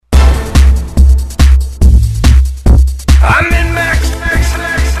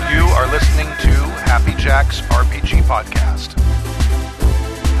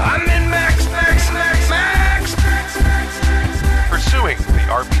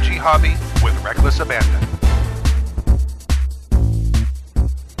RPG hobby with reckless abandon.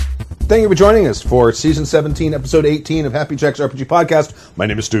 Thank you for joining us for Season 17, Episode 18 of Happy Jack's RPG Podcast. My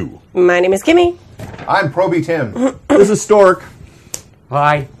name is Stu. My name is Kimmy. I'm Proby Tim. This is Stork.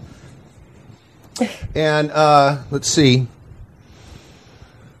 Hi. And let's see.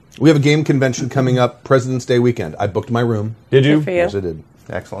 We have a game convention coming up President's Day weekend. I booked my room. Did you? Good for you. Yes, I did.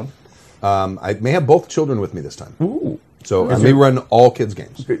 Excellent. I may have both children with me this time. Ooh. So I may run all kids'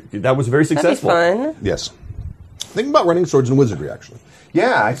 games. That was very That'd be successful. fun. Yes. Thinking about running Swords and Wizardry, actually.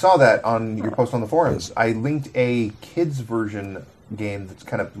 Yeah, I saw that on your post on the forums. I linked a kids version game that's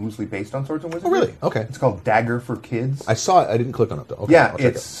kind of loosely based on Swords and Wizardry. Oh, really? Okay. It's called Dagger for Kids. I saw it. I didn't click on it, though. Okay, Yeah, I'll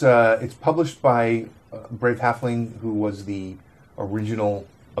check it's published by Brave Halfling, who was the original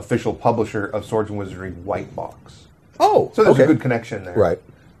official publisher of Swords and Wizardry White Box. Oh, So there's okay. a good connection there. Right.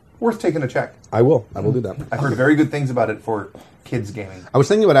 Worth taking a check. I will do that. I've heard very good things about it for kids gaming. I was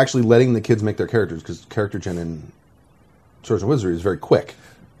thinking about actually letting the kids make their characters, because character gen in Swords and Wizardry is very quick.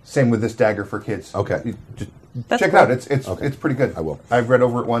 Same with this Dagger for Kids. Okay. You just That's check it cool. out. It's pretty good. I will. I've read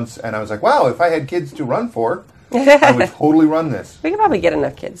over it once, and I was like, wow, if I had kids to run for, I would totally run this. We could probably get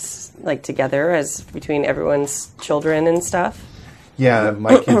enough kids like together as between everyone's children and stuff. Yeah,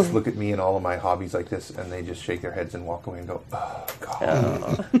 my kids look at me and all of my hobbies like this, and they just shake their heads and walk away and go, oh,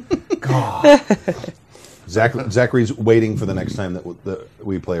 God. God. Zachary's waiting for the next time that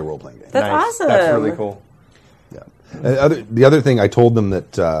we play a role-playing game. That's Nice. awesome. That's really cool. Yeah. The other thing, I told them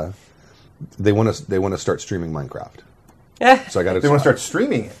that they want to start streaming Minecraft. So I got They want to start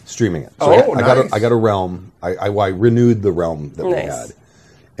streaming it. streaming it. Oh, So nice. I got a realm. I renewed the realm that we Nice.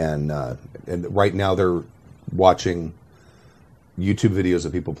 had, and right now they're watching YouTube videos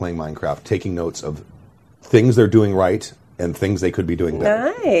of people playing Minecraft, taking notes of things they're doing right and things they could be doing better.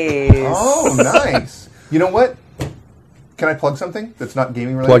 Nice. Oh, nice. You know what? Can I plug something that's not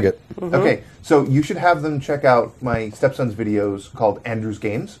gaming related? Plug it. Mm-hmm. Okay, so you should have them check out my stepson's videos called Andrew's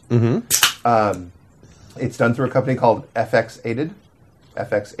Games. Mm-hmm. It's done through a company called FX Aided,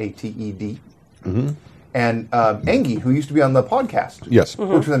 FXATED. Mm-hmm. And Angie, who used to be on the podcast, Yes.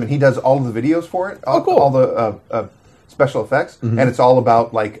 works for them, and he does all of the videos for it. Oh, cool. All the special effects, and it's all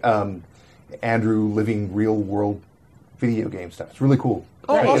about like Andrew living real world video game stuff. It's really cool.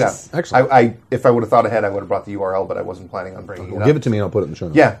 Oh, Check it awesome. out. Excellent. I if I would have thought ahead, I would have brought the URL, but I wasn't planning on bringing it up. Give it to me and I'll put it in the show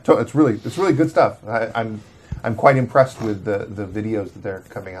notes. Yeah, it's really good stuff. I'm quite impressed with the videos that they're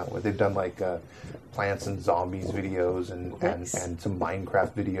coming out with. They've done like Plants and Zombies videos and some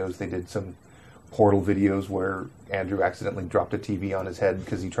Minecraft videos. They did some Portal videos where Andrew accidentally dropped a TV on his head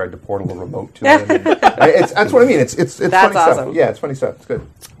because he tried to portal a remote to him. And that's what I mean. It's funny That's stuff. awesome. Yeah, it's funny stuff. It's good.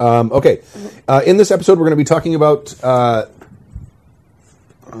 Okay. In this episode, we're going to be talking about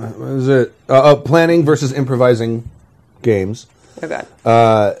what is it? Planning versus improvising games. Oh, God.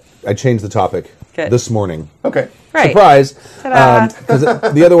 I changed the topic Good. this morning. Okay. Right. Surprise! Ta-da. Because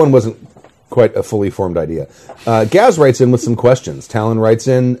the other one wasn't quite a fully formed idea. Gaz writes in with some questions. Talon writes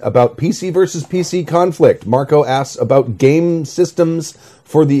in about PC versus PC conflict. Marco asks about game systems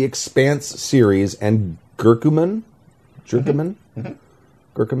for the Expanse series, and Gurkuman? Gurkuman?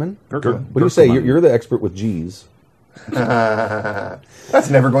 Gurkuman? What do you say? You're the expert with G's. That's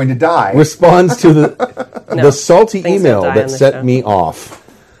never going to die. Responds to the salty things email don't die that on the set show. me off.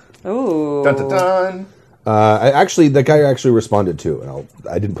 Ooh. Dun, dun, dun. The guy actually responded to, and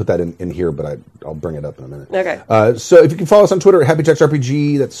I didn't put that in here, but I'll bring it up in a minute. Okay. So if you can follow us on Twitter at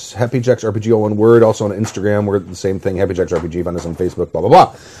HappyJacksRPG, that's HappyJacksRPG all one word. Also on Instagram, we're the same thing, HappyJacksRPG. Find us on Facebook, blah, blah,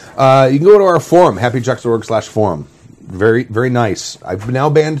 blah. You can go to our forum, happyjacks.org/forum. Very, very nice. I've now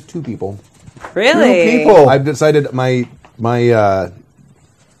banned 2 people. Really? 2 people. I've decided my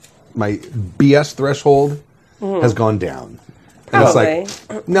BS threshold has gone down. And Probably. it's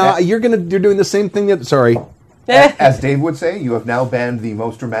like, no, you're doing the same thing that. Sorry, As Dave would say, you have now banned the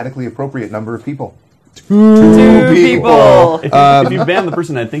most dramatically appropriate number of people. 2 people. If you ban the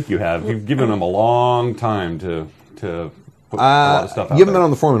person I think you have, you've given them a long time to put a lot of stuff out you haven't there. been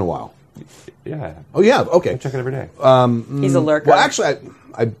on the forum in a while. Yeah. Oh yeah, okay. I check it every day. He's a lurker. Well, actually,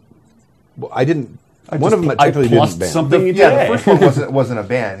 I didn't. One of them I technically plussed didn't ban. something you Yeah, did. the first one wasn't a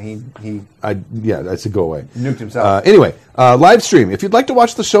ban. He I said go away. nuked himself. Anyway, live stream. If you'd like to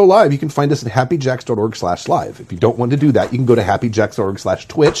watch the show live, you can find us at happyjacks.org/live. If you don't want to do that, you can go to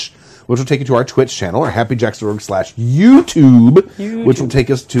happyjacks.org/twitch, which will take you to our Twitch channel, or happyjacks.org/YouTube, which will take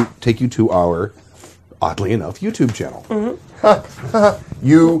you to our, oddly enough, YouTube channel.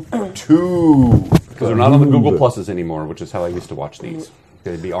 You too. Because they're not on the Google Pluses anymore, which is how I used to watch these.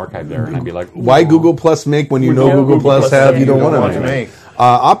 They'd be archived there, and I'd be like, Why Google Plus make when you know know Google Plus have you don't want to make?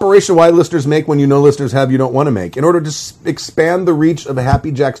 Operation Why listeners make when you know listeners have you don't want to make. In order to expand the reach of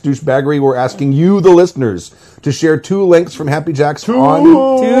Happy Jack's douchebaggery, we're asking you, the listeners, to share 2 links from Happy Jack's on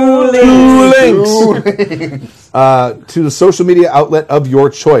Two links. to the social media outlet of your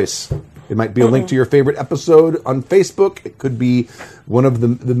choice. It might be a link to your favorite episode on Facebook. It could be one of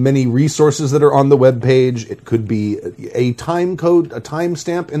the many resources that are on the webpage. It could be a time code, a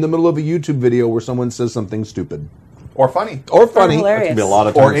timestamp in the middle of a YouTube video where someone says something stupid. Or funny. Or funny. hilarious. Could be a lot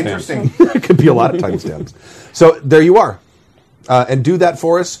of Or timestamps. interesting. It could be a lot of timestamps. So there you are. And do that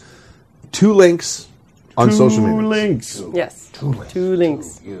for us. 2 links on social media. 2 links. Yes. Two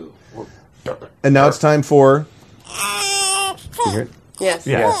links. And now it's time for you hear it? Yes.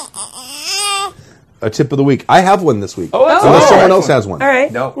 Yeah. A tip of the week. I have one this week. Oh, that's Unless all someone right. else has one. All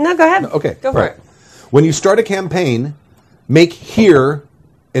right. No. No, go ahead. Okay. Go for right. it. When you start a campaign, make here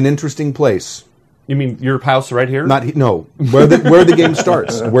an interesting place. You mean your house right here? No, where the game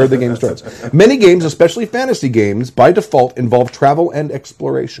starts. Where the game starts. Many games, especially fantasy games, by default involve travel and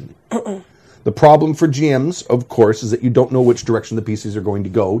exploration. The problem for GMs, of course, is that you don't know which direction the PCs are going to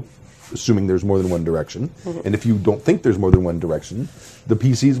go, assuming there's more than one direction. And if you don't think there's more than one direction, the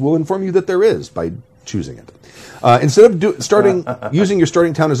PCs will inform you that there is by choosing it. Instead of using your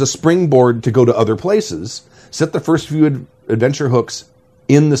starting town as a springboard to go to other places, set the first few adventure hooks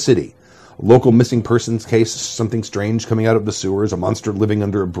in the city. Local missing persons case, something strange coming out of the sewers, a monster living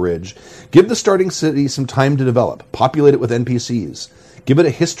under a bridge. Give the starting city some time to develop. Populate it with NPCs. Give it a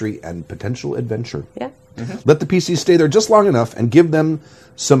history and potential adventure. Yeah. Let the PCs stay there just long enough and give them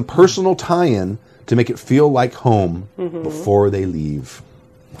some personal tie-in to make it feel like home before they leave.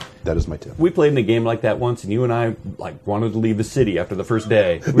 That is my tip. We played in a game like that once, and you and I wanted to leave the city after the first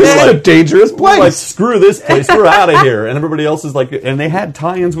day. We This is a dangerous we're like, place. screw this place, we're out of here. And everybody else is like, and they had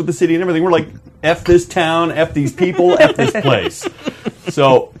tie-ins with the city and everything. We're like, F this town, F these people, F this place.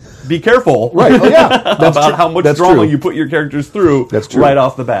 So be careful, Right. Oh, yeah. That's about true. how much That's drama true. you put your characters through. That's true. Right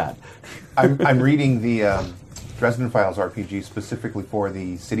off the bat. I'm reading the Dresden Files RPG specifically for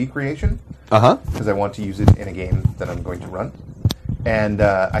the city creation Uh-huh. because I want to use it in a game that I'm going to run. And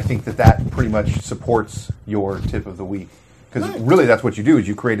I think that pretty much supports your tip of the week. Because really that's what you do, is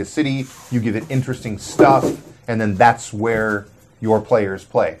you create a city, you give it interesting stuff, and then that's where your players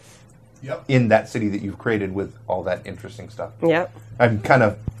play. Yep. In that city that you've created with all that interesting stuff. Yep. I'm kind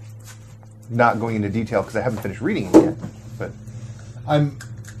of not going into detail because I haven't finished reading it yet. But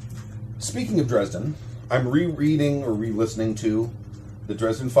Speaking of Dresden, I'm rereading or re-listening to the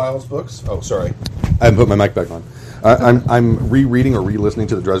Dresden Files books. Oh, sorry. I haven't put my mic back on. I'm rereading or re-listening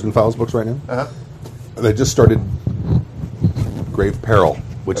to the Dresden Files books right now. Uh-huh. They just started Grave Peril,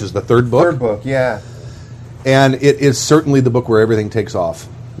 which is the third book. Third book, yeah. And it is certainly the book where everything takes off.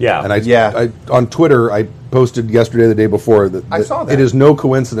 Yeah. And Yeah. I on Twitter, I posted yesterday, the day before, that I saw that. it is no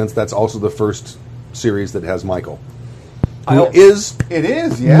coincidence that's also the first series that has Michael, who I'll- is It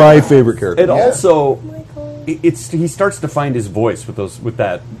is, yeah. my favorite character. It also, he starts to find his voice with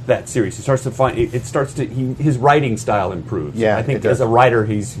that series. He starts to find his writing style improves. Yeah, I think it does. as a writer,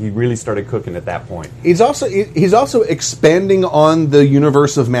 he really started cooking at that point. He's also expanding on the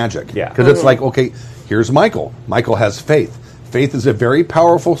universe of magic. Yeah. Because it's like, okay, here's Michael. Michael has faith. Faith is a very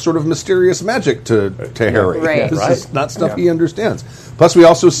powerful sort of mysterious magic to Harry. Right. This Right. is not stuff he understands. Plus, we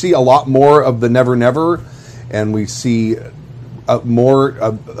also see a lot more of the Never Never, and we see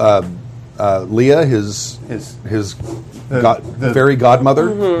more Leah, his fairy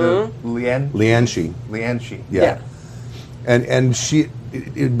godmother, The Lianshi. Lianshi. Yeah. And she,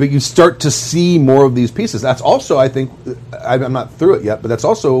 but you start to see more of these pieces. That's also, I think, I'm not through it yet, but that's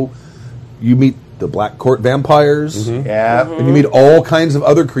also, you meet the Black Court vampires, Yeah. and you meet all kinds of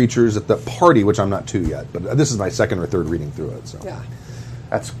other creatures at the party, which I'm not to yet. But this is my second or third reading through it. So. Yeah.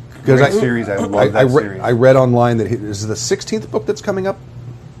 That's a great series. I love that series. I read online that is it the 16th book that's coming up,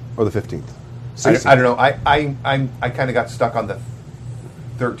 or the 15th? I don't know. I kind of got stuck on the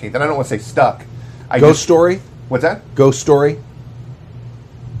 13th, and I don't want to say stuck. Ghost Story. What's that? Ghost Story.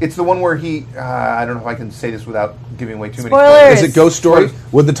 It's the one where he. I don't know if I can say this without giving away too many Spoilers. Is it Ghost Story?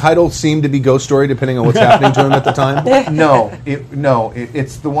 Would the title seem to be Ghost Story depending on what's happening to him at the time?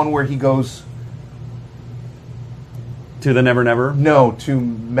 It's the one where he goes To the Never Never? to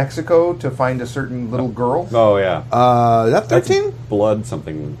Mexico to find a certain little girl. Oh, yeah. Is that 13? Blood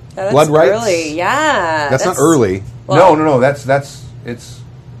something. That's Blood Rights? early. Yeah. That's not early. Well, No. That's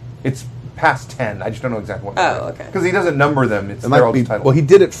it's past 10. I just don't know exactly what. Oh, okay. Because he doesn't number them. It They're might all be. just titles. Well, he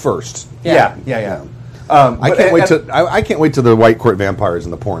did it first. yeah. I can't wait to the White Court Vampires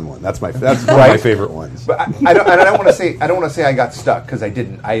and the porn one. That's one of my favorite ones. But I don't want to say I got stuck, because I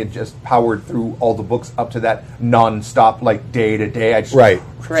didn't. I had just powered through all the books up to that non-stop, like day to day. I just Right.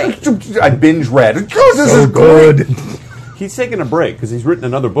 I binge read. This is good. He's taking a break because he's written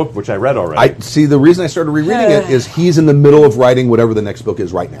another book, which I read already. The reason I started rereading it is he's in the middle of writing whatever the next book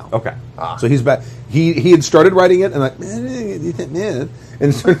is right now. Okay. So he's back. He had started writing it, and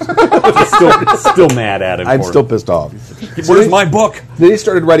and Still mad at him. I'm for still it. pissed off. Where's my book? Then he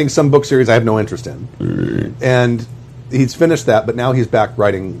started writing some book series I have no interest in, and he's finished that. But now he's back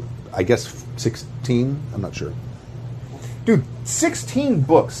writing, I guess 16. I'm not sure. Dude, 16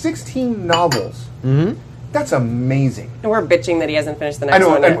 books, 16 novels. Mm-hmm. That's amazing. And we're bitching that he hasn't finished the I next know,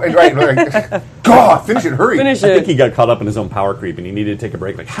 one yet. right. God, finish it, hurry. Finish I think it. he got caught up in his own power creep and he needed to take a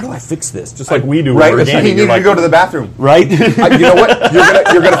break. Like, how do I fix this? Just like we do. Right, when we're he gaming. needed You're to go to the bathroom. Right? You know what?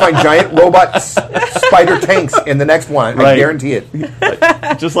 You're gonna find giant robot spider tanks in the next one. I Right. guarantee it.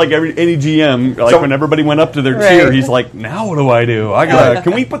 Just like any GM, like when everybody went up to their Right. tier, he's like, now what do I do?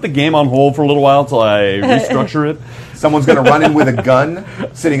 Can we put the game on hold for a little while till I restructure it? Someone's gonna run in with a gun,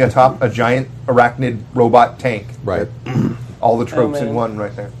 sitting atop a giant arachnid robot tank. Right. All the tropes man. in one,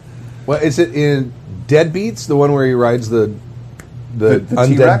 right there. Well, is it in Deadbeats, the one where he rides the undead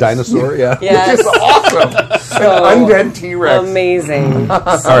T-Rex? dinosaur? Yeah. Yes. Which is awesome. So An undead T-Rex. Amazing. So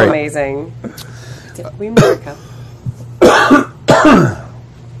right. amazing. Did we America?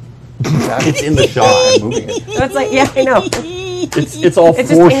 It's in the shot. I'm moving it. So it's like, yeah, I know. It's all It's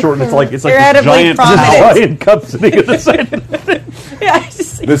just foreshortened. It's like You're this out of, like, giant prominence. giant cup sitting at the side. Yeah, I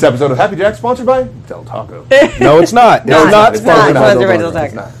just, This episode of Happy Jack sponsored by Del Taco. No, it's not. No, It's not it's sponsored not by sponsored by Del Del Taco.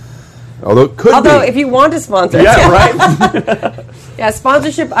 It's not. Although it could although be. if you want to sponsor, Yeah, right. yeah,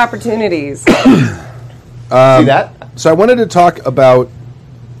 sponsorship opportunities. See that? So I wanted to talk about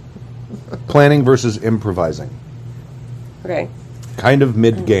planning versus improvising, Okay. kind of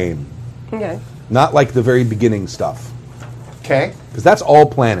mid-game, Okay. not like the very beginning stuff, Okay. because that's all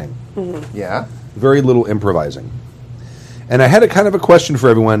planning, Yeah. very little improvising. And I had a kind of a question for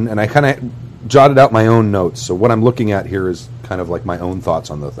everyone, and I kind of jotted out my own notes. So what I'm looking at here is kind of like my own thoughts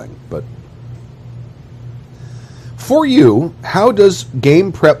on the thing. But for you, how does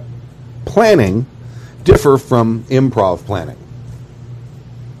game prep planning differ from improv planning?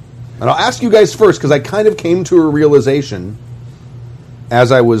 And I'll ask you guys first, because I kind of came to a realization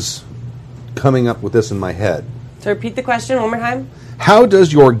as I was coming up with this in my head. So repeat the question one more time. How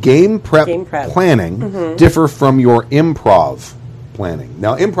does your game prep Mm-hmm. planning differ from your improv planning?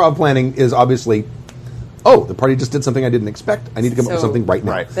 Now, improv planning is obviously, the party just did something I didn't expect. I need to come up with So- something right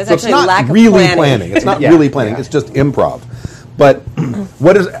now. Right. There's So it's actually not lack of really planning. It's not Yeah, really planning. yeah. It's just improv. But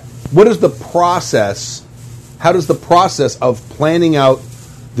what is the process? How does the process of planning out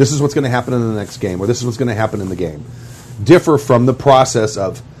this is what's going to happen in the next game, or this is what's going to happen in the game, differ from the process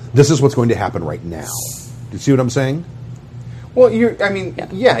of this is what's going to happen right now? Do you see what I'm saying? Well, your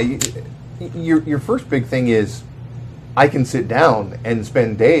first big thing is I can sit down and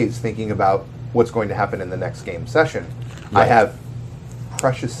spend days thinking about what's going to happen in the next game session. I have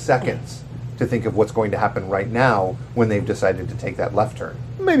precious seconds to think of what's going to happen right now when they've decided to take that left turn.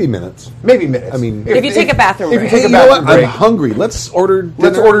 Maybe minutes. Maybe minutes. I mean, If you take a bathroom if break. you take Hey, a you know bathroom what? break, I'm hungry. Let's order dinner.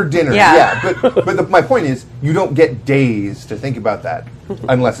 let's order dinner. Yeah. But my point is, you don't get days to think about that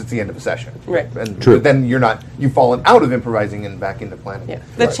unless it's the end of a session. Right. And True. But then you've fallen out of improvising and back into planning. Yeah.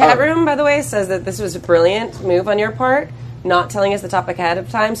 The Right. chat room, by the way, says that this was a brilliant move on your part, not telling us the topic ahead of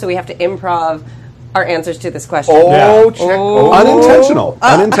time, so we have to improv our answers to this question. Oh, Yeah. check. Oh. Unintentional.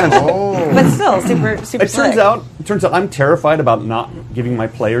 Unintentional. But still, super It slick. turns out I'm terrified about not giving my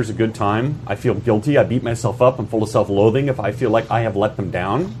players a good time. I feel guilty. I beat myself up. I'm full of self-loathing if I feel like I have let them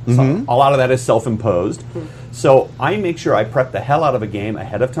down. So a lot of that is self-imposed. So I make sure I prep the hell out of a game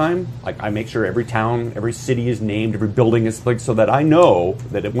ahead of time. Like I make sure every town, every city is named, every building is like, so that I know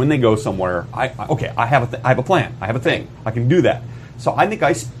that when they go somewhere, I have a plan. I have a thing. I can do that. So I think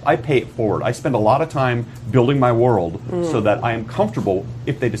I pay it forward. I spend a lot of time building my world so that I am comfortable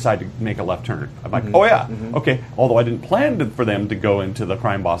if they decide to make a left turn. I'm like, okay, although I didn't plan for them to go into the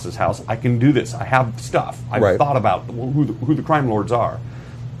crime boss's house, I can do this. I have stuff. I've Right. thought about who the crime lords are.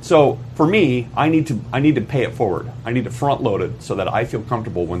 So for me, I need to pay it forward. I need to front load it so that I feel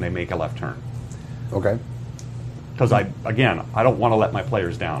comfortable when they make a left turn. Okay. Because I don't want to let my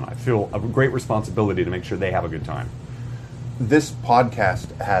players down. I feel a great responsibility to make sure they have a good time. This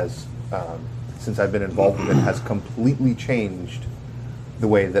podcast has, since I've been involved with it, has completely changed the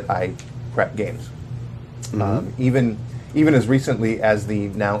way that I prep games. Even as recently as the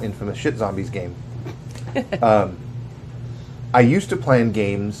now infamous Shit Zombies game. I used to plan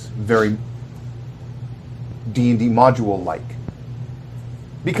games very D&D module like,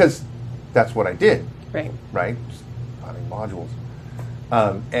 because that's what I did. Right. Just running modules,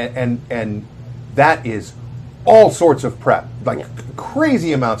 and that is all sorts of prep, like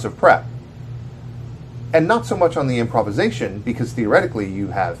crazy amounts of prep, and not so much on the improvisation, because theoretically you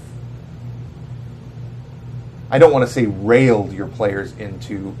have, I don't want to say railed your players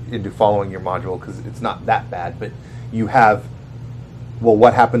into following your module, because it's not that bad, but you have, well,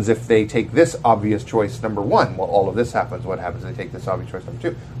 what happens if they take this obvious choice number 1? Well, all of this happens. What happens if they take this obvious choice number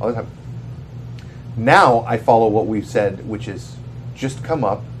 2? All this happens. Now I follow what we've said, which is just come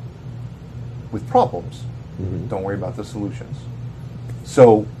up with problems. Don't worry about the solutions.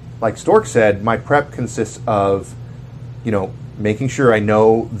 So, like Stork said, my prep consists of, making sure I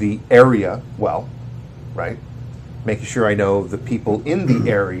know the area well, right? Making sure I know the people in the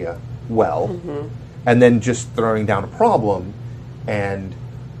area well, and then just throwing down a problem and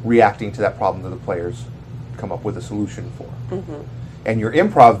reacting to that problem that the players come up with a solution for. And your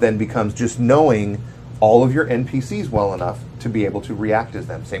improv then becomes just knowing all of your NPCs well enough to be able to react as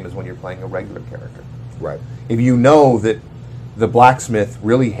them, same as when you're playing a regular character. Right. If you know that the blacksmith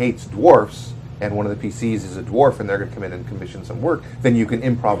really hates dwarfs, and one of the PCs is a dwarf and they're going to come in and commission some work, then you can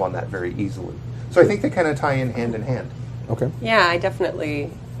improv on that very easily. So I think they kind of tie in hand. Okay. Yeah, I definitely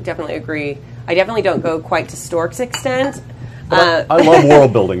agree. I definitely don't go quite to Stork's extent. I love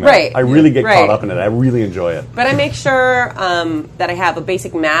world building, though. Right. I really get caught up in it. I really enjoy it. But I make sure that I have a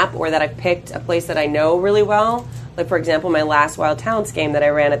basic map, or that I've picked a place that I know really well. Like, for example, my last Wild Talents game that I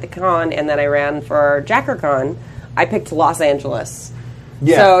ran at the con and that I ran for JackerCon, I picked Los Angeles.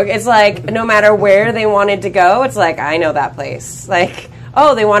 Yeah. So it's like, no matter where they wanted to go, it's like, I know that place. Like,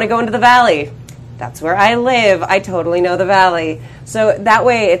 oh, they want to go into the Valley. That's where I live. I totally know the Valley. So that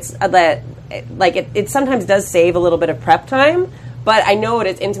way it's that... it sometimes does save a little bit of prep time, but I know it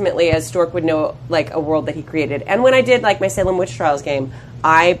as intimately as Stork would know, like, a world that he created. And when I did, like, my Salem Witch Trials game,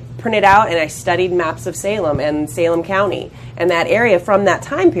 I printed out and I studied maps of Salem and Salem County and that area from that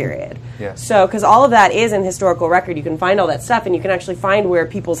time period. Yeah. So, because all of that is in historical record, you can find all that stuff, and you can actually find where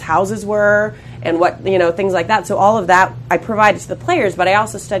people's houses were and what, things like that. So all of that I provided to the players, but I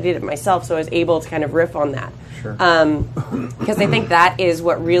also studied it myself, so I was able to kind of riff on that. Sure. Because I think that is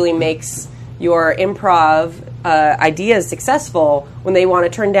what really makes your improv ideas successful. When they want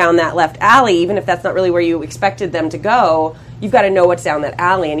to turn down that left alley, even if that's not really where you expected them to go, you've got to know what's down that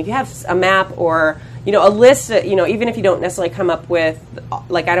alley. And if you have a map or a list, even if you don't necessarily come up with,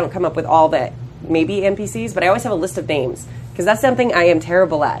 like, I don't come up with all the maybe NPCs, but I always have a list of names, because that's something I am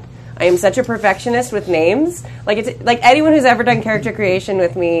terrible at. I am such a perfectionist with names. Like, it's like anyone who's ever done character creation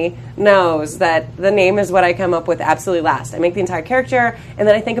with me knows that the name is what I come up with absolutely last. I make the entire character, and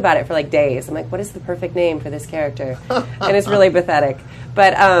then I think about it for like days. I'm like, what is the perfect name for this character? And it's really pathetic.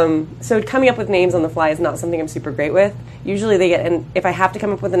 But so coming up with names on the fly is not something I'm super great with. Usually and if I have to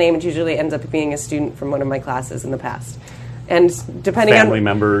come up with a name, it usually ends up being a student from one of my classes in the past. And depending family on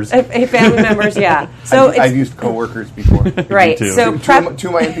members, family members, yeah. So I've used coworkers before. Right. too. So Two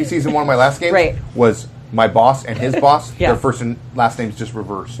of my NPCs in one of my last games Right. was my boss and his boss. Yeah. Their first and last names just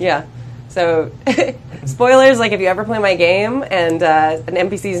reversed. Yeah. So, spoilers, like, if you ever play my game and an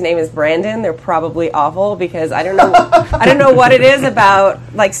NPC's name is Brandon, they're probably awful, because I don't know what it is about,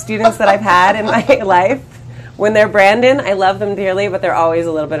 like, students that I've had in my life. When they're Brandon, I love them dearly, but they're always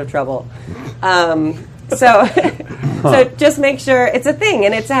a little bit of trouble. So just make sure it's a thing,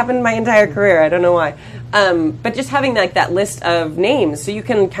 and it's happened my entire career. I don't know why. But just having like that list of names, so you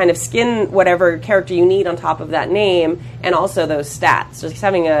can kind of skin whatever character you need on top of that name, and also those stats. Just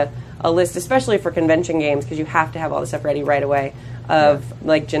having a list, especially for convention games, because you have to have all the stuff ready right away, of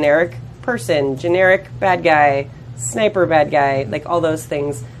like generic person, generic bad guy, sniper bad guy, like all those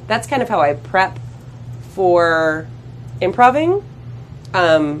things. That's kind of how I prep for improving,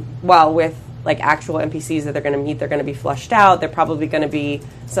 while with like actual NPCs that they're going to meet, they're going to be flushed out. They're probably going to be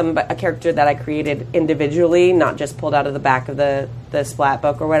a character that I created individually, not just pulled out of the back of the splat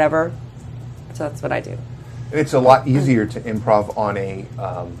book or whatever. So that's what I do. It's a lot easier to improv on a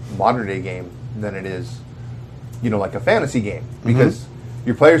modern day game than it is, like a fantasy game, because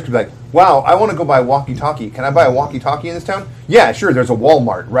your players could be like, wow, I want to go buy a walkie-talkie. Can I buy a walkie-talkie in this town? Yeah, sure. There's a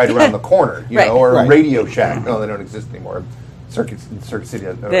Walmart right around the corner, Right. or a Right. Radio Shack. No, they don't exist anymore. Circuit City,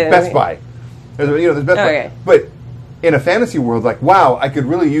 Best Buy. There's Best Buy. Okay. But in a fantasy world, like, wow, I could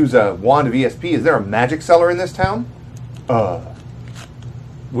really use a wand of ESP. Is there a magic seller in this town?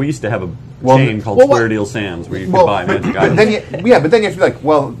 we used to have a Well, chain called well, Square what- Deal Sam's where you could buy magic but items. then you have to be like,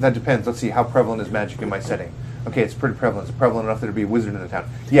 well, that depends. Let's see, how prevalent is magic in my setting? Okay, it's pretty prevalent. It's prevalent enough that there'd be a wizard in the town.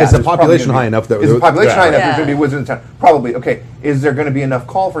 Yeah, Is the there's probably population gonna be- high enough that- is the population high enough Yeah. there's going to be a wizard in the town? Probably. Okay, is there going to be enough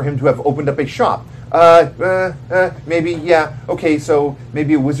call for him to have opened up a shop? Maybe, yeah. Okay, so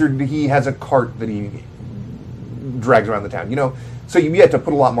maybe a wizard, he has a cart that he drags around the town. You know, so you have to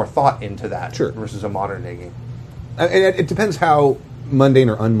put a lot more thought into that Sure. versus a modern day game. And it depends how mundane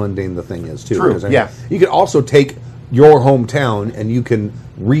or unmundane the thing is, too. True, Because, yeah. You can also take your hometown and you can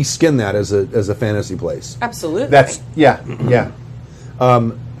reskin that as a fantasy place. Absolutely. That's, yeah.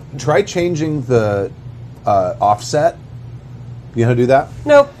 Try changing the offset. You know how to do that?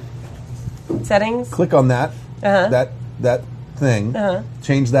 Nope. Settings. Click on that. Uh-huh. That thing.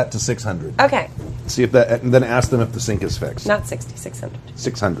 Change that to 600. Okay. See if that, and then ask them if the sync is fixed. Not 60, 600.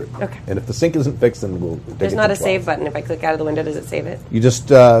 600. Okay. And if the sync isn't fixed, then we'll take There's it not to a save 12. button. If I click out of the window, does it save it? You just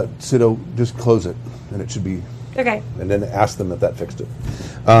just close it, and it should be. Okay. And then ask them if that fixed it.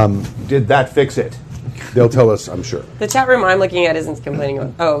 Did that fix it? They'll tell us, I'm sure. The chat room I'm looking at isn't complaining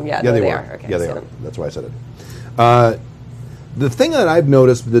about. Oh, yeah. Yeah, no, they they were. are. Okay. Yeah, they so- are. That's why I said it. The thing that I've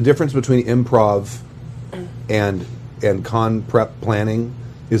noticed, the difference between improv and con prep planning,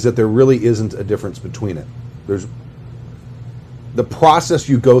 is that there really isn't a difference between it. There's the process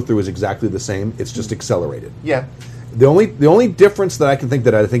you go through is exactly the same. It's just accelerated. Yeah. The only difference that I can think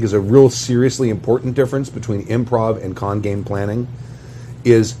that I think is a real seriously important difference between improv and con game planning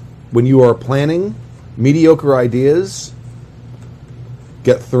is when you are planning, mediocre ideas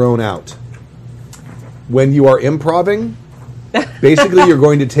get thrown out. When you are improving, basically you're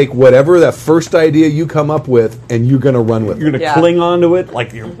going to take whatever that first idea you come up with and you're going to run with You're it. going to Yeah. cling on to it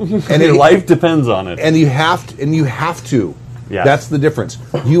like your, And your it- life depends on it. And you have to. Yes. That's the difference.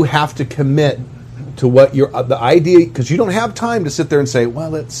 You have to commit to what your the idea, because you don't have time to sit there and say, well,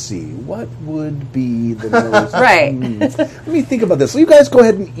 let's see, what would be the most... Right. Let me think about this. So you guys go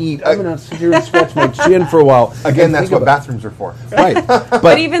ahead and eat. I'm going to sit here and scratch my chin for a while. Again, and that's think what about- bathrooms are for. Right.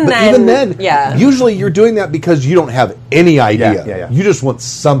 But even then, yeah. usually you're doing that because you don't have any idea. Yeah. You just want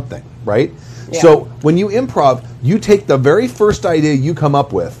something, right? Yeah. So when you improv, you take the very first idea you come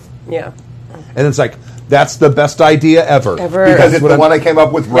up with, Yeah. and it's like, that's the best idea ever. Ever. Because That's it's what the I'm- one I came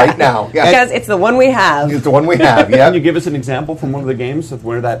up with right now. Yeah. Because it's the one we have. It's the one we have, yeah. Can you give us an example from one of the games of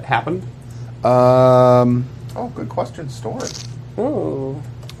where that happened? Um, Oh, good question. Story. Ooh.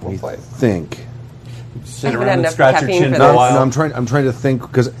 We'll play. think. Sit haven't around had and enough scratch your caffeine chin for for a this. while. No, I'm trying to think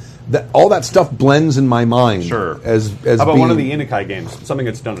because all that stuff blends in my mind. Sure. As How about being, one of the Inukai games? Something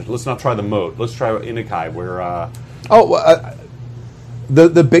that's done. Let's not try the mode. Let's try Inukai, where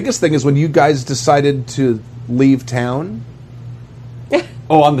the biggest thing is when you guys decided to leave town.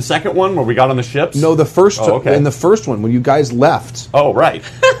 on the second one where we got on the ships. No, the first Oh, okay. in the first one when you guys left. Oh, right.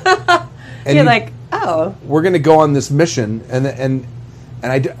 And You're like, oh. we're going to go on this mission, and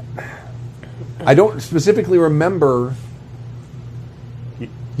I don't specifically remember.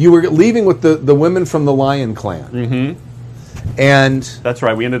 You were leaving with the women from the Lion Clan, and That's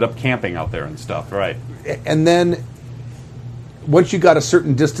right. We ended up camping out there and stuff. Right. then once you got a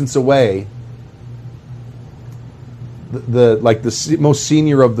certain distance away, the most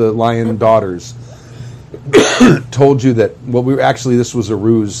senior of the Lion daughters told you that this was a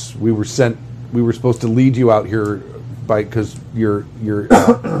ruse. We were supposed to lead you out here because your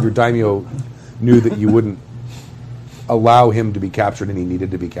daimyo knew that you wouldn't allow him to be captured and he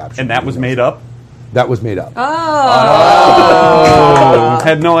needed to be captured. And that was made up. That was made up.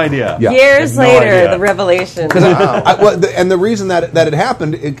 Had no idea. Yeah. Years no later, idea. the revelation. And the reason that it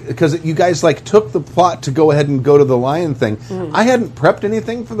happened because you guys took the plot to go ahead and go to the lion thing. I hadn't prepped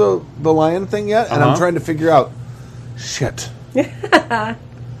anything for the lion thing yet, and I'm trying to figure out. Shit.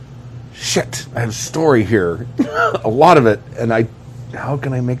 Shit. I have a story here, a lot of it, and how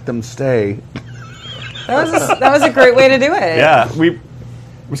can I make them stay? That was a great way to do it. Yeah. It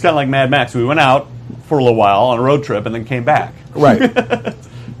was kind of like Mad Max. We went out for a little while on a road trip and then came back. Right.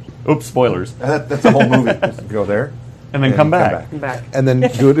 Oops, spoilers. That's the whole movie. Just go there. And then come back. I'm back. And then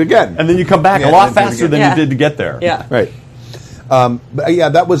do it again. And then you come back Yeah, a lot and then do it faster again. than Yeah. you did to get there. Yeah. Right. But yeah,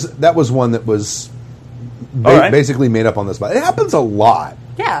 that was one that was All right. basically made up on the spot. It happens a lot.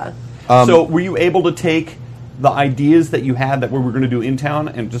 Yeah. So were you able to take the ideas that you had that we were going to do in town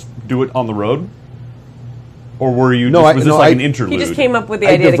and just do it on the road? Or were you No, was this like an interlude? He just came up with the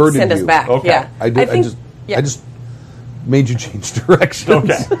I idea to diverted send us you. back. Okay. Yeah. I think- yeah. just made you change directions.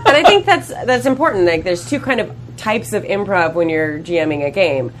 Okay. And I think that's important. Like, there's two kind of types of improv when you're GMing a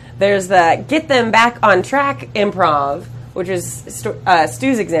game. There's the get them back on track improv, which is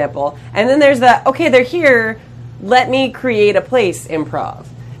Stu's example, and then there's the okay, they're here, let me create a place improv.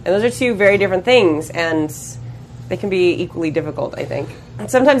 And those are two very different things, and they can be equally difficult, I think. And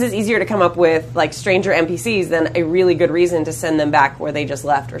sometimes it's easier to come up with like stranger NPCs than a really good reason to send them back where they just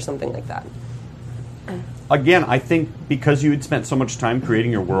left or something like that. again, I think because you had spent so much time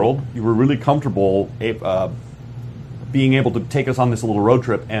creating your world, you were really comfortable being able to take us on this little road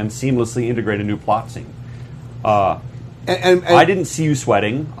trip and seamlessly integrate a new plot scene. And I didn't see you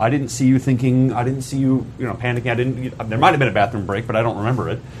sweating. I didn't see you thinking. I didn't see you, panicking. There might have been a bathroom break, but I don't remember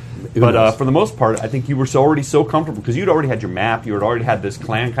it. But for the most part, I think you were already so comfortable because you'd already had your map. You had already had this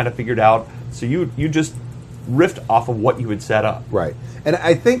clan kind of figured out. So you just riffed off of what you had set up. Right. And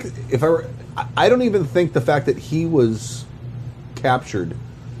I think I don't even think the fact that he was captured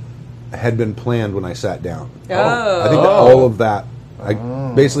had been planned when I sat down. Oh. I think that all of that, I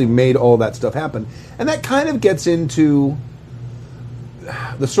basically made all that stuff happen. And that kind of gets into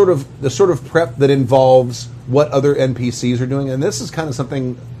the sort of prep that involves what other NPCs are doing. And this is kind of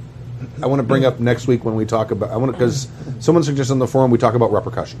something I want to bring up next week when we talk about, because someone suggested on the forum we talk about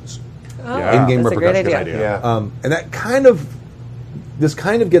repercussions. In-game that's a great repercussions. idea. Yeah. And that this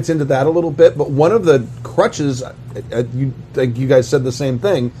kind of gets into that a little bit, but one of the crutches, you guys said the same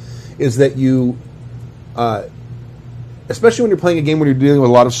thing, is that you, especially when you're playing a game where you're dealing with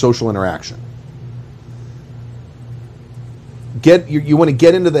a lot of social interaction, you want to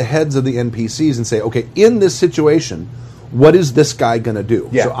get into the heads of the NPCs and say, okay, in this situation, what is this guy going to do?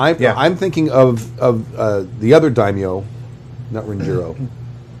 Yeah. So I'm thinking of the other daimyo, not Renjiro,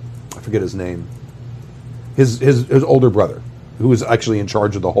 I forget his name, his older brother, who was actually in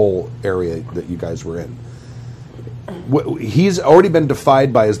charge of the whole area that you guys were in. He's already been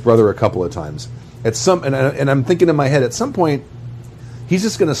defied by his brother a couple of times. And I'm thinking in my head, at some point, he's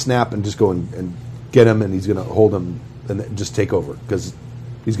just going to snap and just go and get him, and he's going to hold him and just take over because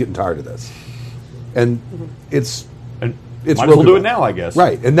he's getting tired of this. And it's might as well do good. it now, I guess.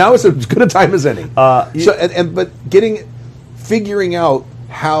 Right, and now is as good a time as any. But figuring out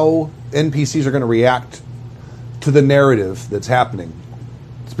how NPCs are going to react to the narrative that's happening,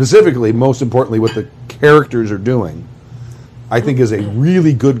 specifically, most importantly, what the characters are doing, I think is a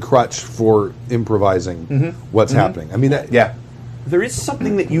really good crutch for improvising what's happening. I mean, There is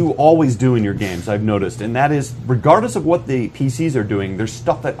something that you always do in your games, I've noticed, and that is, regardless of what the PCs are doing, there's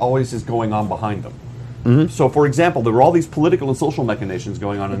stuff that always is going on behind them. So, for example, there were all these political and social machinations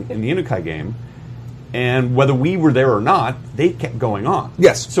going on in the Inukai game, and whether we were there or not, they kept going on.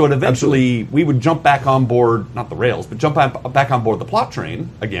 Yes, So eventually, we would jump back on board, not the rails, but jump back on board the plot train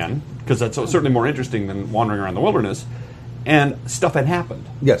again, because that's certainly more interesting than wandering around the wilderness, and stuff had happened.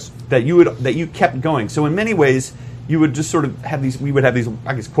 yes. That you kept going. So in many ways, you would just sort of have these,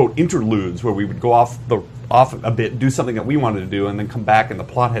 I guess, quote, interludes where we would go off a bit, do something that we wanted to do, and then come back and the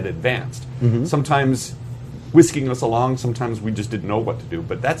plot had advanced. Sometimes whisking us along, sometimes we just didn't know what to do.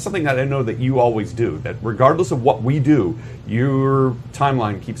 But that's something that I know that you always do, that regardless of what we do, your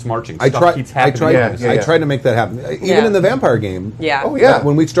timeline keeps marching. Stuff keeps happening. I tried to make that happen. Even in the vampire game. Yeah. Oh, yeah.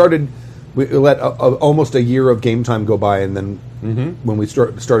 When we started, we let almost a year of game time go by, and then when we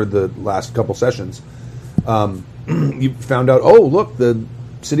started the last couple sessions, you found out, oh, look, the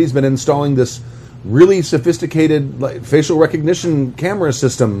city's been installing this really sophisticated facial recognition camera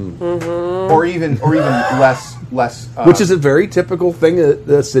system, or even less, which is a very typical thing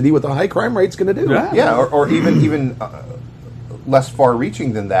a city with a high crime rate's going to do. Yeah, or even less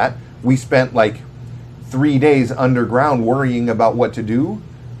far-reaching than that. We spent like 3 days underground worrying about what to do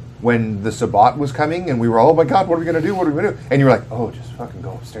when the Sabbat was coming, and we were all, oh my God, what are we going to do? What are we going to do? And you were like, oh, just fucking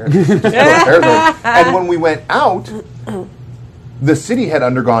go upstairs. Just go upstairs. And when we went out, the city had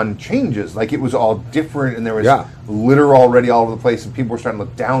undergone changes. Like, it was all different, and there was litter already all over the place, and people were starting to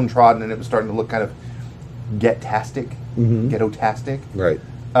look downtrodden, and it was starting to look kind of ghettastic, ghetto-tastic. Right.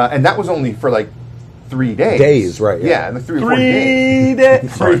 And that was only for like 3 days. Days, right. Yeah, and 3 or 4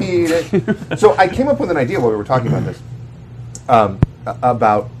 days. 3 days. So I came up with an idea while we were talking about this,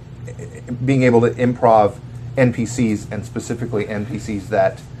 about being able to improv NPCs, and specifically NPCs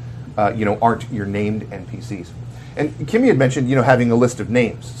that aren't your named NPCs. And Kimmy had mentioned having a list of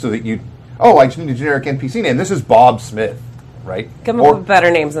names so that I just need a generic NPC name. This is Bob Smith, right? Come up with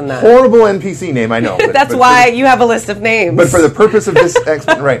better names than that. Horrible NPC name, I know. That's why you have a list of names. But for the purpose of this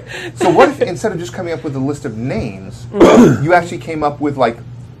experiment, right? So what if instead of just coming up with a list of names, you actually came up with like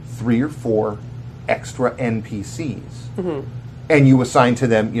 3 or 4 extra NPCs? And you assign to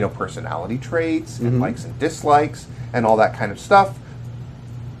them, personality traits and likes and dislikes and all that kind of stuff.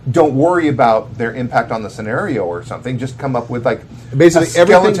 Don't worry about their impact on the scenario or something. Just come up with like basically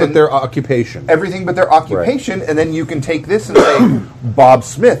everything but their occupation. Everything but their occupation, right. And then you can take this and say, Bob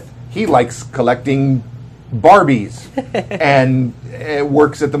Smith, he likes collecting Barbies and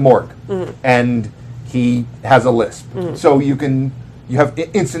works at the morgue, and he has a lisp. So you can You have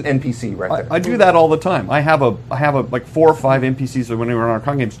instant NPC right there. I do that all the time. I have a like 4 or 5 NPCs when we run our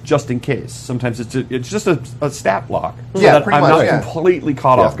con games just in case. Sometimes it's just a stat block, so Yeah, that pretty I'm much, not yeah. completely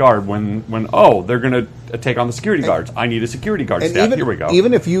caught off guard when they're going to take on the security guards. I need a security guard And stat. Here we go.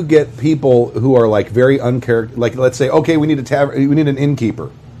 Even if you get people who are like very uncharacter, like let's say, okay, we need an innkeeper.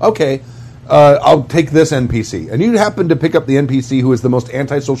 Okay, I'll take this NPC, and you happen to pick up the NPC who is the most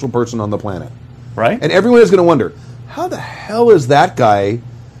antisocial person on the planet, right? and everyone is going to wonder, how the hell is that guy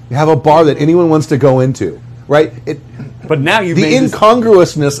have a bar that anyone wants to go into, right? But now you've The made this-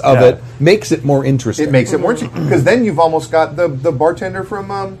 incongruousness of Yeah. it makes it more interesting. It makes it more interesting because then you've almost got the bartender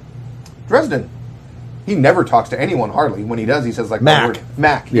from Dresden. He never talks to anyone hardly. When he does, he says like Mac. one word.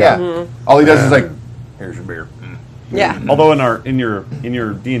 Mac. Yeah. Yeah. All he does is like, here's your beer. Yeah. Although in your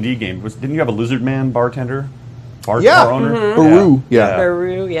D&D game, didn't you have a lizard man bartender? Bar Yeah. owner? Baru. Yeah.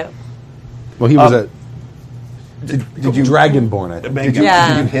 Baru, yeah. Well, he was a Did you Dragonborn, I think. Did you,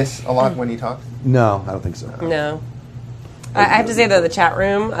 Yeah. did you hiss a lot when he talked? No, I don't think so. No. I have to say, though, the chat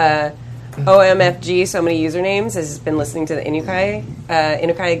room, OMFG, so many usernames, has been listening to the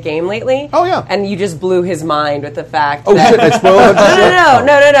Inukai game lately. Oh, yeah. And you just blew his mind with the fact Oh, that... shit, I spoiled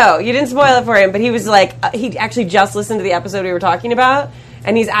it? No. You didn't spoil it for him, but he was like, he actually just listened to the episode we were talking about,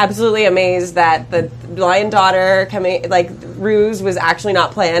 and he's absolutely amazed that the lion daughter coming, like, ruse was actually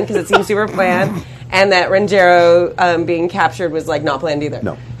not planned, because it seems super planned, and that Renjiro being captured was, like, not planned either.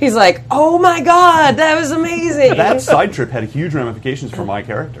 No. He's like, oh my god, that was amazing! That side trip had huge ramifications for my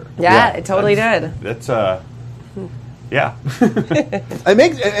character. Yeah, it totally did. That's yeah.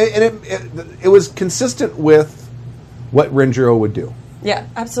 It was consistent with what Renjiro would do. Yeah,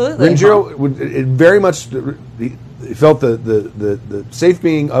 absolutely. Renjiro would it very much he felt the safe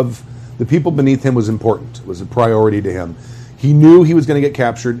being of the people beneath him was important, was a priority to him. He knew he was going to get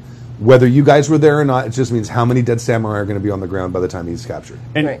captured. Whether you guys were there or not, it just means how many dead samurai are going to be on the ground by the time he's captured.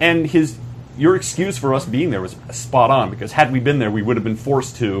 And Right. and your excuse for us being there was spot on, because had we been there, we would have been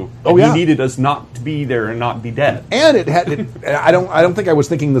forced to. Oh, and yeah. He needed us not to be there and not be dead. And I don't think I was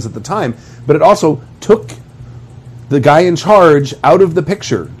thinking this at the time, but it also took the guy in charge out of the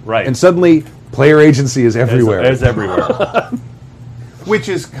picture. Right. And suddenly player agency is everywhere. It's everywhere. Which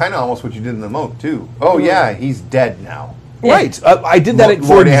is kind of almost what you did in the moat too. Oh yeah, he's dead now. Right. I did that for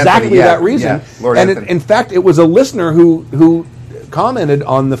Lord exactly Anthony, yeah, that reason. yeah, Lord and Anthony. in fact, it was a listener who commented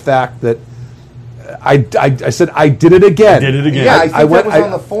on the fact that I said I did it again. Did it again. Yeah, I think went- that was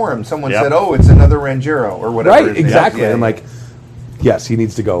on the forum. Someone Yep. said, "Oh, it's another Renjiro or whatever." Right, his name is. exactly. Yeah, I'm yeah. like, yes, he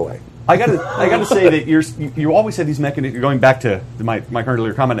needs to go away. I gotta say that you always had these mechanisms. Going back to my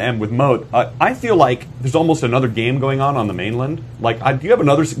earlier comment to M with Moat, I feel like there's almost another game going on the mainland. Like, do you have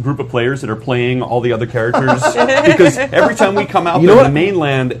another group of players that are playing all the other characters? Because every time we come out You know there, what? the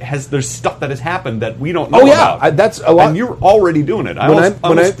mainland there's stuff that has happened that we don't know Oh, yeah. about. That's a lot. And you're already doing it. I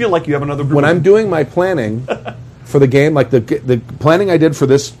almost feel like you have another group. When of I'm doing my planning for the game, like the planning I did for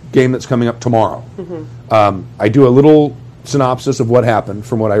this game that's coming up tomorrow, I do a little synopsis of what happened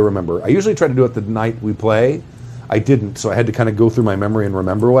from what I remember. I usually try to do it the night we play. I didn't, so I had to kind of go through my memory and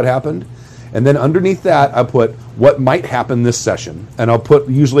remember what happened. And then underneath that, I put what might happen this session, and I'll put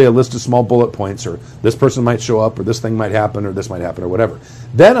usually a list of small bullet points, or this person might show up, or this thing might happen, or this might happen, or whatever.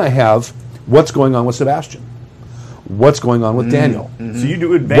 Then I have what's going on with Sebastian, what's going on with Daniel, so you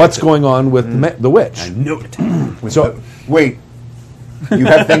do advance. what's going on with the witch. I know it. So Wait, you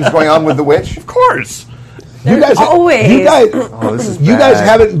have things going on with the witch? Of course. you guys, always. Oh, this is you guys bad.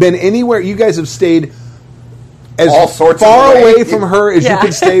 haven't been anywhere. You guys have stayed as All sorts of far away. away from her as you Yeah.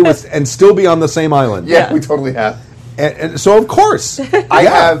 could stay with, and still be on the same island. Yeah, we totally have. And so of course,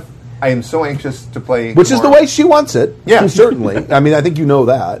 I am so anxious to play. which is the tomorrow. way she wants it. Yeah. certainly. I mean, I think you know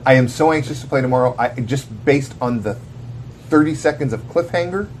that. I am so anxious to play tomorrow. Just based on the 30 seconds of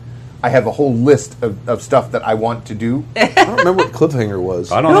cliffhanger, I have a whole list of stuff that I want to do. I don't remember what cliffhanger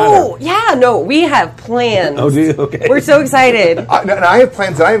was. I don't No, either. we have plans. Oh, do you? Okay. We're so excited. And I have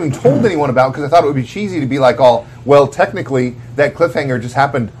plans that I haven't even told anyone about because I thought it would be cheesy to be like, well, technically that cliffhanger just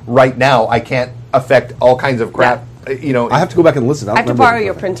happened right now. I can't affect all kinds of crap. You know, I have to go back and listen. I I don't have to remember borrow the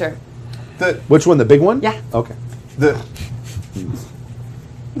your cliffhanger. printer. Which one? The big one? Yeah. Okay.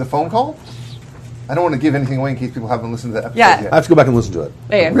 the phone call. I don't want to give anything away in case people haven't listened to that episode Yeah. yet. I have to go back and listen to it.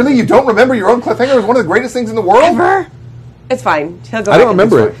 Yeah. Really, you don't remember your own cliffhanger? It was one of the greatest things in the world. Ever? It's fine. He'll go I back don't and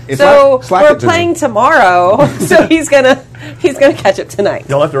remember do it. It's So not- slack we're it to me. playing tomorrow. So he's gonna catch it tonight.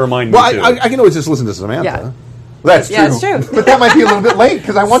 You'll have to remind Well, me too. I can always just listen to Samantha. That's true. Yeah, it's true. But that might be a little bit late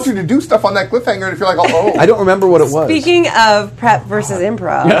because I want you to do stuff on that cliffhanger, and if you're like, oh, I don't remember what it was. Speaking of prep versus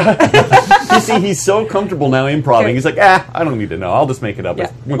improv, You see, he's so comfortable now improving. He's like, I don't need to know. I'll just make it up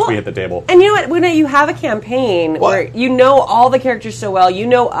Yeah. once we hit the table. and you know what? When you have a campaign where you know all the characters so well, you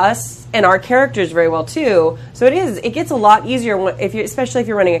know us and our characters very well too. So it gets a lot easier if you, especially if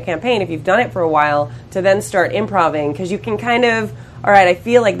you're running a campaign, if you've done it for a while, to then start improving because you can kind of, all right, I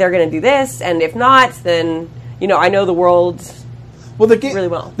feel like they're going to do this, and if not, then I know the world. Well, the game really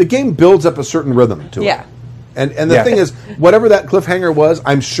well. The game builds up a certain rhythm to it. Yeah. And the thing is, whatever that cliffhanger was,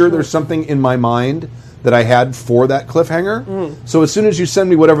 I'm sure there's something in my mind that I had for that cliffhanger. So as soon as you send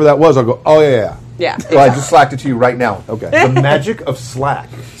me whatever that was, I'll go, oh yeah. Yeah. well, I just slacked it to you right now. Okay. The magic of Slack.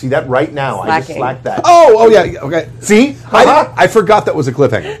 See that right now? I just Slacking. slacked that. Oh yeah. Okay. See? I forgot that was a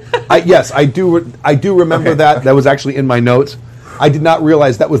cliffhanger. Yes, I do remember that. That was actually in my notes. I did not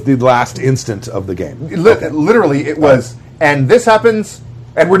realize that was the last instant of the game. Literally, it was, and this happens,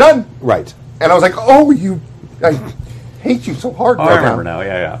 and we're done. Right. And I was like, I hate you so hard Oh, right I remember now.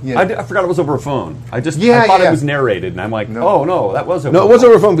 Yeah. Yeah. I forgot it was over a phone. I thought Yeah. it was narrated, and I'm like, No. oh no, that was over. No, it was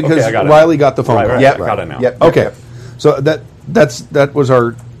over phone because Okay, I got it. Riley got the phone Right, call. right. Yep. I got it now. Yep. Okay. Yep. So that was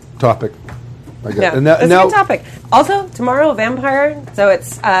our topic. I guess. Yeah, And that's now, a good topic. Also, tomorrow, Vampire. So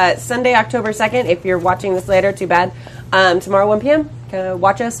it's Sunday, October 2nd. If you're watching this later, too bad. Tomorrow, 1 p.m.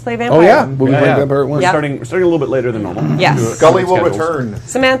 Watch us play Vampire. Oh yeah, we'll be playing Vampire at We're once. Yeah. starting a little bit later than normal. Yes. Due to Scully will schedules. return.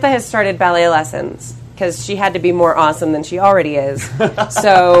 Samantha has started ballet lessons because she had to be more awesome than she already is.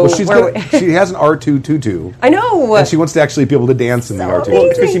 So Well, she has an R2 tutu, I know. and she wants to actually be able to dance in the R2 Well, tutu.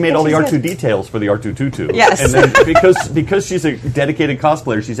 because she made all the She's R2 good. details for the R2 tutu. Yes. And then because she's a dedicated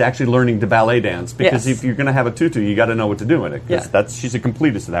cosplayer, she's actually learning to ballet dance. Because Yes. if you're going to have a tutu, you got to know what to do in it. Yeah. Because she's a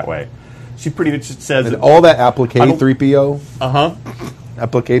completist that way. She pretty much says And all that applique I don't- 3PO,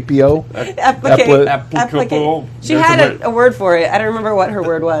 applique PO. applicable. She There's had a word for it. I don't remember what her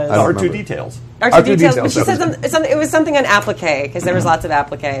word was. I don't R2 remember. details. R2 R2 details. details, She that said it was something on applique because there was lots of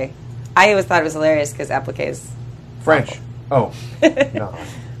applique. I always thought it was hilarious because applique is, French. Oh. No.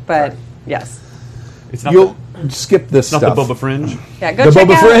 but yes. It's not, You'll skip this not stuff. the Boba Fringe. Yeah, go The check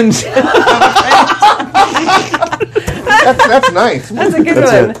Boba out. Fringe. That's nice. That's a good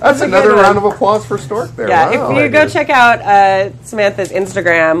That's one. it. That's another round of applause for Stork there. Yeah, Wow. if you go check out Samantha's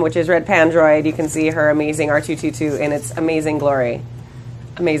Instagram, which is Red Pandroid, you can see her amazing R222 in its amazing glory.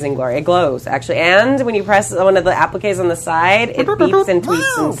 Amazing glory. It glows, actually. And when you press one of the appliques on the side, it beeps and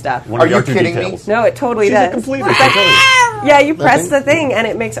tweets and stuff. One of Are the you R2 kidding me? details. No, it totally She's does. a completist. I tell you. Yeah, you press the thing and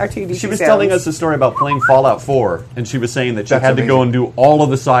it makes R2D2 She was sounds. telling us a story about playing Fallout 4, and she was saying that she That's had to go amazing. and do all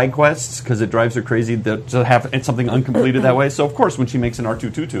of the side quests because it drives her crazy to have something uncompleted that way. So of course, when she makes an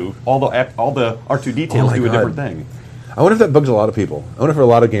R222, all the R2 details my do a God. different thing. I wonder if that bugs a lot of people. I wonder if a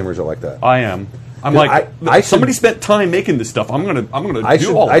lot of gamers are like that. I am. I'm Yeah, like, I should- somebody spent time making this stuff. I'm gonna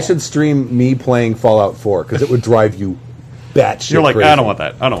do all. Of I it. should stream me playing Fallout 4 because it would drive you batshit You're like, crazy. I don't want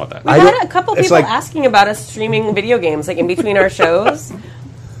that. I don't want that. We I had don't- a couple it's people like- asking about us streaming video games, like in between our shows.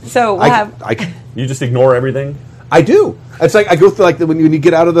 So we'll have. You just ignore everything. I do. It's like I go through when you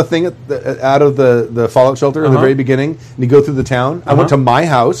get out of the thing out of the Fallout shelter in the very beginning, and you go through the town. I went to my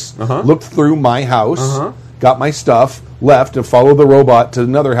house, looked through my house, got my stuff, left, and followed the robot to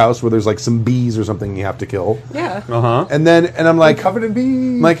another house where there's like some bees or something you have to kill. Yeah. And I'm like, Covered in bees.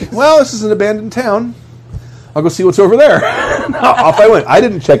 I'm like, well, this is an abandoned town. I'll go see what's over there. Off I went. I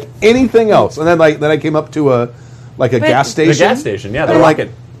didn't check anything else. And then I came up to a gas station. The gas station, yeah, the And I'm like-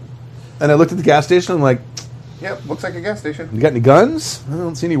 rocket. And I looked at the gas station. I'm like, Yep, looks like a gas station. you got any guns? I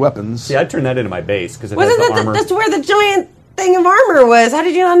don't see any weapons. See, I turned that into my base because it Wasn't has the that armor. that's where the giant thing of armor was? How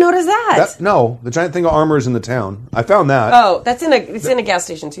did you not notice that? No, the giant thing of armor is in the town. I found that. Oh, it's in a gas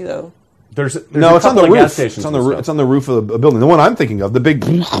station too, though. There's No, a it's on the couple of roof. gas stations It's on the and roof. stuff. It's on the roof of a building. The one I'm thinking of, the big.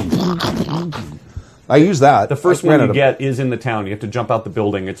 I use that. The first I ran one out you of- get is in the town. You have to jump out the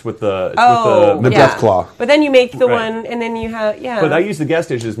building. It's with the. Oh, the yeah. Deathclaw. But then you make the Right. one, and then you have But I use the gas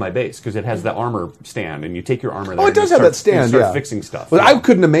station as my base because it has the armor stand, and you take your armor there. Oh, it and you does have start- that stand. and start Yeah, fixing stuff. But yeah. I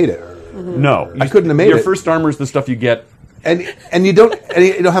couldn't have made it, No, I couldn't have made your it. first armor is the stuff you get. and you don't have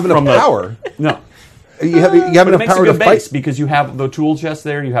enough From the- power. No, You have but enough it makes a power to good base fight. because you have the tool chest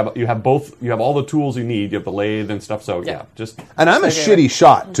there. You have all the tools you need. You have the lathe and stuff. So yeah, just. And I'm a So good. shitty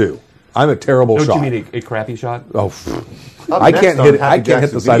shot too. I'm a terrible Don't shot. you mean a crappy shot? Oh, Up I next can't on hit it. Happy I can't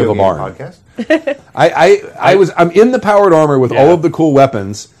hit the Jackson's side of a Video Game barn. Podcast. I'm in the powered armor with Yeah. all of the cool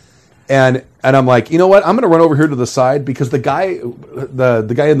weapons, And I'm like, you know what? I'm going to run over here to the side because the guy in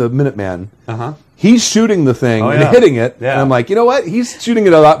the Minuteman, he's shooting the thing and hitting it. Yeah. And I'm like, you know what? He's shooting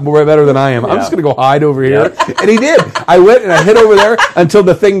it a lot more better than I am. I'm Yeah. just going to go hide over here. Yeah. And he did. I went and I hid over there until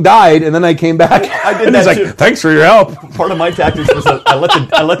the thing died, and then I came back. I did and he's that like, too. thanks for your help. Part of my tactics was that I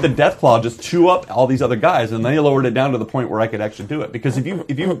let the Deathclaw just chew up all these other guys, and then he lowered it down to the point where I could actually do it. Because if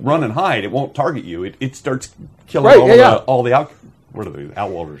you run and hide, it won't target you. It starts killing Right, all the what are the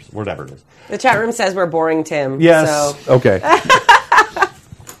outworlders, whatever it is. The chat room says we're boring, Tim. Yes. So. Okay.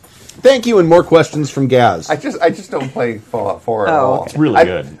 Thank you, and more questions from Gaz. I just don't play Fallout 4 at Oh, all. okay. It's really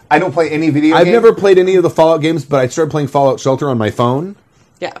good. I don't play any video I've games. never played any of the Fallout games, but I started playing Fallout Shelter on my phone,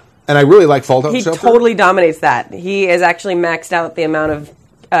 Yeah. and I really like Fallout He Shelter. totally dominates that. He has actually maxed out the amount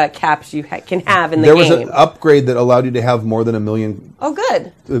of caps you can have in the There game. was an upgrade that allowed you to have more than 1 million, Oh,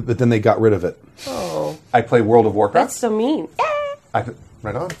 good. but then they got rid of it. Oh, I play World of Warcraft. that's so mean.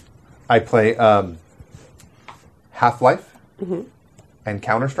 Right on. I play Half-Life and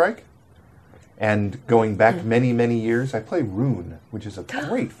Counter-Strike. And going back many, many years, I play Rune, which is a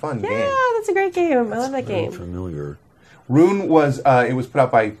great, fun game. Yeah, that's a great game. I love that game. Familiar. Rune was it was put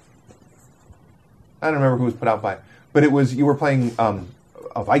out by, I don't remember who it was put out by, but it was, you were playing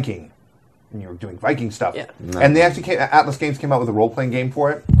a Viking, and you were doing Viking stuff. Yeah. And they actually Atlas Games came out with a role-playing game for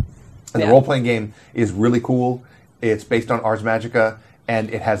it. And Yeah. the role-playing game is really cool. It's based on Ars Magica,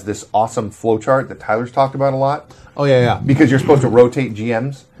 and it has this awesome flowchart that Tyler's talked about a lot. Oh, yeah. Because you're supposed to rotate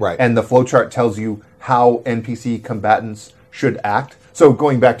GMs. Right. And the flowchart tells you how NPC combatants should act. So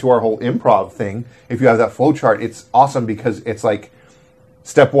going back to our whole improv thing, if you have that flowchart, it's awesome because it's like,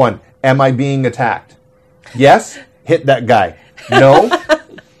 step 1, am I being attacked? Yes, hit that guy. No,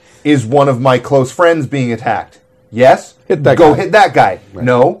 is one of my close friends being attacked? Yes, Hit that go guy. hit that guy.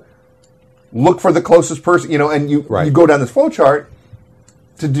 No, look for the closest person, and you go down this flowchart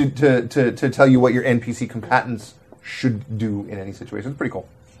to tell you what your NPC combatants should do in any situation. It's pretty cool.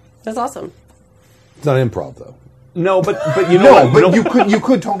 That's awesome. It's not improv, though. No, but you know No, what? but you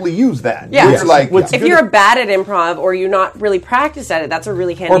could totally use that. Yeah. You're like, What's If you're bad at improv or you're not really practiced at it, that's a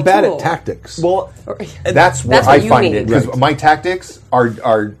really handy Or bad tool. at tactics. Well, that's where That's I what you find need. it because Right. my tactics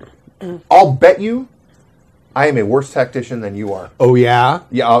are. I'll bet you, I am a worse tactician than you are. Oh, yeah?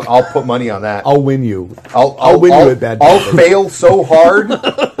 Yeah, I'll put money on that. I'll win you. I'll win you at bad I'll tactics. fail so hard.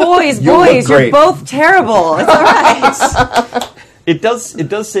 Boys, You look you're great. both terrible. It's all right. it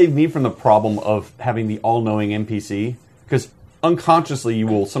does save me from the problem of having the all-knowing NPC, because unconsciously you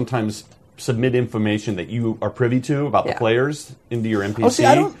will sometimes submit information that you are privy to about the Yeah. players into your NPC. Oh, see,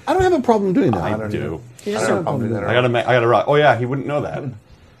 I don't have a problem doing that. I do. You're I just don't have a so- problem with that at I all. gotta write. Oh yeah, he wouldn't know that.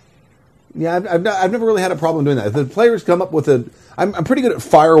 Yeah, I've never really had a problem doing that. If the players come up with I'm pretty good at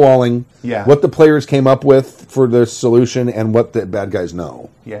firewalling what the players came up with for their solution and what the bad guys know.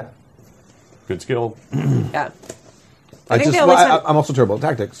 Yeah. Good skill. Yeah. I think the only time, I'm also terrible at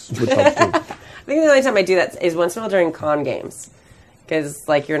tactics, which helps too. I think the only time I do that is once in a while during con games. Because,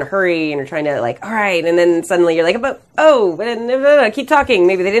 like, you're in a hurry and you're trying to, like, all right, and then suddenly you're like, keep talking.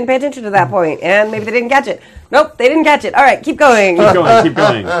 Maybe they didn't pay attention to that point, and maybe they didn't catch it. Nope, they didn't catch it. All right, keep going. Keep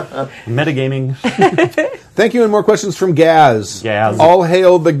going. Metagaming. Thank you, and more questions from Gaz. Gaz. All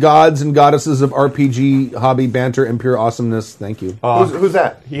hail the gods and goddesses of RPG, hobby, banter, and pure awesomeness. Thank you. Who's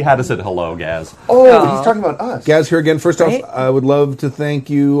that? He had us at hello, Gaz. Oh, he's talking about us. Gaz here again. First Right? off, I would love to thank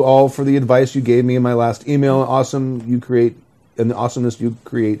you all for the advice you gave me in my last email. Awesome you create, and the awesomeness you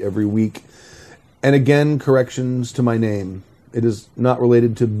create every week. And again, corrections to my name. It is not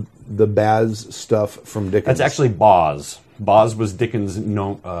related to the Baz stuff from Dickens. That's actually Boz. Boz was Dickens'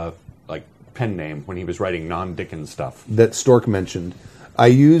 pen name when he was writing non-Dickens stuff. that Stork mentioned. I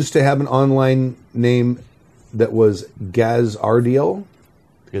used to have an online name that was Gazardiel.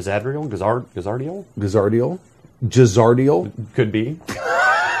 Gazadriel? Gazardiel? Jazardiel, Could be.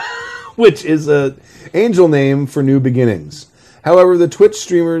 which is a angel name for new beginnings. However, the Twitch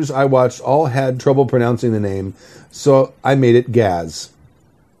streamers I watched all had trouble pronouncing the name, so I made it Gaz.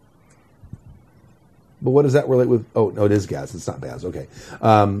 But what does that relate with? Oh, no, it is Gaz. It's not Baz. Okay.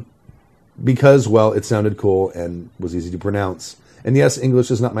 Because, well, it sounded cool and was easy to pronounce. And yes,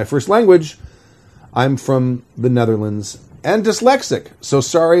 English is not my first language. I'm from the Netherlands and dyslexic, so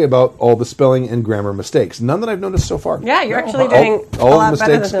sorry about all the spelling and grammar mistakes. None that I've noticed so far. Yeah, you're actually doing a all lot the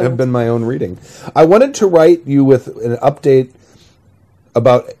better mistakes than have been my own reading. I wanted to write you with an update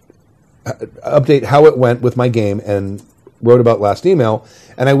how it went with my game and wrote about last email.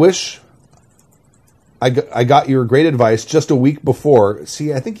 And I wish I got your great advice just a week before.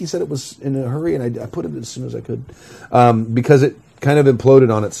 See, I think he said it was in a hurry, and I put it as soon as I could because it kind of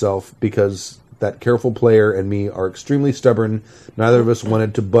imploded on itself because that careful player and me are extremely stubborn. Neither of us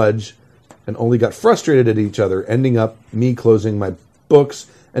wanted to budge and only got frustrated at each other, ending up me closing my books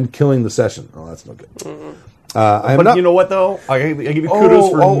and killing the session. Oh, that's no good. But you know what, though? I give you kudos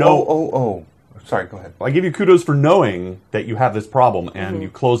for Sorry, go ahead. I give you kudos for knowing that you have this problem and you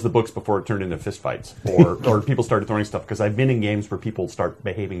close the books before it turned into fistfights or people started throwing stuff, because I've been in games where people start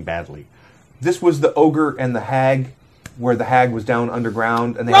behaving badly. This was the ogre and the hag, where the hag was down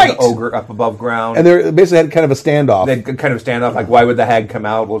underground and they had the ogre up above ground. And they basically had kind of a standoff. They had kind of a standoff, like, why would the hag come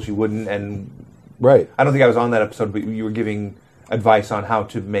out? Well, she wouldn't. And right. I don't think I was on that episode, but you were giving advice on how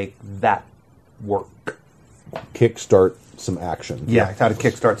to make that work. Kickstart some action. Yeah, how to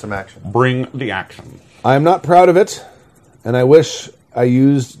kickstart some action. Bring the action. I am not proud of it, and I wish I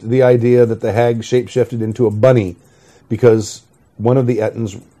used the idea that the hag shapeshifted into a bunny, because one of the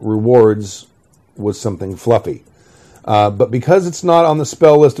Ettin's rewards was something fluffy. But because it's not on the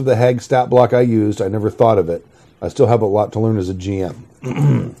spell list of the hag stat block I used, I never thought of it. I still have a lot to learn as a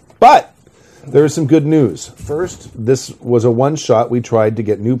GM. But there is some good news. First, this was a one-shot we tried to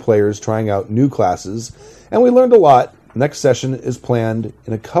get new players trying out new classes, and we learned a lot. Next session is planned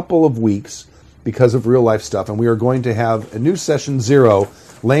in a couple of weeks because of real-life stuff, and we are going to have a new session 0,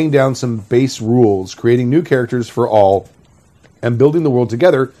 laying down some base rules, creating new characters for all, and building the world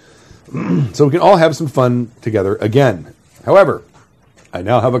together so we can all have some fun together again. However, I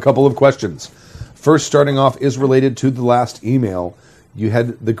now have a couple of questions. First, starting off, is related to the last email. You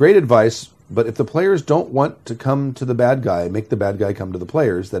had the great advice, but if the players don't want to come to the bad guy, make the bad guy come to the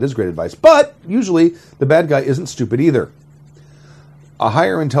players. That is great advice. But usually, the bad guy isn't stupid either. A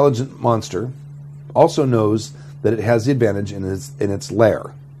higher intelligent monster also knows that it has the advantage in its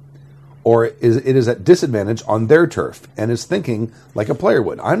lair, or it is at disadvantage on their turf, and is thinking like a player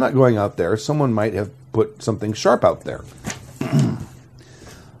would. I'm not going out there. Someone might have put something sharp out there.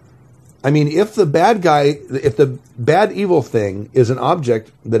 I mean, if the bad evil thing is an object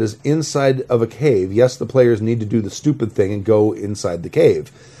that is inside of a cave, yes, the players need to do the stupid thing and go inside the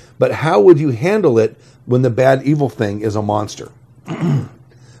cave. But how would you handle it when the bad evil thing is a monster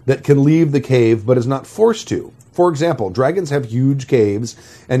that can leave the cave but is not forced to? For example, dragons have huge caves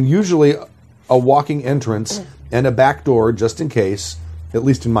and usually a walking entrance and a back door just in case, at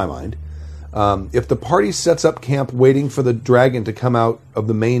least in my mind. If the party sets up camp waiting for the dragon to come out of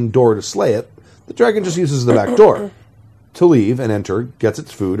the main door to slay it, the dragon just uses the back door to leave and enter, gets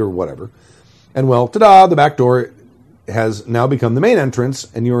its food or whatever. And well, ta-da, the back door has now become the main entrance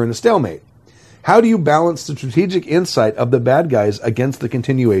and you're in a stalemate. How do you balance the strategic insight of the bad guys against the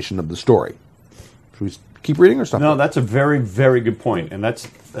continuation of the story? Should we keep reading or stop? No, that's a very, very good point, and that's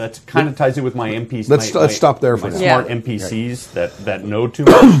kind of ties in with my NPCs. Let's stop there for my now. Smart NPCs that know too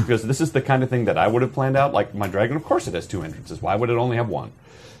much, because this is the kind of thing that I would have planned out. Like my dragon, of course, it has 2 entrances. Why would it only have 1?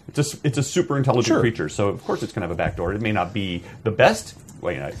 It's a super intelligent creature, so of course it's going to have a back door. It may not be the best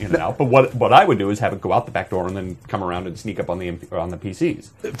way in and out, but what I would do is have it go out the back door and then come around and sneak up on the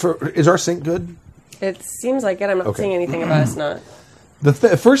PCs. Is our sync good? It seems like it. I'm not seeing anything about us not.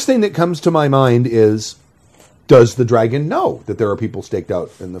 The first thing that comes to my mind is, does the dragon know that there are people staked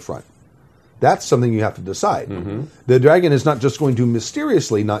out in the front? That's something you have to decide. Mm-hmm. The dragon is not just going to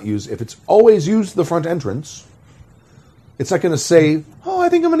mysteriously not use, if it's always used the front entrance, it's not going to say, oh, I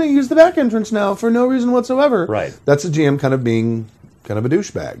think I'm going to use the back entrance now for no reason whatsoever. Right. That's a GM kind of being kind of a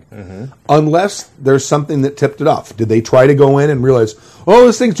douchebag. Mm-hmm. Unless there's something that tipped it off. Did they try to go in and realize, oh,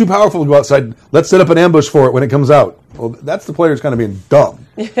 this thing's too powerful to go outside, let's set up an ambush for it when it comes out? Well, that's the players kind of being dumb.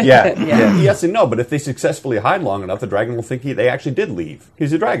 Yeah. Yes and no, but if they successfully hide long enough, the dragon will think they actually did leave.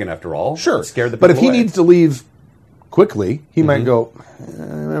 He's a dragon after all. Sure. Scared the but if he away. needs to leave quickly, he might go, I'm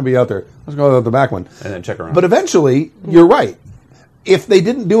going to be out there. Let's go out the back one. And then check around. But eventually, you're right. If they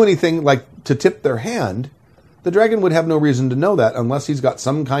didn't do anything like to tip their hand, the dragon would have no reason to know that unless he's got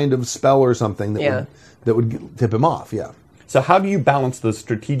some kind of spell or something that would tip him off. Yeah. So how do you balance the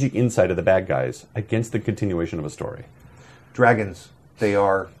strategic insight of the bad guys against the continuation of a story? Dragons, they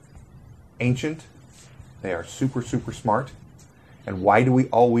are ancient. They are super, super smart. And why do we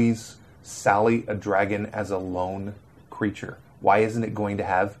always sally a dragon as a lone creature? Why isn't it going to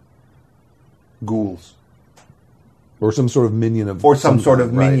have ghouls? Or some sort of minion of... Or some sort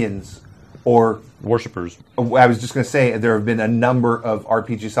of right. minions. Or... Worshippers. I was just going to say, there have been a number of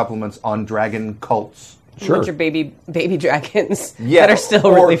RPG supplements on dragon cults. Sure. Bunch of baby dragons that are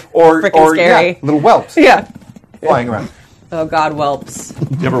still really freaking scary. Yeah, little whelps. Yeah. Flying around. Oh, God, whelps.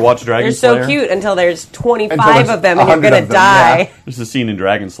 You ever watch Dragon They're Slayer? so cute until there's 25 of them and you're going to die. Yeah. There's a scene in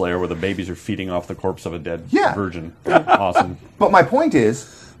Dragon Slayer where the babies are feeding off the corpse of a dead virgin. Awesome. But my point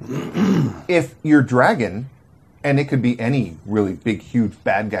is, if your dragon, and it could be any really big, huge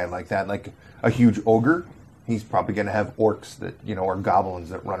bad guy like that, like a huge ogre, he's probably going to have orcs that or goblins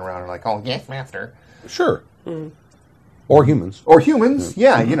that run around and are like, oh yes, master. Sure. Or humans. Or humans,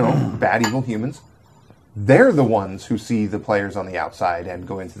 yeah, bad evil humans. They're the ones who see the players on the outside and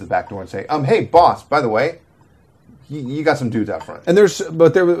go into the back door and say, hey, boss, by the way, you got some dudes out front. And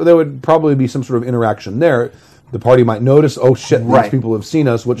there would probably be some sort of interaction there. The party might notice, oh shit, these people have seen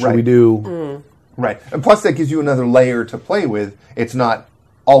us. What should we do? Right. And plus that gives you another layer to play with. It's not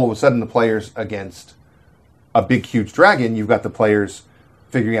all of a sudden the players against a big, huge dragon. You've got the players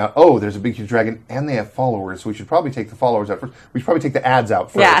figuring out, oh, there's a big, huge dragon, and they have followers, so we should probably take the followers out first. We should probably take the ads out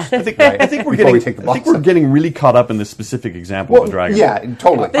first. Yeah. I think we're getting really caught up in this specific example of a dragon. Yeah,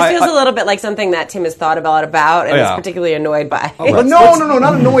 totally. This feels a little bit like something that Tim has thought about and is particularly annoyed by. No,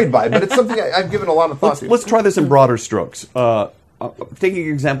 not annoyed by, but it's something I've given a lot of thought to. Let's try this in broader strokes. Taking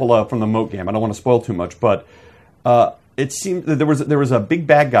an example from the Moat game, I don't want to spoil too much, but it seemed that there was a big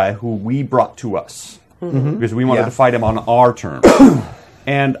bad guy who we brought to us because we wanted to fight him on our terms.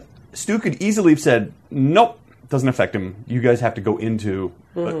 And Stu could easily have said, nope, doesn't affect him. You guys have to go into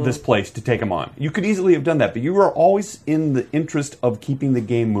this place to take him on. You could easily have done that, but you were always in the interest of keeping the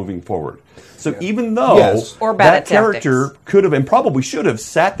game moving forward. So even though or bad that character could have and probably should have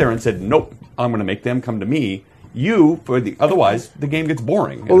sat there and said, nope, I'm going to make them come to me, otherwise the game gets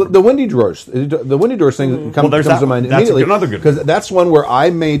boring. Well, the Windy Drawers thing comes to mind immediately. That's another good because that's one where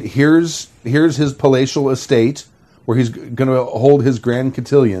I made here's his palatial estate where he's going to hold his grand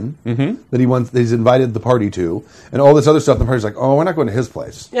cotillion that he's invited the party to, and all this other stuff. And the party's like, oh, we're not going to his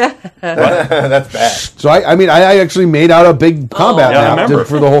place. That's bad. So I actually made out a big combat map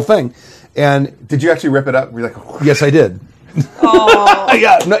for the whole thing. And did you actually rip it up? Were you like, oh. Yes, I did. Oh.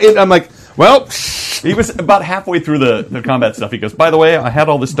 Yeah. No, I'm like, well. He was about halfway through the combat stuff. He goes, by the way, I had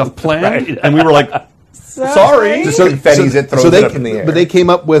all this stuff planned, and we were like, sorry. Just confetti's it up in the air. But they came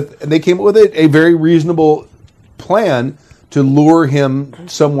up with a very reasonable plan to lure him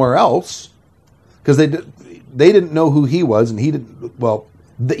somewhere else because they didn't know who he was, and he didn't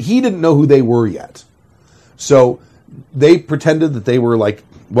know who they were yet. So they pretended that they were like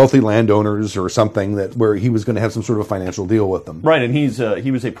wealthy landowners or something where he was going to have some sort of financial deal with them. Right, and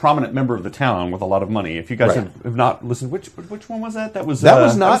he was a prominent member of the town with a lot of money. If you guys have not listened, which one was that? That was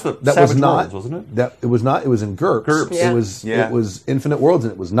not Worlds, wasn't it? It was not. It was in GURPS. Yeah. It was Infinite Worlds,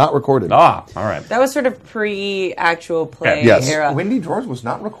 and it was not recorded. Ah, all right. That was sort of pre-actual play era. Windy Drawers was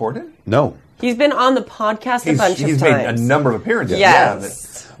not recorded? No. He's been on the podcast a bunch of times. He's made a number of appearances.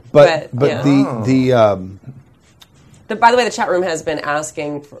 Yes. But by the way, the chat room has been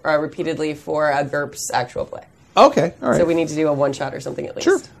asking repeatedly for a GURPS actual play. Okay, all right. So we need to do a one-shot or something at least.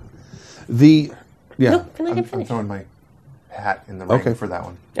 Sure. No, I'm throwing my hat in the ring for that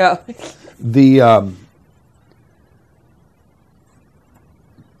one. Oh.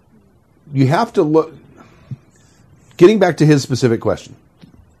 You have to look... Getting back to his specific question,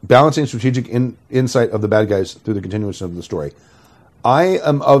 balancing strategic insight of the bad guys through the continuation of the story, I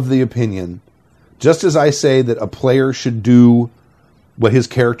am of the opinion... Just as I say that a player should do what his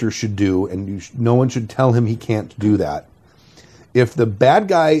character should do, and no one should tell him he can't do that, if the bad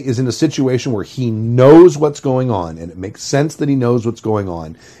guy is in a situation where he knows what's going on, and it makes sense that he knows what's going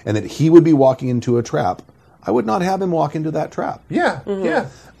on, and that he would be walking into a trap, I would not have him walk into that trap. Yeah, yeah.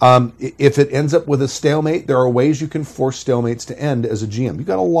 If it ends up with a stalemate, there are ways you can force stalemates to end as a GM. You've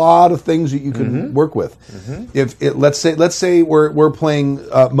got a lot of things that you can work with. Let's say we're playing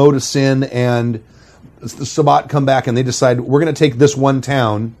Mode of Sin, and the Sabbat come back and they decide we're going to take this one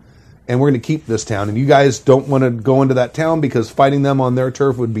town and we're going to keep this town, and you guys don't want to go into that town because fighting them on their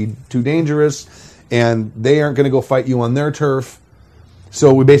turf would be too dangerous, and they aren't going to go fight you on their turf.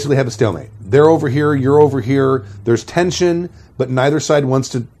 So we basically have a stalemate. They're over here, you're over here. There's tension, but neither side wants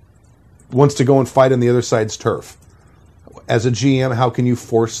to go and fight on the other side's turf. As a GM, how can you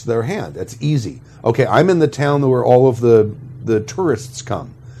force their hand? That's easy. Okay, I'm in the town where all of the tourists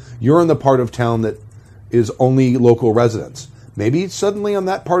come. You're in the part of town that is only local residents. Maybe suddenly on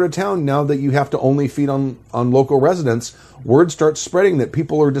that part of town, now that you have to only feed on local residents, word starts spreading that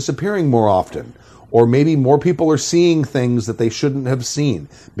people are disappearing more often. Or maybe more people are seeing things that they shouldn't have seen.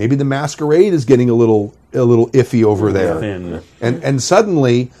 Maybe the masquerade is getting a little iffy over there. Thin. And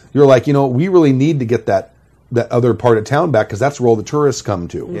suddenly you're like, we really need to get that other part of town back because that's where all the tourists come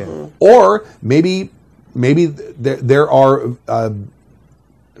to. Yeah. Or maybe there are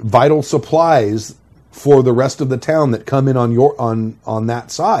vital supplies for the rest of the town that come in on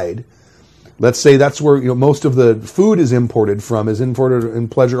that side. Let's say that's where most of the food is imported in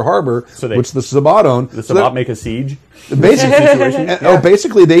Pleasure Harbor, which the Sabbat own. The Sabbat make a siege? Basically,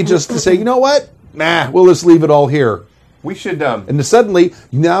 basically they just say, you know what? Nah, we'll just leave it all here. We should... And suddenly,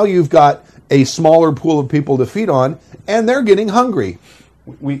 now you've got a smaller pool of people to feed on, and they're getting hungry.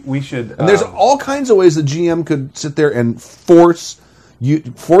 We should. And there's all kinds of ways the GM could sit there and force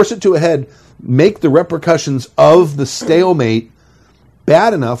it to a head, make the repercussions of the stalemate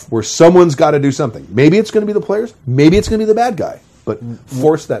bad enough where someone's got to do something. Maybe it's going to be the players, maybe it's going to be the bad guy, but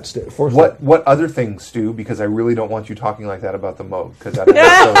force that. What other things, Stu? Because I really don't want you talking like that about the mode. Because I don't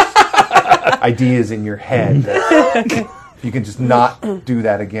have those ideas in your head. If you can just not do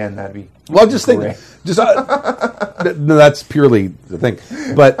that again, that'd be. Well, just think. great. No, that's purely the thing.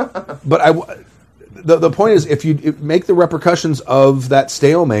 But the point is, if you make the repercussions of that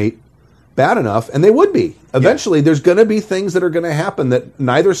stalemate bad enough, and they would be eventually, there's going to be things that are going to happen that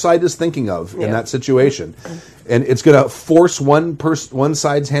neither side is thinking of in that situation, and it's going to force one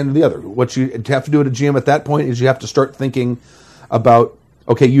side's hand to the other. What you have to do at a GM at that point is you have to start thinking about.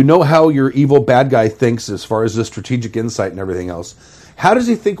 Okay, you know how your evil bad guy thinks as far as the strategic insight and everything else. How does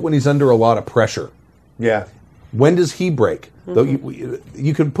he think when he's under a lot of pressure? Yeah. When does he break? Though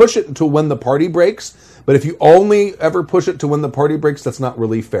you can push it until when the party breaks, but if you only ever push it to when the party breaks, that's not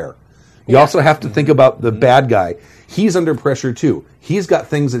really fair. You also have to think about the bad guy. He's under pressure too. He's got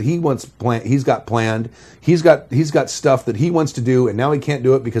things that he wants planned. He's got planned. He's got stuff that he wants to do, and now he can't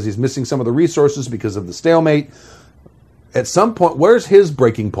do it because he's missing some of the resources because of the stalemate. At some point, where's his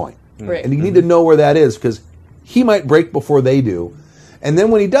breaking point? Right. And you need to know where that is, because he might break before they do. And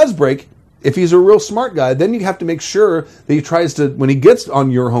then when he does break, if he's a real smart guy, then you have to make sure that he tries to, when he gets on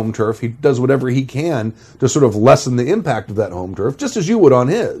your home turf, he does whatever he can to sort of lessen the impact of that home turf, just as you would on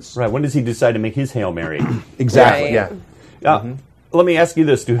his. Right. When does he decide to make his Hail Mary? Exactly. Right. Yeah. Let me ask you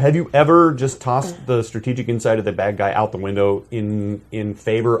this, Stu. Have you ever just tossed the strategic insight of the bad guy out the window in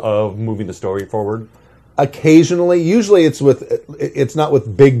favor of moving the story forward? Occasionally, usually it's not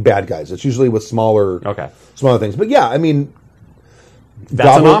with big bad guys. It's usually with smaller things. But yeah, I mean,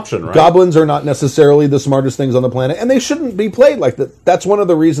 that's an option, right? Goblins are not necessarily the smartest things on the planet, and they shouldn't be played like that. That's one of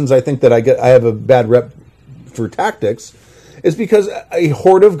the reasons I think that I have a bad rep for tactics, is because a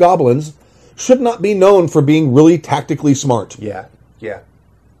horde of goblins should not be known for being really tactically smart. Yeah.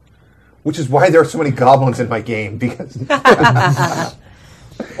 Which is why there are so many goblins in my game, because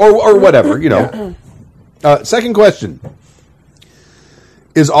or whatever, you know. Second question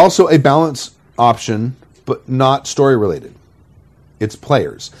is also a balance option, but not story related. It's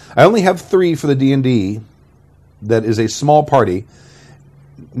players. I only have 3 for the D&D. That is a small party.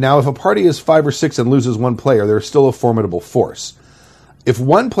 Now, if a party is 5 or 6 and loses 1 player, they're still a formidable force. If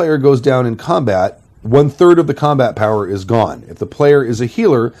 1 player goes down in combat, 1/3 of the combat power is gone. If the player is a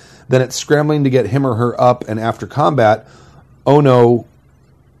healer, then it's scrambling to get him or her up, and after combat, oh no,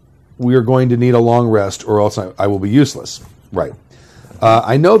 we are going to need a long rest, or else I will be useless. Right.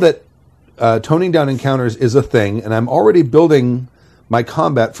 I know that toning down encounters is a thing, and I'm already building my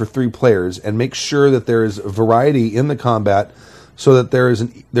combat for 3 players and make sure that there is variety in the combat, so that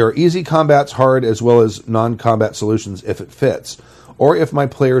there are easy combats, hard, as well as non-combat solutions if it fits, or if my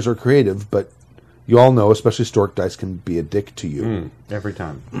players are creative. But you all know, especially Stork dice can be a dick to you every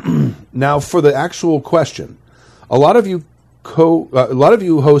time. Now, for the actual question, a lot of you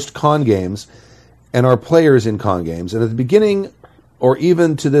host con games and are players in con games, and at the beginning, or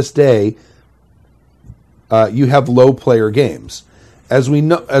even to this day, you have low player games. As we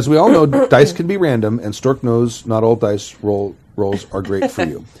all know, dice can be random, and Stork knows not all dice rolls are great for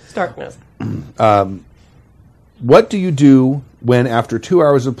you. Stork knows. What do you do when, after 2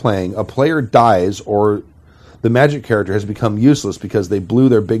 hours of playing, a player dies or the magic character has become useless because they blew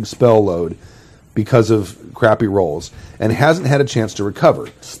their big spell load because of crappy rolls and hasn't had a chance to recover?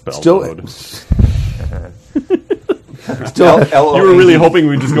 Load. Still, you were really hoping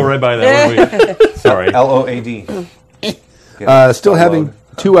we'd just go right by that, weren't we? Sorry. LOAD. Still having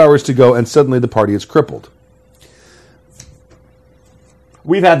 2 hours to go, and suddenly the party is crippled.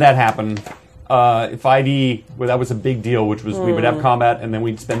 We've had that happen. 5e, that was a big deal, which was we would have combat, and then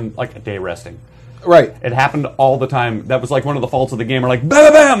we'd spend like a day resting. Right. It happened all the time. That was like one of the faults of the game. We're like,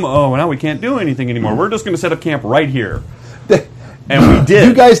 bam, bam, oh, now we can't do anything anymore. We're just going to set up camp right here. And we did.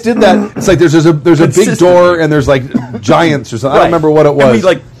 You guys did that. It's like there's a big door, and there's like giants or something. I don't remember what it was.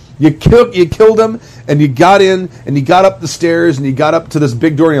 And we you killed them, and you got in, and you got up the stairs, and you got up to this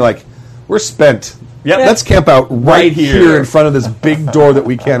big door, and you're like, we're spent. Yep. Let's camp out right here in front of this big door that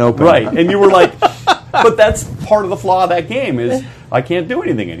we can't open. Right. And you were like, but that's part of the flaw of that game is I can't do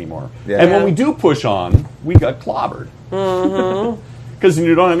anything anymore. Yeah. And when we do push on, we got clobbered. Because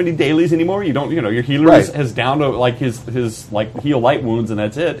you don't have any dailies anymore. You don't, your healer is down to like his like heal light wounds, and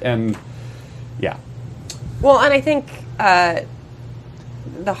that's it. And yeah. Well, and I think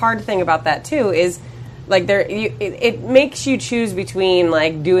the hard thing about that too is, Like it makes you choose between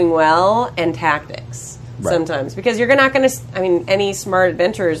like doing well and tactics sometimes, because you're not going to. I mean, any smart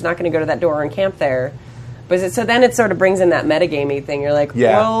adventurer is not going to go to that door and camp there. But so then it sort of brings in that metagamey thing. You're like,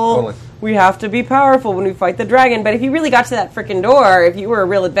 well, we have to be powerful when we fight the dragon. But if you really got to that freaking door, if you were a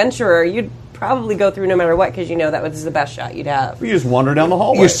real adventurer, you'd probably go through no matter what, because you know that was the best shot you'd have. You just wander down the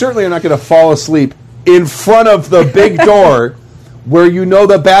hallway. You certainly are not going to fall asleep in front of the big door where you know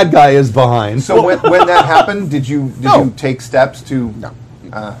the bad guy is behind. So when that happened, did you take steps to? No.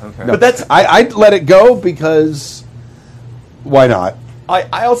 Okay. No. But I'd let it go, because why not?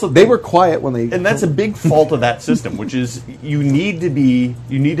 I also they were quiet when they, and that's a big fault of that system, which is you need to be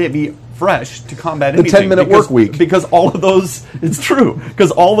fresh to combat the anything. 10-minute work week, because all of those, it's true,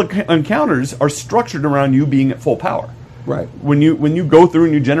 because all the encounters are structured around you being at full power. Right. When you go through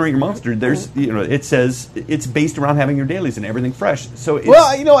and you generate your monster, there's it says it's based around having your dailies and everything fresh. So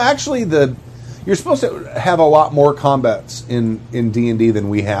actually you're supposed to have a lot more combats in D&D than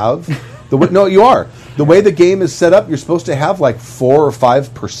we have. No, you are. The way the game is set up, you're supposed to have like 4 or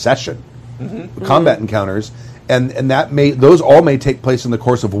 5 per session combat encounters, and those all may take place in the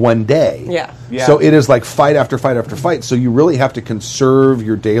course of one day. Yeah. So it is like fight after fight after fight. So you really have to conserve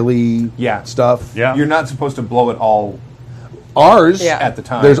your daily stuff. Yeah. You're not supposed to blow it all. Ours, at the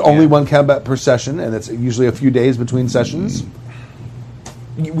time, there's only one combat per session, and it's usually a few days between sessions.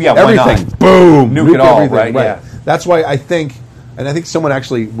 Yeah, everything. Boom. Nuke it all, everything. right? Yeah. That's why I think someone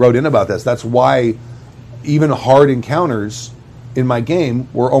actually wrote in about this. That's why even hard encounters in my game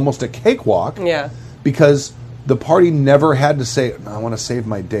were almost a cakewalk. Yeah. Because the party never had to say, "I want to save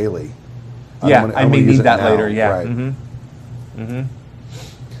my daily." I may need that later. Yeah. Right.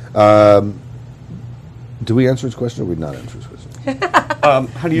 Mm-hmm. Do we answer his question, or did we not answer his question?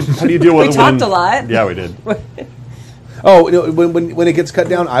 How do you deal with we talked a lot. Yeah, we did. When it gets cut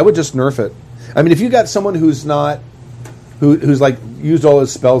down, I would just nerf it. I mean, if you got someone who's like used all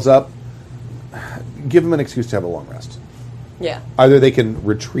his spells up, give them an excuse to have a long rest. Yeah. Either they can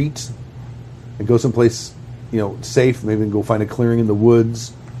retreat and go someplace, safe. Maybe go find a clearing in the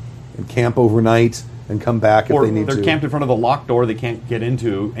woods and camp overnight and come back if they need to. Or they're camped in front of a locked door they can't get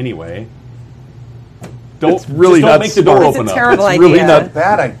into anyway. Don't make the door open up. It's a up. terrible it's idea. really not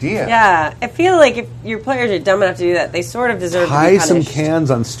bad idea. Yeah, I feel like if your players are dumb enough to do that, they sort of deserve to be tie punished. some cans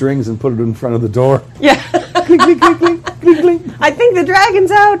on strings and put it in front of the door. Yeah. Clink, clink, clink, clink, clink, clink. I think the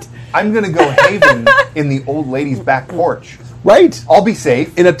dragon's out. I'm going to go Haven in the old lady's back porch. Right. I'll be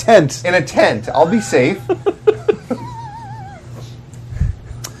safe. In a tent. I'll be safe.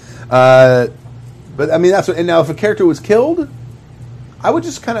 But I mean, that's what. And now, if a character was killed, I would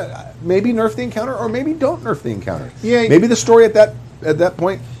just kind of maybe nerf the encounter, or maybe don't nerf the encounter. Yeah. Maybe the story at that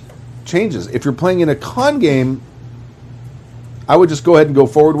point changes. If you're playing in a con game, I would just go ahead and go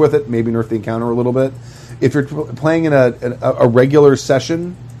forward with it. Maybe nerf the encounter a little bit. If you're playing in a regular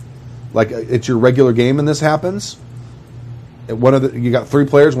session, like it's your regular game, and this happens, you got 3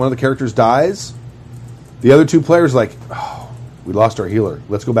 players. One of the characters dies. The other 2 players we lost our healer.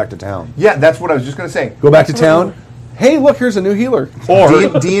 Let's go back to town. Yeah, that's what I was just going to say. Go back to town. Hey, look, here's a new healer.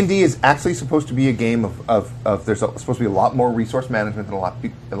 Or D&D is actually supposed to be a game of there's supposed to be a lot more resource management than a lot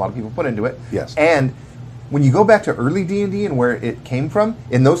of people put into it. Yes. And when you go back to early D&D and where it came from,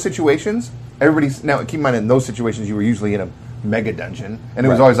 in those situations, now keep in mind, in those situations you were usually in a mega dungeon, and it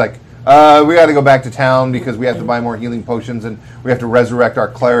was always like, we got to go back to town because we have to buy more healing potions and we have to resurrect our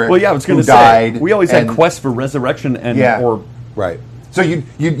cleric. Well, yeah, I was going to say we always had quests for resurrection or right. So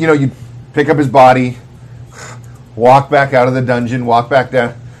you'd pick up his body, walk back out of the dungeon, walk back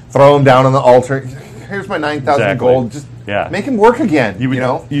down, throw him down on the altar. Here's my 9,000 gold. Just make him work again.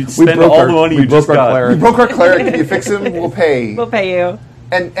 You spend all the money you just got. We broke our cleric. You fix him, we'll pay. We'll pay you.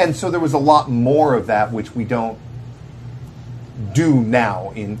 And so there was a lot more of that, which we don't do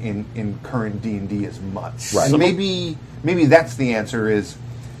now in current D&D as much. Right. And maybe that's the answer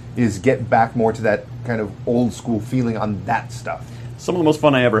is get back more to that kind of old school feeling on that stuff. Some of the most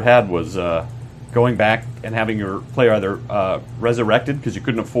fun I ever had was going back and having your player either resurrected because you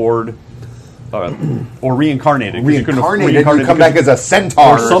couldn't afford, or reincarnated. Reincarnated, you come back as a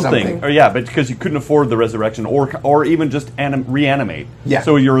centaur or something. But because you couldn't afford the resurrection, or even just reanimate. Yeah.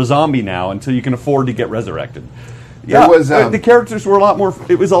 So you're a zombie now until you can afford to get resurrected. There was the characters were a lot more.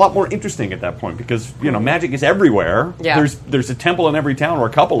 It was a lot more interesting at that point because magic is everywhere. Yeah. There's a temple in every town or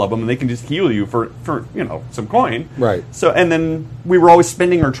a couple of them, and they can just heal you for some coin. Right. So and then we were always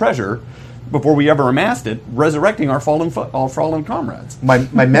spending our treasure before we ever amassed it, resurrecting our fallen comrades. My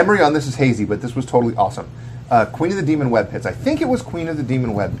memory on this is hazy, but this was totally awesome. Queen of the Demon Web Pits. I think it was Queen of the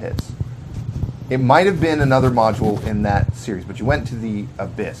Demon Web Pits. It might have been another module in that series, but you went to the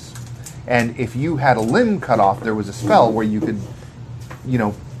Abyss. And if you had a limb cut off, there was a spell where you could,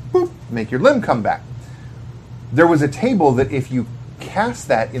 boop, make your limb come back. There was a table that if you cast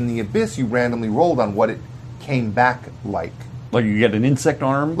that in the abyss, you randomly rolled on what it came back like. Like you get an insect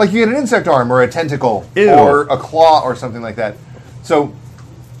arm? Like you get an insect arm or a tentacle Ew. or a claw or something like that. So,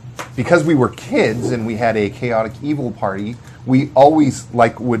 because we were kids and we had a chaotic evil party, we always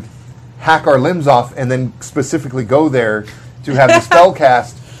would hack our limbs off and then specifically go there to have the spell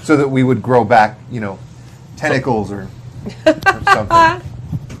cast so that we would grow back, tentacles or something.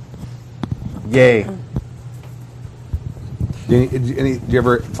 Yay. Do you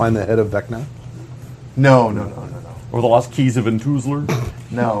ever find the head of Vecna? No. Or the lost keys of Entuzler?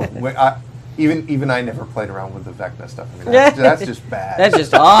 No. Even I never played around with the Vecna stuff. I mean, that's just bad. That's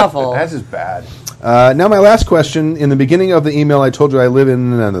just awful. That's just bad. Now, my last question. In the beginning of the email, I told you I live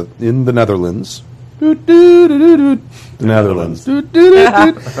in the Netherlands. The Netherlands.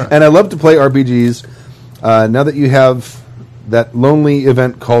 And I love to play RPGs. Now that you have that lonely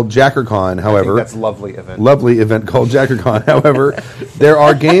event called JackerCon, however... I think that's a lovely event. Lovely event called JackerCon, however, there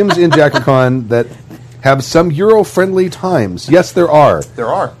are games in JackerCon that have some Euro-friendly times. Yes, there are. There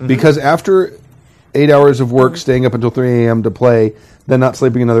are. Mm-hmm. Because after 8 hours of work, staying up until 3 a.m. to play, then not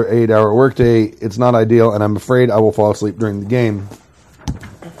sleeping another 8-hour workday, it's not ideal, and I'm afraid I will fall asleep during the game.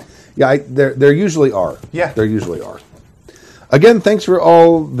 Yeah, there usually are. Yeah. There usually are. Again, thanks for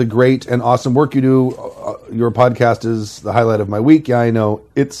all the great and awesome work you do. Your podcast is the highlight of my week. Yeah, I know.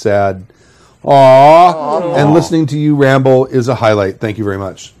 It's sad. Aww. And listening to you ramble is a highlight. Thank you very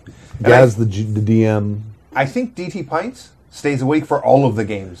much. Gaz, the DM. I think DT Pints stays awake for all of the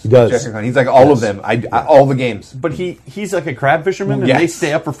games. He does. JackerCon. He's like all of them. All the games. But he's like a crab fisherman, and Yes. they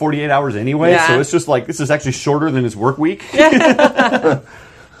stay up for 48 hours anyway, Yeah. so it's just like, this is actually shorter than his work week.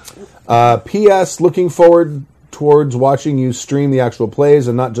 P.S. Looking forward towards watching you stream the actual plays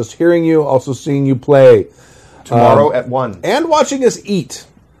and not just hearing you, also seeing you play. Tomorrow at 1. And watching us eat.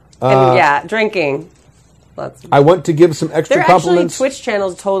 And drinking. I want to give some extra There are actually compliments. Twitch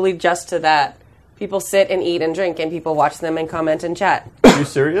channels totally just to that. People sit and eat and drink, and people watch them and comment and chat. Are you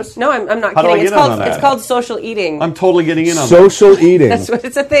serious? No, I'm not How do I kidding. get in on that? It's called social eating. I'm totally getting in on that. Social eating. That's what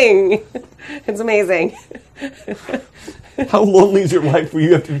it's a thing. It's amazing. How lonely is your life where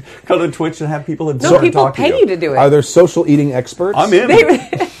you have to come to Twitch and have people that No, people pay you to do it. Are there social eating experts? I'm in.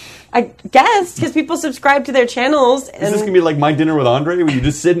 I guess because people subscribe to their channels. And Is this going to be like My Dinner with Andre, where you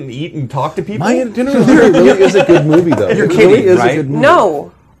just sit and eat and talk to people? My Dinner with Andre really is a good movie, though. You're It kidding, really is right? a good movie.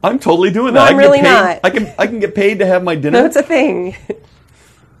 no, I'm totally doing No, that. I'm I can really get paid. not. I can get paid to have my dinner. no, it's a thing.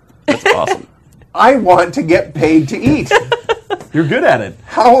 That's awesome. I want to get paid to eat. You're good at it.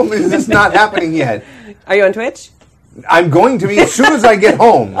 How is this not happening yet? Are you on Twitch? I'm going to be as soon as I get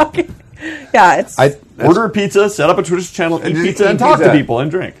home. Yeah, it's. Order a pizza, set up a Twitch channel, eat just pizza, eat and talk to pizza. people and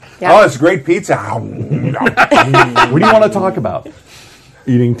drink. Yeah. Oh, it's great pizza. What do you want to talk about?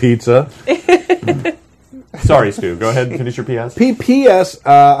 Eating pizza. Sorry, Stu. Go ahead and finish your PS. P.S.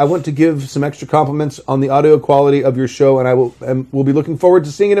 I want to give some extra compliments on the audio quality of your show, and I will be looking forward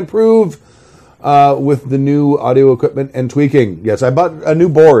to seeing it improve with the new audio equipment and tweaking. Yes, I bought a new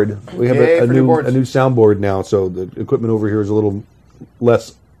board. We have Yay a for new new boards. soundboard now, so the equipment over here is a little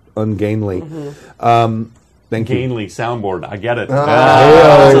less ungainly. Thank you. Gainly soundboard. I get it.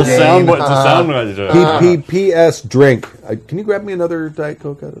 yeah, It's a Gain. soundboard. It's a sound. P.S. Drink. Can you grab me another Diet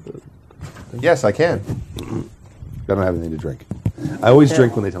Coke out of the... Yes, I can. I don't have anything to drink. I always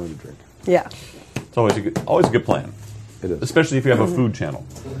drink when they tell me to drink. yeah, It's always a good plan, It is. especially if you have a food channel.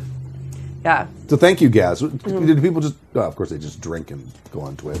 yeah. So thank you, Gaz. Do people just... Oh, of course, they just drink and go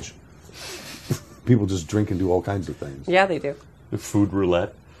on Twitch. People just drink and do all kinds of things. Yeah, they do. Food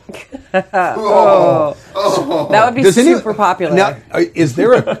roulette. That would be super popular. Now,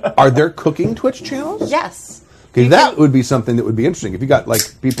 are there cooking Twitch channels? Yes. Okay, that would be something that would be interesting. If you got like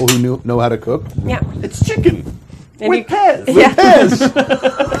people who know how to cook. Yeah. It's chicken. And With Pez. Yeah.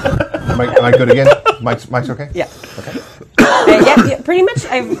 Am I good again? Mike's okay? Yeah. Yeah, pretty much.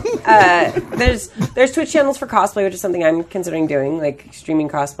 There's Twitch channels for cosplay, which is something I'm considering doing, like streaming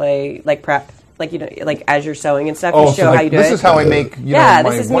cosplay, like prep, like like as you're sewing and stuff. You show how you do this it. is how I make Yeah,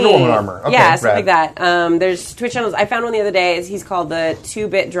 my this is Wonder me. Woman armor. Okay, yeah, stuff rad. like that. There's Twitch channels. I found one the other day. He's called the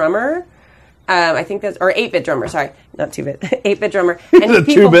 2-Bit Drummer. I think that's, or 8-Bit Drummer. Sorry, not 2-Bit. 8-Bit Drummer. And The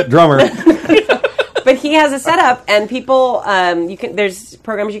 2-bit drummer. But he has a setup, and people, there's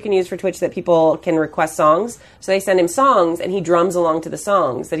programs you can use for Twitch that people can request songs. So they send him songs, and he drums along to the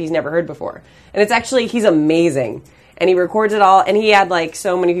songs that he's never heard before. And it's actually, he's amazing. and he records it all, and he had like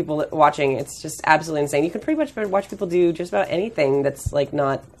so many people watching. It's just absolutely insane. You can pretty much watch people do just about anything that's like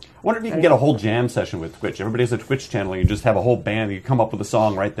not. I wonder if you can get a whole jam session with Twitch. Everybody has a Twitch channel. You just have a whole band. You come up with a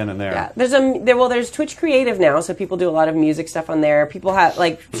song right then and there. Yeah, there's Twitch Creative now, so people do a lot of music stuff on there. People have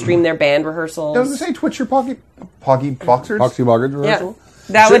like stream their band rehearsals. Does it say Twitch your Poggy Boxers? Poxy Boggard rehearsal?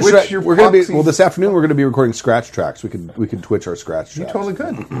 That would. Twitch your We're going to be Poxy- well this afternoon. We're going to be recording scratch tracks. We could Twitch our scratch You tracks. totally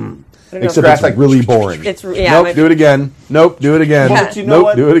could. Except Scratch it's like- really boring. It's yeah. Nope. but- Do it again. Nope. Do it again. Well, but you know nope.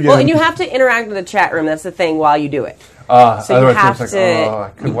 what? Do it again. Well, and you have to interact with the chat room. That's the thing while you do it. So you Otherwise, have it's to. like, oh, I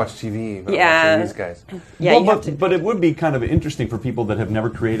could watch TV. But Yeah. yeah, these guys. Yeah, well, you have to. but it would be kind of interesting for people that have never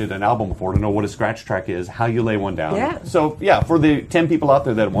created an album before to know what a scratch track is, how you lay one down. Yeah. So yeah, for the 10 people out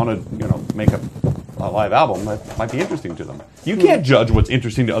there that want to make a live album, that might be interesting to them. You can't judge what's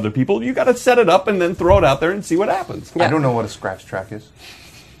interesting to other people. You got to set it up and then throw it out there and see what happens. Yeah. I don't know what a scratch track is.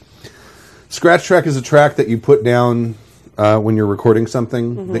 Scratch track is a track that you put down when you're recording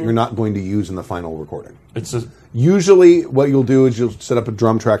something that you're not going to use in the final recording. It's a, Usually, what you'll do is you'll set up a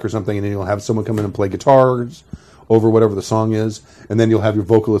drum track or something, and then you'll have someone come in and play guitars over whatever the song is, and then you'll have your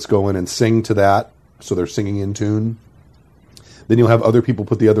vocalist go in and sing to that, so they're singing in tune. Then you'll have other people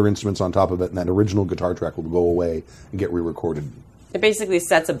put the other instruments on top of it, and that original guitar track will go away and get re-recorded. It basically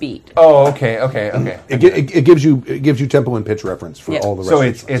sets a beat. Oh, okay. It gives you tempo and pitch reference for Yeah. all the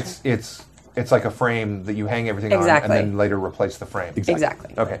rest. So of the songs. it's like a frame that you hang everything Exactly. on and then later replace the frame.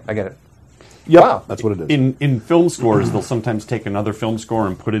 Exactly. Okay, I get it. Yep, Wow. that's what it is. in film scores, they'll sometimes take another film score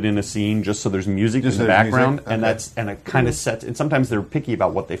and put it in a scene just so there's music Just in the so there's background, music? and Okay. it kind of sets. And sometimes they're picky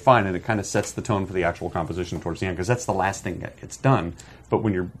about what they find, and it kind of sets the tone for the actual composition towards the end because that's the last thing that gets done. But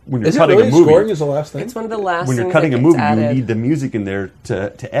when you're is it cutting really a movie, scoring is the last thing? It's one of the last. when you're things cutting that a gets movie, added. you need the music in there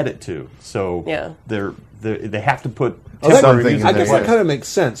to edit to. So Yeah. they have to put that- temporary something music in I in guess there, that yeah. kind of makes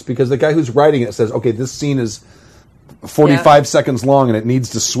sense because the guy who's writing it says, "Okay, this scene is 45 seconds long and it needs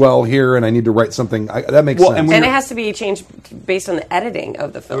to swell here, and I need to write something." That makes Well, sense. and when And it you're- has to be changed based on the editing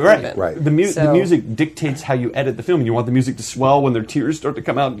of the film. Right, even. right. The So- music dictates how you edit the film. You want the music to swell when their tears start to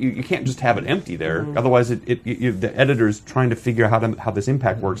come out. You can't just have it empty there. Mm-hmm. Otherwise, the editor's trying to figure out how this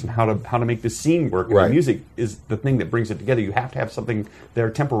impact works and how to make this scene work. And Right. the music is the thing that brings it together. You have to have something there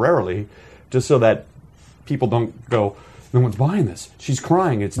temporarily, just so that people don't go, "No one's buying this. She's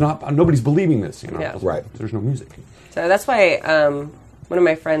crying. It's not. Nobody's believing this." You know, Yeah. Right. There's no music. So that's why one of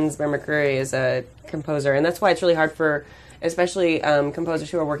my friends, Bear McCreary, is a composer, and that's why it's really hard for, especially composers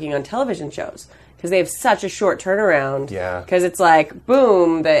who are working on television shows, because they have such a short turnaround. Yeah. Because it's like,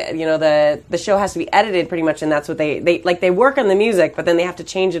 boom, the show has to be edited pretty much, and that's what they work on the music, but then they have to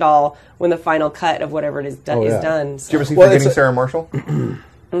change it all when the final cut of whatever it is Oh, is yeah. done. Did you ever see Well, Forgetting it's a- Sarah Marshall?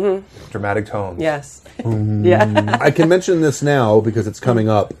 Dramatic tones. Yes. Yeah. I can mention this now because it's coming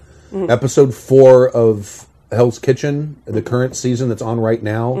up. Episode 4 of Hell's Kitchen, the current season that's on right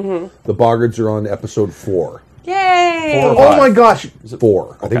now. The Boggards are on episode 4. Yay! Oh my gosh!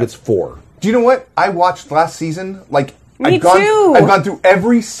 4. I think it's 4. Do you know what I watched last season? Like Me I've gone, too. I've gone through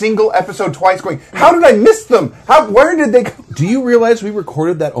every single episode twice, going, "How did I miss them? Where did they go?" Do you realize we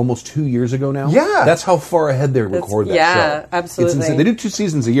recorded that almost 2 years ago now? Yeah. That's how far ahead they record that yeah, show. absolutely. It's insane. They do 2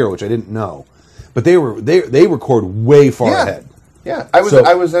 seasons a year, which I didn't know. But they record way far Yeah, ahead. yeah. I was So-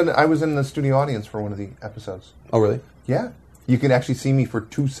 I was in the studio audience for one of the episodes. Oh, really? Yeah, you can actually see me for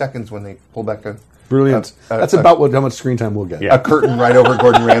 2 seconds when they pull back Brilliant. That's a about how much screen time we'll get. Yeah. a curtain right over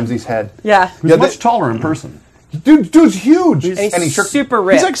Gordon Ramsay's head. Yeah. He's Yeah, much they- taller in person. Dude's huge, And he's he shook super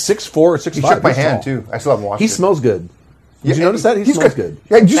rich. He's like 6'4" or 6'5". he shook my He's hand tall. too. I still haven't watched He it. smells good. Did you Yeah, notice that? He he's smells good.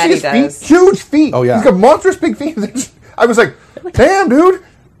 Yeah, did you Bet see he his does. feet? Huge feet. Oh, yeah. He's got monstrous big feet. I was like, "Damn, dude,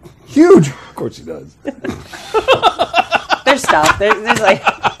 huge." Of course he does. There's stuff. There's like,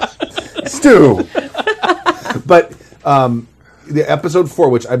 Stu. But the episode 4,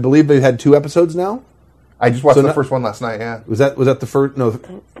 which I believe they've had 2 episodes now. I just watched So the no- first one last night. Yeah, Was that the first? No,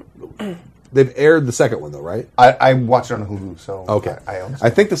 they've aired the second one though, right? I watched it on Hulu. So Okay. I own. I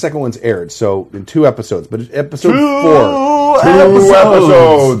think the second one's aired, so in 2 episodes. But episode 4, 2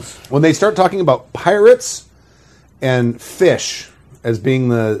 episodes. when they start talking about pirates and fish as being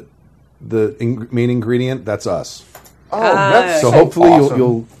the main ingredient, that's us. Oh, that's So so hopefully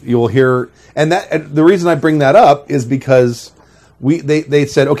awesome. you'll hear, and the reason I bring that up is because they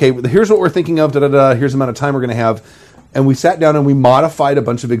said, okay, here's what we're thinking of, here's the amount of time we're going to have, and we sat down and we modified a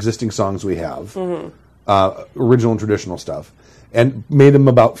bunch of existing songs we have, original and traditional stuff, and made them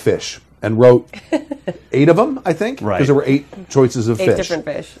about fish, and wrote 8 of them, I think, Right. because there were 8 choices of 8 fish. different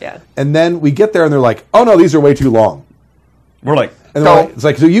fish. Yeah. And then we get there and they're like, oh no, these are way too long. We're like, And they're No. like, it's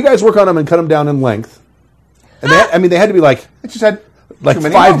like, so you guys work on them and cut them down in length. And they had to be like, It just had like Too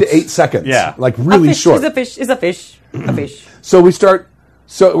many 5 months. to 8 seconds. Yeah. Like really a fish short. is a fish is a fish. A fish. So we start.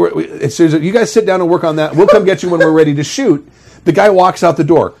 So it says, you guys sit down and work on that. We'll come get you when we're ready to shoot. The guy walks out the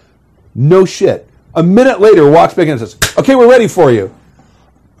door. No shit. A minute later, walks back in and says, "Okay, we're ready for you."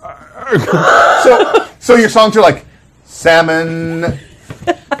 So your songs are like salmon,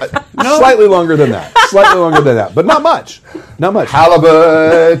 Slightly longer than that. Slightly longer than that, but not much. Not much.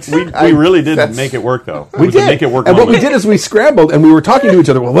 halibut. We really did make it work, though. We did. Make it work. And what we longer. did is we scrambled and we were talking to each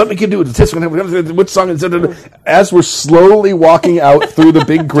other. Well, what we can do is this one. Which song is it? As we're slowly walking out through the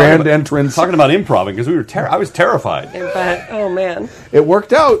big grand entrance, Talking about improv, because I was terrified. But oh man, it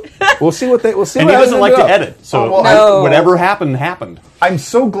worked out. We'll see what And he how it doesn't like to ended up. edit, so Oh, well, No. whatever happened. I'm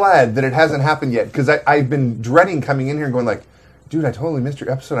so glad that it hasn't happened yet because I've been dreading coming in here and going like, dude, I totally missed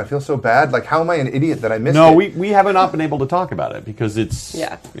your episode. I feel so bad. Like, how am I an idiot that I missed No, it? we haven't not been able to talk about it because it's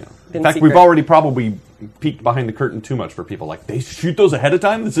Yeah. You know. Been In fact, secret. we've already probably peeked behind the curtain too much for people. Like they shoot those ahead of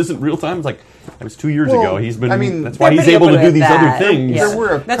time. This isn't real time. It's like that was 2 years Well, ago. He's been. I mean, that's why They're he's pretty able to open do with these that. other things. Yeah. There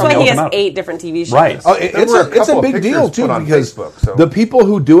were a That's couple why he of has them. 8 different TV shows. Right. Oh, There were a it's a couple of big pictures deal too put on because Facebook, so- the people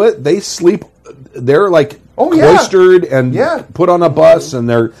who do it, they sleep. They're like Oh, yeah. cloistered and Yeah. put on a bus, and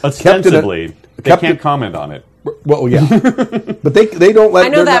they're Ostensibly, they kept can't it- comment on it. Well, yeah, but they don't let. I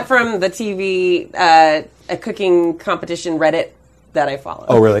know they're that not- from the TV a cooking competition Reddit that I follow.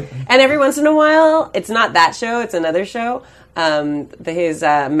 Oh, really? And every once in a while, it's not that show; it's another show. His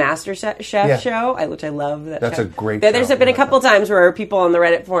Master Chef Yeah. show, which I love. That's show. a great There's show. been a couple times where people on the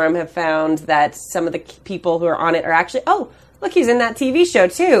Reddit forum have found that some of the people who are on it are actually, oh, look, he's in that TV show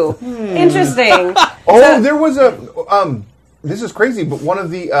too. Interesting. Oh, So- there was a. This is crazy, but one of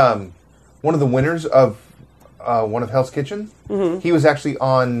the winners of one of Hell's Kitchen, he was actually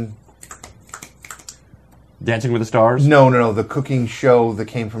on. Dancing with the Stars. No, the cooking show that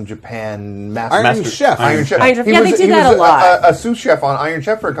came from Japan, Iron Chef. Iron Chef. Iron Chef. He Yeah, was- they do he that was a lot. A sous chef on Iron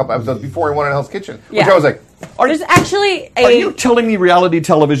Chef for a couple episodes before he won on Hell's Kitchen, which Yeah. I was like, There's actually Are you telling me reality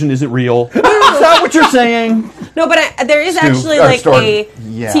television isn't real? Is that what you're saying? No, but there is actually or like Storm. a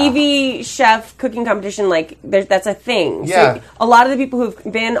Yeah. TV chef cooking competition. Like that's a thing. Yeah. So a lot of the people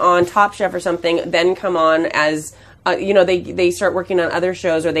who've been on Top Chef or something then come on as they start working on other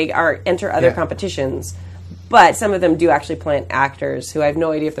shows or they enter other Yeah. competitions. But some of them do actually plant actors who I have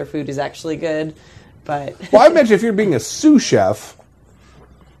no idea if their food is actually good. But Well, I imagine if you're being a sous chef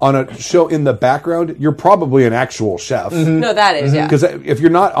on a show in the background, you're probably an actual chef. no, that is yeah. Because if you're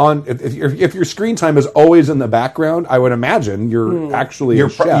not on, if your screen time is always in the background, I would imagine you're actually a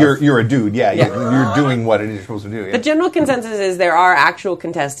chef. you're a dude, yeah. You're doing what it is you're supposed to do. Yeah. The general consensus is there are actual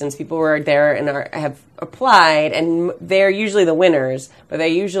contestants, people who are there and have applied, and they're usually the winners, but they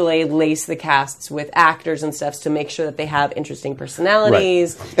usually lace the casts with actors and stuff to make sure that they have interesting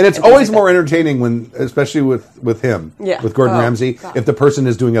personalities. And it's things always like more that. entertaining when, especially with him, Yeah. with Gordon Oh, Ramsay, God. if the person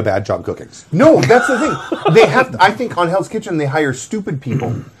is doing a bad job cooking. No, that's the thing. They have. I think on Hell's Kitchen they hire stupid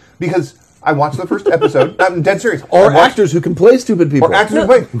people because I watched the first episode. I'm dead serious. Or I watched- actors who can play stupid people. or actors who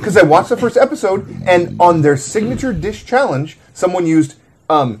play because I watched the first episode and on their signature dish challenge, someone used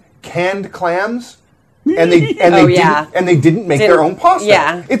canned clams, and they Oh, yeah. didn't make their Didn't- own pasta.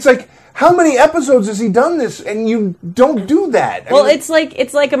 yeah. It's like. How many episodes has he done this, and you don't do that? I Well, mean, it's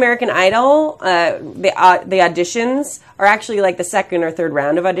like American Idol. The auditions are actually like the second or third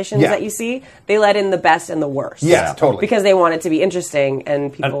round of auditions Yeah. that you see. They let in the best and the worst. Yes, totally. Because they want it to be interesting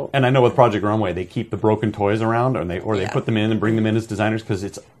and people. And I know with Project Runway, they keep the broken toys around, or they Yeah. put them in and bring them in as designers because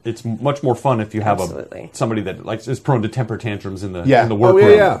it's much more fun if you have Absolutely. somebody that is prone to temper tantrums in the Yeah. in the Oh,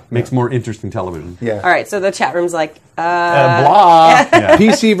 workroom. yeah. Makes more interesting television. yeah. All right, so the chat room's like, Blah. Yeah.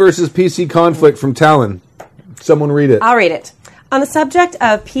 PC versus PC conflict from Talon. Someone read it. I'll read it. On the subject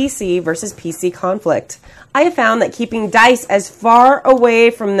of PC versus PC conflict, I have found that keeping dice as far away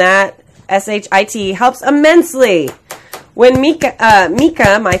from that SHIT helps immensely. When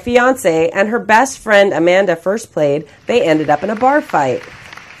Mika, my fiance, and her best friend Amanda first played, they ended up in a bar fight.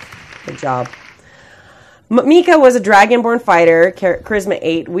 Good job. Mika was a Dragonborn fighter, Charisma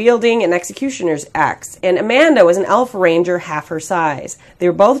 8, wielding an Executioner's axe, and Amanda was an Elf Ranger half her size. They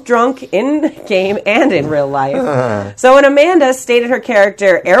were both drunk in game and in real life. So when Amanda stated her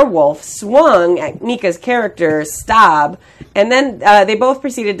character, Airwolf, swung at Mika's character, Stab, and then they both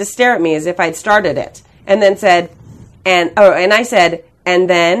proceeded to stare at me as if I'd started it, and then said, and I said, and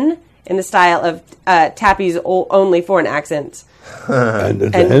then, in the style of Tappy's only foreign accent. And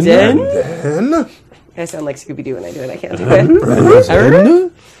then? I sound like Scooby-Doo when I do it. I can't do it.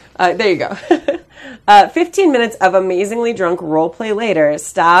 There you go. 15 minutes of amazingly drunk roleplay later,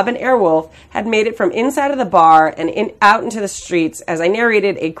 Staub and Airwolf had made it from inside of the bar and out into the streets as I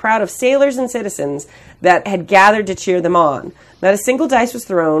narrated a crowd of sailors and citizens that had gathered to cheer them on. Not a single dice was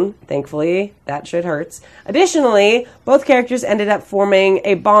thrown. Thankfully, that shit hurts. Additionally, both characters ended up forming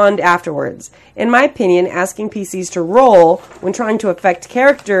a bond afterwards. In my opinion, asking PCs to roll when trying to affect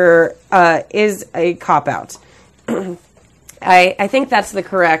character is a cop-out. I think that's the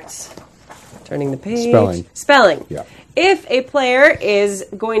correct... Turning the page. Spelling. Yeah. If a player is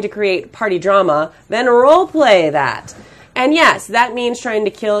going to create party drama, then role play that. And yes, that means trying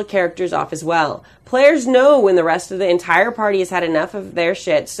to kill characters off as well. Players know when the rest of the entire party has had enough of their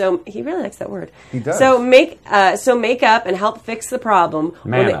shit. So he really likes that word. He does. So make up and help fix the problem.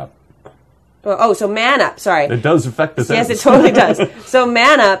 Man up. So man up. Sorry. It does affect the Yes, sentence. it totally does. So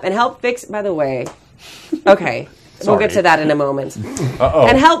man up and help fix. By the way, okay. We'll get to that in a moment. Uh-oh.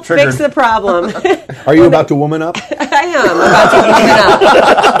 And help Triggered. fix the problem. Are you about to woman up? I am about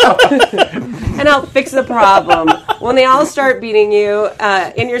to woman up. And help fix the problem when they all start beating you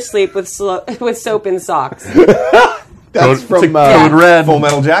in your sleep with soap and socks. That's from Code Red. Full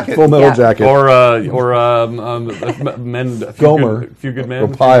Metal Jacket. Full Metal Yeah. Jacket. Men. Gomer. Few good men. Or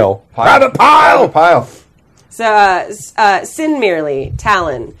Pile. Pile. So, Sin Merely,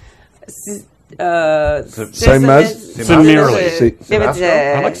 Talon. Same as? Sin Merely.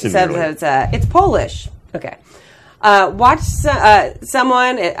 I like Sin Merely. It's Polish. Okay. Watch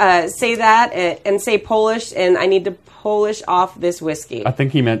someone say that and say Polish, and I need to polish off this whiskey. I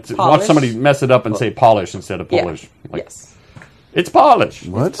think he meant to Polish? watch somebody mess it up and say polish instead of Yeah. Polish. Like, Yes. It's polish.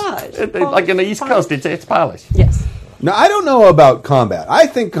 What? Polish. Like in the East Coast, it's polish. Yes. Now, I don't know about combat. I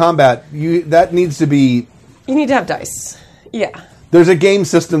think combat, that needs to be... You need to have dice. Yeah. There's a game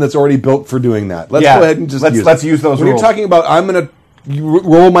system that's already built for doing that. Let's Yeah. go ahead and just Let's use those When rules. you're talking about, I'm going to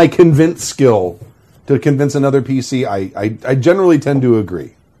roll my convince skill to convince another PC, I generally tend to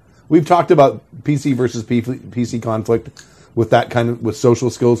agree. We've talked about PC versus PC conflict with social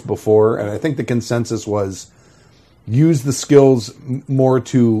skills before, and I think the consensus was use the skills more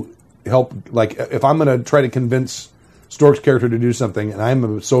to help. Like, if I'm going to try to convince Stork's character to do something, and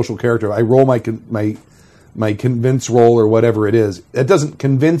I'm a social character, I roll my convince roll or whatever it is. It doesn't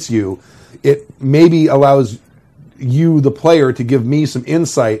convince you. It maybe allows you, the player, to give me some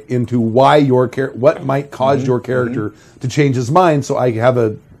insight into why what might cause your character to change his mind, so I have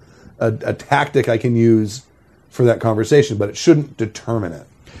a tactic I can use for that conversation, but it shouldn't determine it.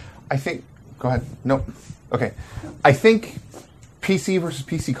 I think... Go ahead. No. Okay. I think PC versus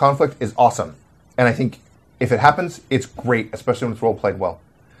PC conflict is awesome. And I think if it happens, it's great, especially when it's role-played well.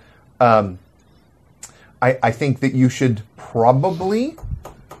 I think that you should probably,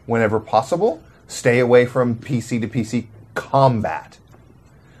 whenever possible, stay away from PC to PC combat.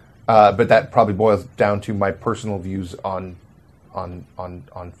 But that probably boils down to my personal views on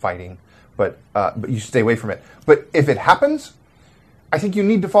fighting. But you should stay away from it. But if it happens, I think you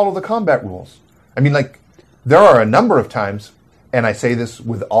need to follow the combat rules. I mean, like, there are a number of times, and I say this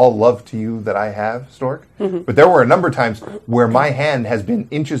with all love to you that I have, Stork, but there were a number of times where my hand has been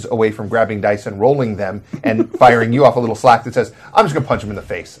inches away from grabbing dice and rolling them and firing you off a little slack that says, I'm just going to punch him in the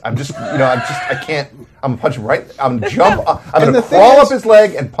face. I can't, I'm going to punch him right, I'm going to jump, I'm going to crawl up his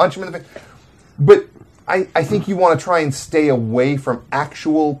leg and punch him in the face. But I think you want to try and stay away from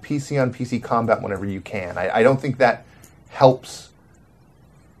actual PC on PC combat whenever you can. I don't think that helps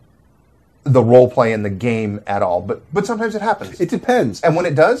the role play in the game at all, but sometimes it happens. It depends. And when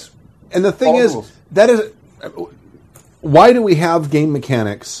it does, And the thing follow the is, rules. that is, why do we have game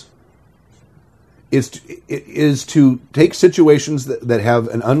mechanics? Is to take situations that have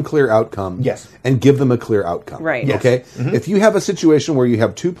an unclear outcome, Yes. and give them a clear outcome. Right. Yes. Okay. If you have a situation where you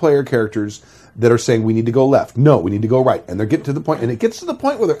have two player characters that are saying we need to go left, no, we need to go right, and they're getting to the point, and it gets to the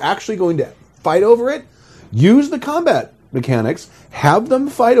point where they're actually going to fight over it, use the combat mechanics, have them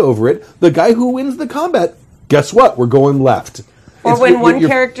fight over it. The guy who wins the combat, guess what? We're going left. Or It's- when you're- one you're-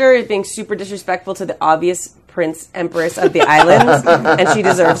 character is being super disrespectful to the obvious Prince Empress of the islands, and she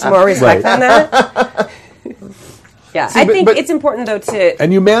deserves more respect than that. Yeah, I think but- it's important though to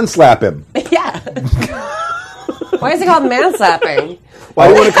and you man slap him. yeah. Why is it called man slapping? Why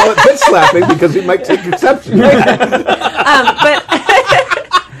do you want to call it bitch slapping? Because he might take exception.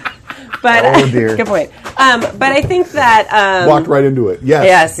 But Oh, dear. good point. But I think that Walked right into it.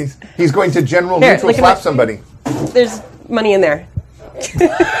 Yes. yes, he's going to general Here, neutral look at slap my- somebody. there's money in there.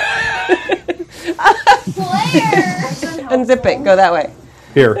 Unzip it. Go that way.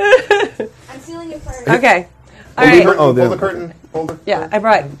 Here. I'm stealing your purse. Okay. All leave right. her- Oh, Hold there. the curtain. Hold the Yeah, I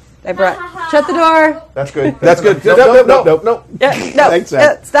brought I brought. Shut the door. That's good. That's good. No. Yeah, no. Thanks,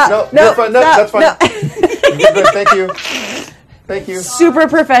 Zach. Stop. No, No. you're fine. No, Stop. that's fine. No. You're good. Thank you. Thank you. Super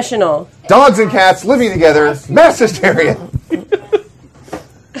professional. Dogs and cats living together. Mass hysteria.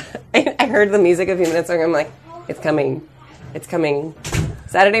 I heard the music a few minutes ago. I'm like, it's coming. It's coming.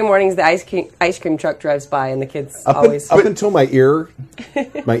 Saturday mornings, the ice cream truck drives by, and the kids always. Up until my ear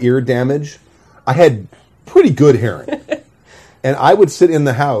damage, I had pretty good hearing, and I would sit in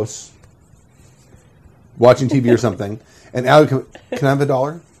the house watching TV or something, and Allie would come, "Can I have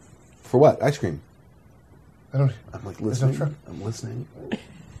 $1 for what? Ice cream?" I'm like listening. I'm listening.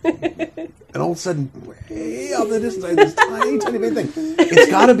 And all of a sudden, way out in the distance, I had this tiny thing. It's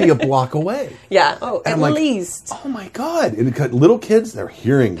got to be a block away. Yeah. Oh, And at I'm like, least. Oh my God! And little kids, their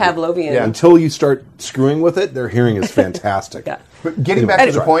hearing Pavlovian. Yeah. until you start screwing with it, their hearing is fantastic. Yeah. But getting back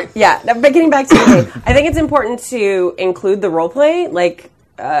to the point. Yeah, but getting back to the game, I think it's important to include the role play. Like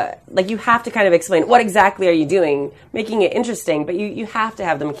you have to kind of explain what exactly are you doing, making it interesting, but you have to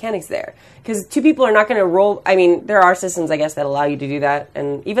have the mechanics there. Because two people are not going to roll. I mean, there are systems, I guess, that allow you to do that,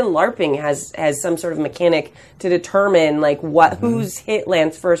 and even LARPing has some sort of mechanic to determine like whose hit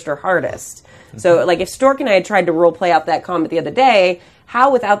lands first or hardest. So, like, if Stork and I had tried to role play out that combat the other day,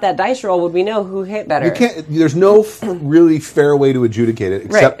 how without that dice roll would we know who hit better? You can't. There's no really fair way to adjudicate it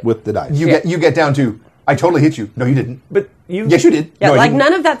except Right. with the dice. You get down to, I totally hit you. No, you didn't. But you, Yes, you did. Yeah, No, I like didn't.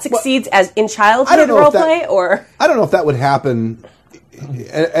 none of that succeeds as in I childhood don't know role if that- play, or I don't know if that would happen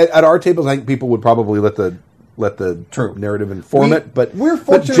at our tables. I think people would probably let the narrative inform it. But we're but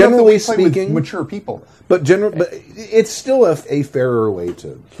fortunate generally enough that we play with speaking, mature people. but it's still a fairer way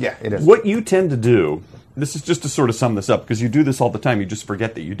to. Yeah, it is. what you tend to do, this is just to sort of sum this up, because you do this all the time, you just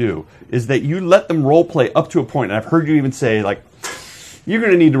forget that you do, is that you let them role play up to a point, and I've heard you even say, like, you're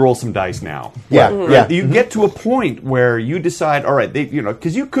going to need to roll some dice now. Yeah, Mm-hmm. yeah. You get to a point where you decide, all right,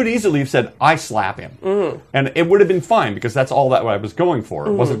 because you could easily have said, I slap him. Mm-hmm. And it would have been fine, because that's all that I was going for.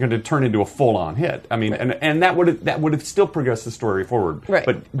 It wasn't going to turn into a full-on hit. I mean, and that would have still progressed the story forward.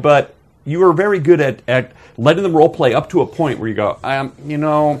 Right. But you were very good at letting them role play up to a point where you go,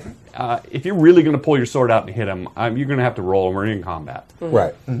 if you're really going to pull your sword out and hit him, you're going to have to roll, and we're in combat.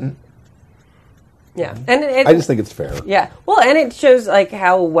 Right. yeah, and I just think it's fair. yeah. Well, and it shows like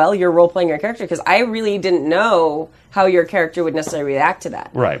how well you're role playing your character, because I really didn't know how your character would necessarily react to that.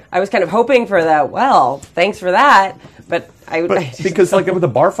 Right. I was kind of hoping for that. Well, thanks for that, but I But just because, don't like, with a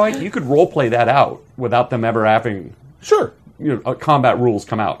bar fight, you could role play that out without them ever having Sure. combat rules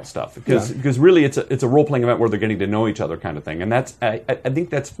come out and stuff, because really it's a role playing event where they're getting to know each other kind of thing, and that's I think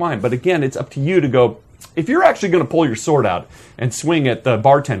that's fine. But again, it's up to you to go. If you're actually going to pull your sword out and swing at the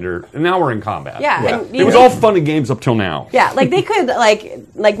bartender, now we're in combat. Yeah, yeah. And, it was all fun and games up till now. Yeah, like they could like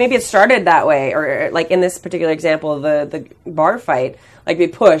maybe it started that way, or like in this particular example, the bar fight, like they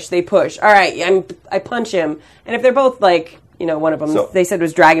push. All right, I punch him, and if they're both like, one of them they said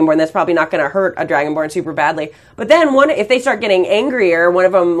was Dragonborn, that's probably not going to hurt a Dragonborn super badly. But then if they start getting angrier, one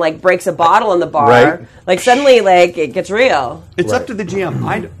of them like breaks a bottle in the bar, Right. like suddenly like it gets real. It's Right. up to the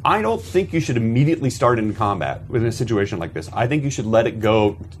GM. I don't think you should immediately start in combat in a situation like this. I think you should let it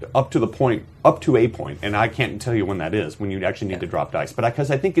go up to a point, and I can't tell you when that is, when you actually need to drop dice. But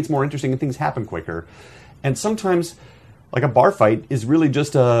because I think it's more interesting and things happen quicker. And sometimes, like, a bar fight is really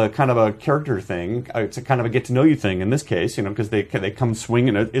just a kind of a character thing. It's a kind of a get-to-know-you thing in this case, because they come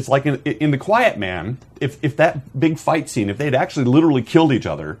swinging. It's like in The Quiet Man, if that big fight scene, if they'd actually literally killed each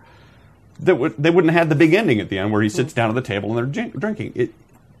other, they wouldn't have had the big ending at the end where he sits down at the table and they're drinking.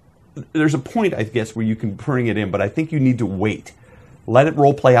 There's a point, I guess, where you can bring it in, but I think you need to wait. Let it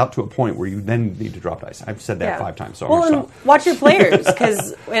role play out to a point where you then need to drop dice. I've said that 5 times, so I'm well, going and to stop. watch your players,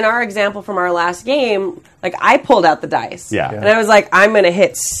 because in our example from our last game, like I pulled out the dice, Yeah. and I was like, I'm going to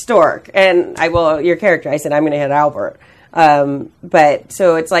hit Stork, and your character, I said I'm going to hit Albert. But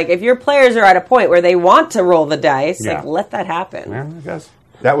so it's like if your players are at a point where they want to roll the dice, Yeah. like let that happen. Yeah, I guess.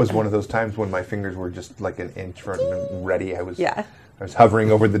 That was one of those times when my fingers were just like an inch from ready. I was Yeah. I was hovering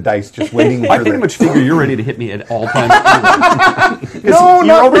over the dice, just waiting I for pretty the... much figure you're ready to hit me at all times. No,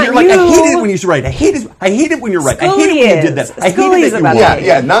 you're over not here like, I hate you. it when you're right. I hate it when you're right. I hate it when you did that. I hate Scully it is that you about won. it.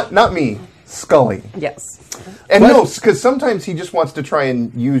 Yeah, not me. Scully. Yes. And no, because sometimes he just wants to try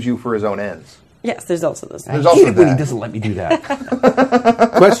and use you for his own ends. Yes, there's also this. There's I also hate it when he that. doesn't let me do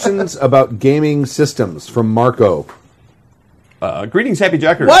that. Questions about gaming systems from Marco. Greetings, Happy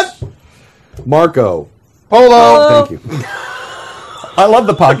Jackers. What? Marco. Polo! Thank you. I love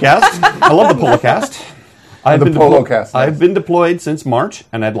the podcast. I love the Polocast. I've The been Polo deplo- Cast, I've nice. been deployed since March,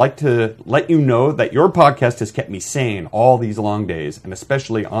 and I'd like to let you know that your podcast has kept me sane all these long days, and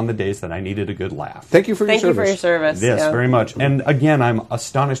especially on the days that I needed a good laugh. Thank you for Thank your you for your service. service. Yes, yeah. very much. And again, I'm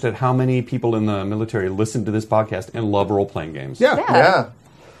astonished at how many people in the military listen to this podcast and love role-playing games. Yeah. Yeah.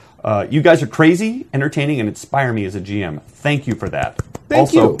 Yeah. You guys are crazy, entertaining, and inspire me as a GM. Thank you for that. Thank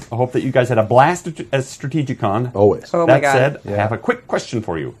also, you. I hope that you guys had a blast at Strategicon. Always. Oh my That God. said, I have a quick question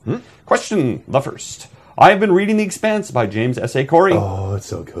for you. Question the first. I have been reading The Expanse by James S.A. Corey, Oh, it's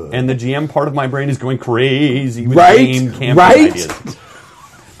so good. and the GM part of my brain is going crazy with Right? game campaign Right? ideas.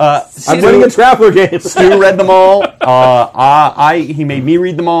 I'm running a Traveler game. Stu read them all. He made me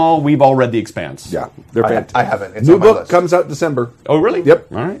read them all. We've all read The Expanse. Yeah, they're fantastic. I haven't. It's New on my book list. comes out December. Oh, really? Yep.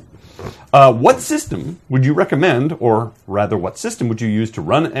 All right. What system would you recommend, or rather, what system would you use to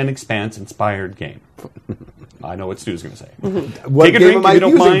run an Expanse-inspired game? I know what Stu's going to say. What Take a game drink am if I you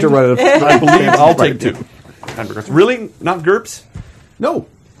don't using mind. to run it? I believe I'll take two. Kind regards. Really? Not GURPS? No,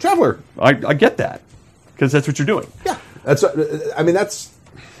 Traveler. I get that, because that's what you're doing. Yeah, that's. I mean, that's.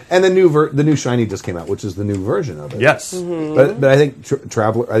 And the new Shiny just came out, which is the new version of it. Yes. But I think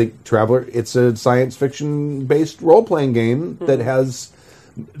Traveler. It's a science fiction based role playing game that has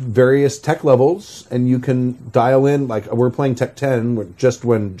various tech levels, and you can dial in. Like we're playing Tech 10, just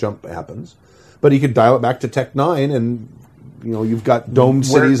when jump happens, but you could dial it back to Tech 9, and you've got domed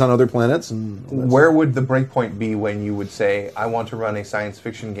Where- cities on other planets. And Where would the breakpoint be when you would say, I want to run a science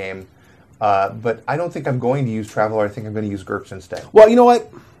fiction game, but I don't think I'm going to use Traveler, I think I'm going to use GURPS instead. Well, you know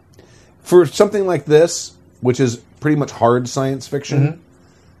what? For something like this, which is pretty much hard science fiction,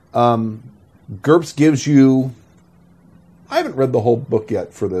 GURPS gives you. I haven't read the whole book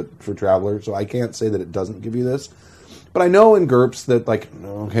yet for Traveler, so I can't say that it doesn't give you this. But I know in GURPS that, like,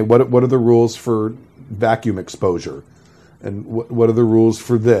 okay, what are the rules for vacuum exposure, and what are the rules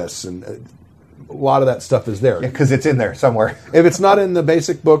for this, and a lot of that stuff is there. Because it's in there somewhere. If it's not in the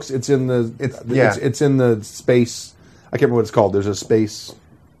basic books, it's in the yeah. it's in the space. I can't remember what it's called. There's a space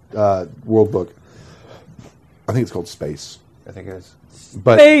world book. I think it's called Space. I think it is.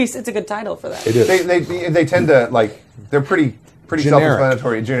 But Space. It's a good title for that. it is. They tend to, like, they're pretty Generic.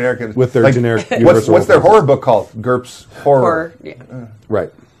 self-explanatory, generic. With their like, generic What's universal their weapons. horror book called? GURPS Horror. Or yeah. Right.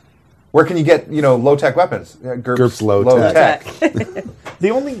 Where can you get, low-tech weapons? GURPS low-tech. The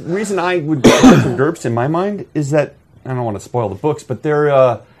only reason I would go for GURPS in my mind is that, I don't want to spoil the books, but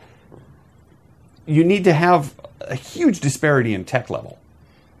they're, you need to have a huge disparity in tech level.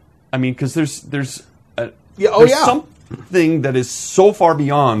 I mean, because there's something that is so far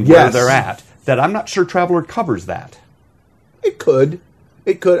beyond where Yes. they're at that I'm not sure Traveler covers that. It could.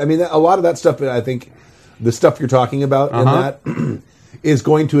 I mean, a lot of that stuff. I think the stuff you're talking about in that is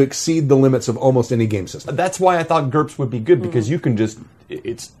going to exceed the limits of almost any game system. That's why I thought GURPS would be good, because you can just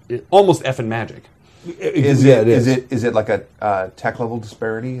it's almost effing magic. Is it like a tech level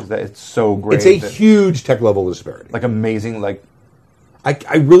disparity? Is that it's so great? It's a that- huge tech level disparity. like amazing, like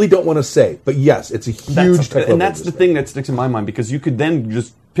I really don't want to say, but yes, it's a huge tech level. And that's the thing that sticks in my mind, because you could then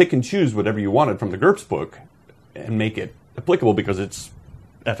just pick and choose whatever you wanted from the GURPS book and make it applicable because it's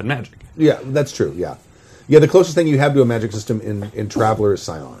effing magic. Yeah, that's true. Yeah. The closest thing you have to a magic system in Traveler is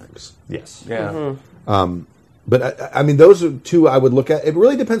psionics. Yes. yeah. But I mean, those are two I would look at. It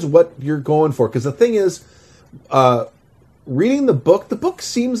really depends what you're going for, because the thing is, reading the book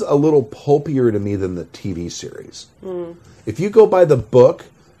seems a little pulpier to me than the TV series. If you go by the book,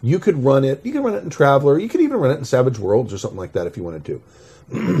 you could run it. You can run it in Traveler. You could even run it in Savage Worlds or something like that if you wanted to.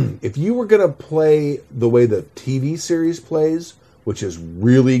 If you were going to play the way the TV series plays, which is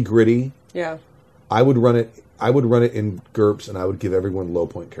really gritty, Yeah. I would run it. I would run it in GURPS, and I would give everyone low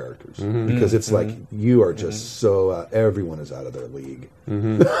point characters because it's like you are just so everyone is out of their league.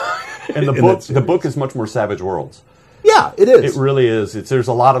 And the In book that the book is much more Savage Worlds. Yeah, it is. It really is. There's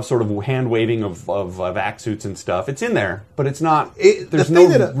a lot of sort of hand waving of act suits and stuff. It's in there, but it's not. The There's thing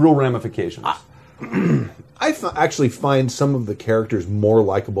no that- real ramifications. Actually find some of the characters more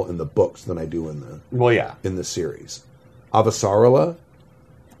likable in the books than I do Well, yeah. in the series. Avasarala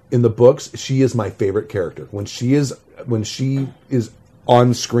in the books, she is my favorite character. When she is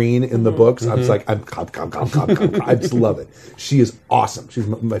on screen in the books, I'm just like, I'm come. I just love it. She is awesome. She's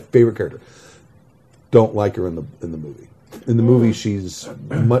my favorite character. Don't like her in the movie. In the movie, she's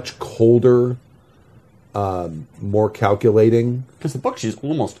much colder, more calculating. Because the book, she's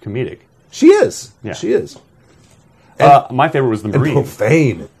almost comedic. She is. Yeah. She is. My favorite was the And Marine.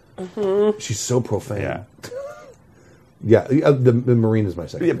 profane. She's so profane. Yeah. Yeah, the Marine is my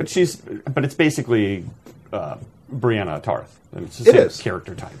second. Yeah, but it's basically Brianna Tarth. And it's the It same is.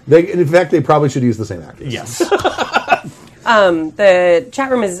 character type. In fact, they probably should use the same actress. Yes. The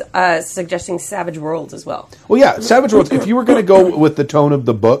chat room is suggesting Savage Worlds as well. Well, yeah, Savage Worlds. If you were going to go with the tone of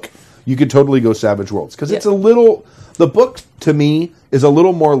the book, you could totally go Savage Worlds because it's a little. The book to me is a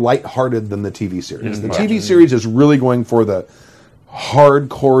little more lighthearted than the TV series. The TV series is really going for the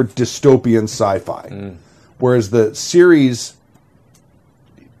hardcore dystopian sci-fi, whereas the series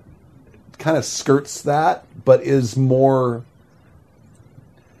kind of skirts that, but is more.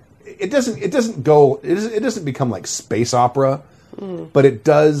 It doesn't become like space opera, but it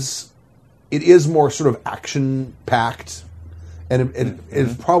does. It is more sort of action packed, and it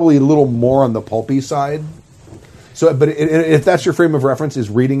is probably a little more on the pulpy side. So, but if that's your frame of reference, is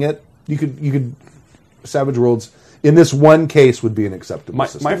reading it, you could Savage Worlds in this one case would be an acceptable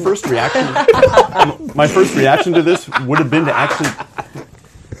system. My first reaction, to this would have been to actually.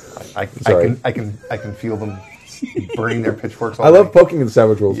 I can feel them burning their pitchforks. I love poking at the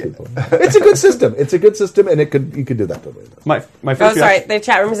Savage Worlds people. It's a good system. It's a good system, and you could do that totally. My first sorry. The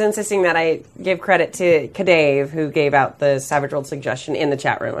chat room is insisting that I give credit to Kadave, who gave out the Savage World suggestion in the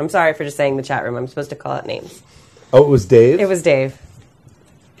chat room. I'm sorry for just saying the chat room. I'm supposed to call out names. Oh, it was Dave? It was Dave.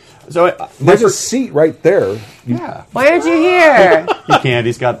 So there's a seat right there. Yeah. Why aren't you here? He can't.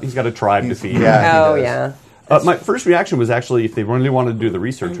 He's got a tribe to feed. Yeah. Oh, yeah. My first reaction was actually, if they really wanted to do the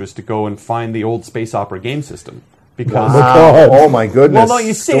research, was to go and find the old space opera game system. Because oh my goodness. Well, no,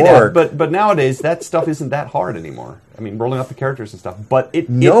 you say that, but nowadays that stuff isn't that hard anymore. I mean, rolling out the characters and stuff, but it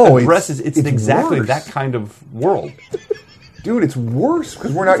addresses it's exactly worse. that kind of world. Dude, it's worse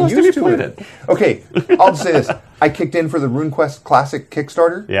because we're not Plus, used have to you it. played Okay, I'll just say this. I kicked in for the RuneQuest Classic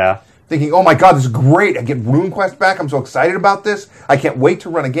Kickstarter. Yeah. Thinking, oh my god, this is great. I get RuneQuest back. I'm so excited about this. I can't wait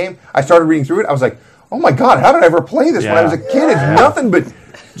to run a game. I started reading through it. I was like, oh my god, how did I ever play this when I was a kid? It's nothing but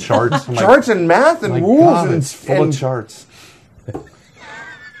Charts. charts and math and rules. God, and it's full of charts.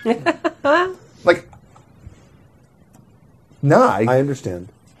 Like, nah. I understand.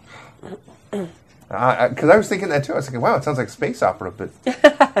 Because I was thinking that too. I was thinking, wow, it sounds like space opera, but...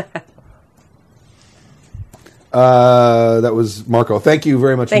 That was Marco. Thank you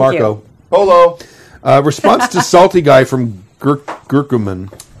very much, Thank Marco. you. Polo. Response to Salty Guy from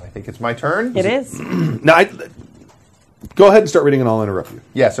Gurkuman. I think it's my turn. It is. Now, go ahead and start reading and I'll interrupt you.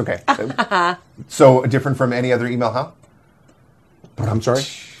 Yes, okay. So, different from any other email, huh? I'm sorry?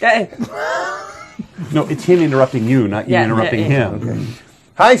 No, it's him interrupting you, not you interrupting him. Okay.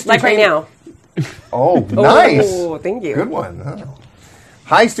 Hi, Stu. Like right now. Oh, nice. Oh, thank you. Good one. Huh?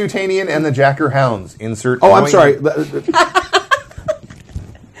 Hi, Stutanian and the Jacker Hounds. Insert. Oh, I'm sorry.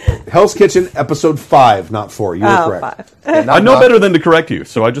 Hell's Kitchen, episode 5, not 4. You were correct. 5. I know better than to correct you,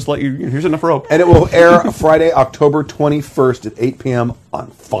 so I just let you. Here's enough rope. And it will air Friday, October 21st at 8 p.m.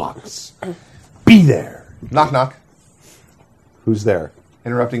 on Fox. Be there. Knock, knock. Who's there?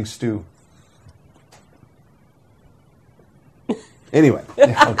 Interrupting Stu. Anyway.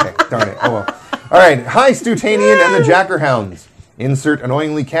 Okay, darn it. Oh, well. All right. Hi, Stutanian and the Jacker Hounds. Insert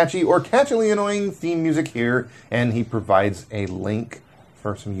annoyingly catchy or catchily annoying theme music here, and he provides a link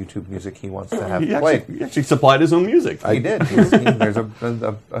for some YouTube music he wants to have played. He actually supplied his own music. He did. There's a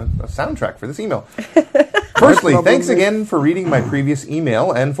soundtrack for this email. Firstly, thanks again for reading my previous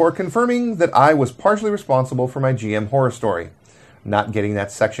email and for confirming that I was partially responsible for my GM horror story. Not getting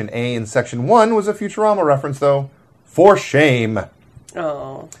that Section A in Section 1 was a Futurama reference, though. For shame.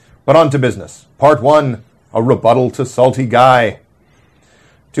 Oh. But on to business. Part 1, a rebuttal to Salty Guy.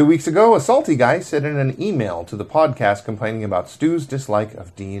 2 weeks ago, a Salty Guy sent in an email to the podcast complaining about Stu's dislike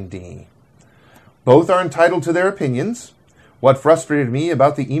of D&D. Both are entitled to their opinions. What frustrated me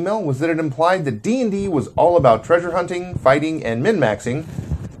about the email was that it implied that D&D was all about treasure hunting, fighting, and min-maxing,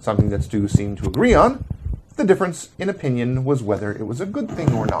 something that Stu seemed to agree on. The difference in opinion was whether it was a good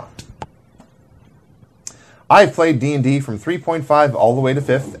thing or not. I've played D&D from 3.5 all the way to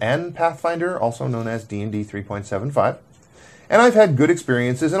 5th, and Pathfinder, also known as D&D 3.75, and I've had good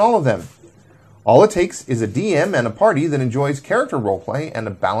experiences in all of them. All it takes is a DM and a party that enjoys character roleplay and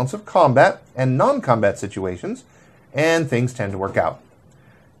a balance of combat and non-combat situations, and things tend to work out.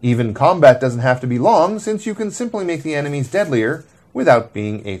 Even combat doesn't have to be long, since you can simply make the enemies deadlier without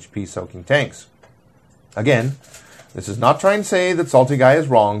being HP-soaking tanks. Again, this is not trying to say that Salty Guy is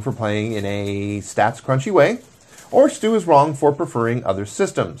wrong for playing in a stats-crunchy way, or Stu is wrong for preferring other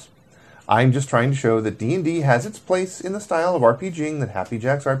systems. I'm just trying to show that D&D has its place in the style of RPGing that Happy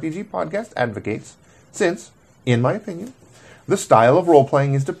Jack's RPG podcast advocates, since, in my opinion, the style of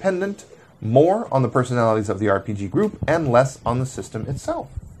role-playing is dependent more on the personalities of the RPG group and less on the system itself.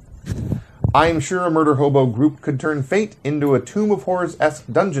 I'm sure a Murder Hobo group could turn Fate into a Tomb of Horrors-esque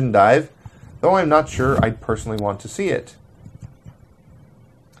dungeon dive, though I'm not sure I'd personally want to see it.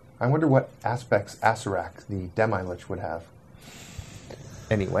 I wonder what aspects Acerak, the Demi-Lich, would have.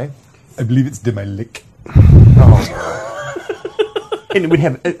 Anyway. I believe it's Demi-Lick. Oh, And it would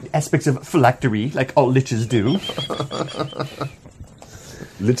have aspects of phylactery, like all liches do.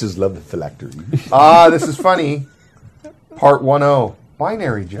 Liches love the phylactery. this is funny. Part 1-0.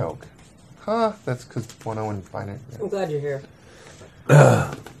 Binary joke. Huh, that's because 1-0 and binary. I'm glad you're here.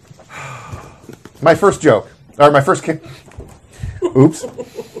 My first joke. Or my first... Oops.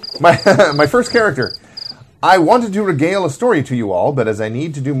 My first character. I wanted to regale a story to you all, but as I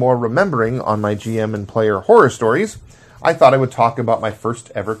need to do more remembering on my GM and player horror stories, I thought I would talk about my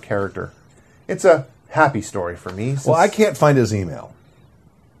first ever character. It's a happy story for me. Well, I can't find his email.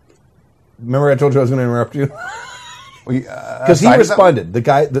 Remember I told you I was going to interrupt you? Because he responded.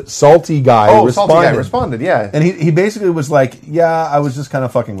 The salty guy responded. Salty guy responded, yeah. And he basically was like, yeah, I was just kind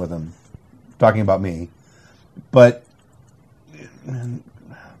of fucking with him. Talking about me. But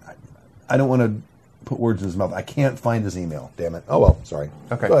I don't want to put words in his mouth. I can't find his email. Damn it. Oh, well. Sorry.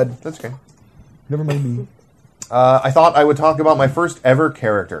 Okay. Go ahead. That's okay. Never mind me. I thought I would talk about my first ever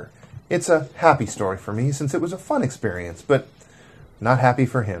character. It's a happy story for me since it was a fun experience, but not happy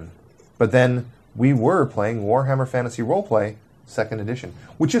for him. But then we were playing Warhammer Fantasy Roleplay 2nd Edition,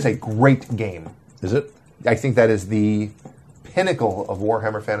 which is a great game. Is it? I think that is the pinnacle of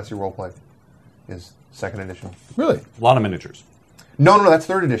Warhammer Fantasy Roleplay, is 2nd Edition. Really? A lot of miniatures. No, that's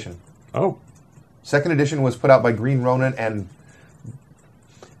 3rd Edition. Oh. 2nd Edition was put out by Green Ronin and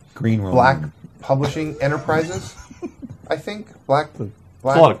Green Ronin. Black Publishing Enterprises, I think. Black There's a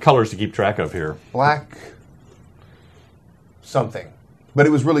lot of colors to keep track of here. Black something. But it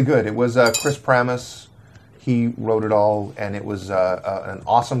was really good. It was Chris Pramis. He wrote it all, and it was an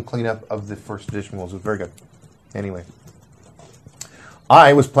awesome cleanup of the 1st edition rules. It was very good. Anyway.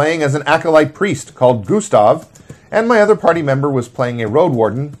 I was playing as an acolyte priest called Gustav, and my other party member was playing a road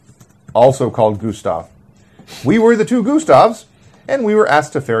warden, also called Gustav. We were the two Gustavs, and we were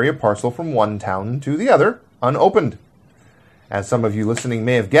asked to ferry a parcel from one town to the other, unopened. As some of you listening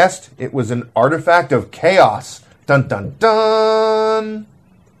may have guessed, it was an artifact of chaos. Dun dun dun!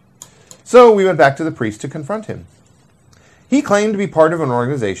 So we went back to the priest to confront him. He claimed to be part of an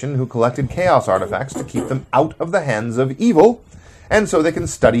organization who collected chaos artifacts to keep them out of the hands of evil, and so they can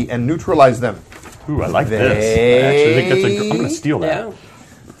study and neutralize them. Ooh, I like this. I actually think that's I'm going to steal that. Yeah.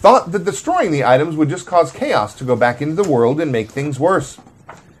 Thought that destroying the items would just cause chaos to go back into the world and make things worse.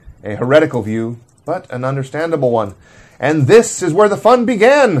 A heretical view, but an understandable one. And this is where the fun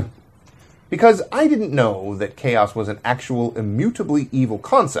began. Because I didn't know that chaos was an actual immutably evil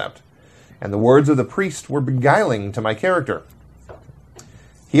concept, and the words of the priest were beguiling to my character.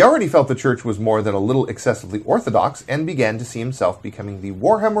 He already felt the church was more than a little excessively orthodox and began to see himself becoming the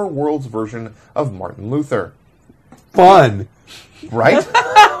Warhammer World's version of Martin Luther. Fun. Right?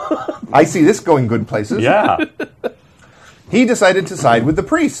 I see this going good places. Yeah. He decided to side with the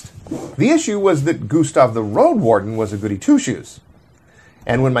priest. The issue was that Gustav the Road Warden was a goody two-shoes.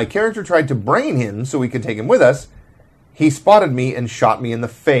 And when my character tried to brain him so we could take him with us, he spotted me and shot me in the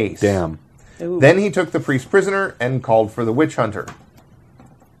face. Damn. Ooh. Then he took the priest prisoner and called for the witch hunter.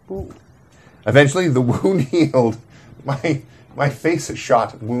 Ooh. Eventually, the wound healed. My face is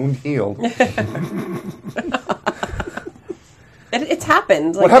shot, wound healed. It's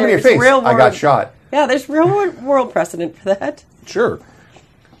happened. Like, What happened to your there's face? real I got world- shot. Yeah, there's real world precedent for that. Sure.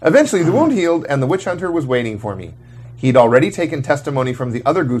 Eventually, the wound healed, and the witch hunter was waiting for me. He'd already taken testimony from the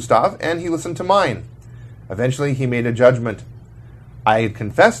other Gustav, and he listened to mine. Eventually, he made a judgment. I had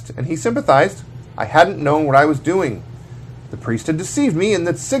confessed, and he sympathized. I hadn't known what I was doing. The priest had deceived me, and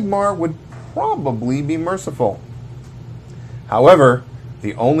that Sigmar would probably be merciful. However,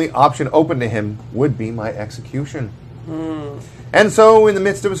 the only option open to him would be my execution. And so, in the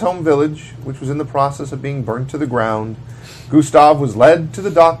midst of his home village, which was in the process of being burnt to the ground, Gustav was led to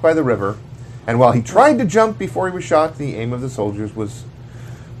the dock by the river, and while he tried to jump before he was shot, the aim of the soldiers was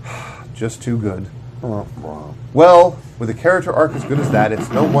just too good. Well, with a character arc as good as that, it's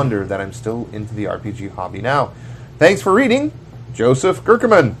no wonder that I'm still into the RPG hobby now. Thanks for reading, Joseph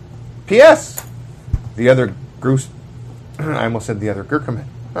Gurkerman. P.S. The other I almost said the other Gurkerman.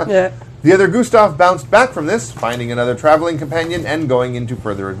 Yeah. The other Gustav bounced back from this, finding another traveling companion and going into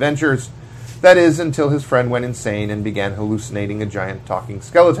further adventures. That is, until his friend went insane and began hallucinating a giant talking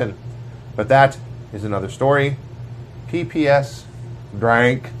skeleton. But that is another story. P.P.S.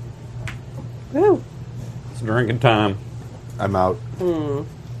 Drank. Woo. It's drinking time. I'm out.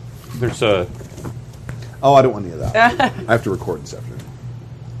 There's a... Oh, I don't want any of that. I have to record this afternoon.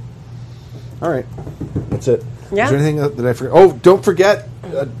 All right. That's it. Yeah. Is there anything that I forget? Oh, don't forget.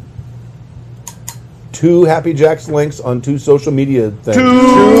 2 Happy Jacks links on 2 social media things. 2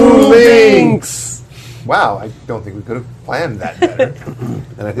 links. Wow, I don't think we could have planned that better.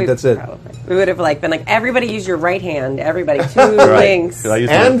 And I think that's it. We would have been like, everybody use your right hand. Everybody, 2 Right. links. 'Cause I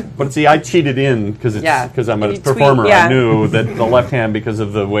used And- to, but see, I cheated in because I'm a You tweet, performer. yeah. I knew that the left hand because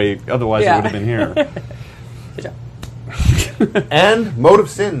of the way. Otherwise, Yeah. it would have been here. Good job. And Mode of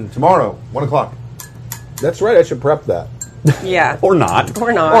Sin tomorrow, 1 o'clock. That's right. I should prep that. Yeah. Or not.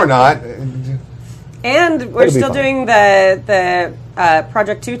 Or not. Or not. And we're That'll be still fun. doing the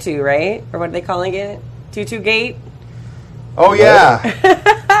Project Tutu, right? Or what are they calling it? Tutu Gate. Oh, yeah.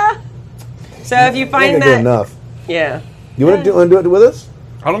 So if you I find think I that, did enough. yeah. You want to do it with us?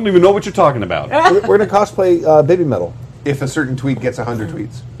 I don't even know what you're talking about. We're going to cosplay Baby Metal. If a certain tweet gets 100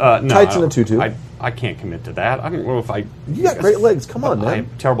 tweets. No, Tights and a tutu. I can't commit to that. I don't know if I. You got great legs. Come on, I man.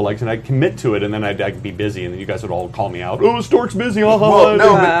 have terrible legs, and I'd commit to it, and then I'd be busy, and then you guys would all call me out. Oh, Stork's busy. Well,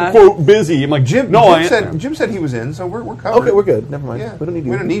 no, but- quote busy. I'm like Jim. No, Jim said he was in, so we're covered. Okay, we're good. Never mind. Yeah. We don't need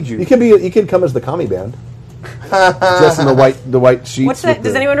you. We don't need you. You can come as the commie band. Dressed in the white sheets. What's that?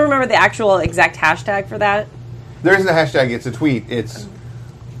 Does anyone remember the actual exact hashtag for that? There isn't a hashtag, it's a tweet. It's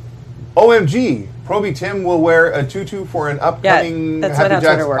OMG. Proby Tim will wear a tutu for an upcoming that's Happy how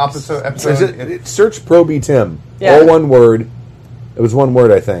Jacks Twitter works. episode. Search Proby Tim. Yeah. All one word. It was one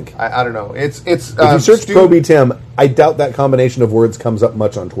word, I think. I don't know. It's If you search Stu, Proby Tim, I doubt that combination of words comes up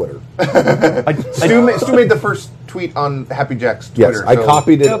much on Twitter. Stu made the first tweet on Happy Jack's Twitter. Yes, I so-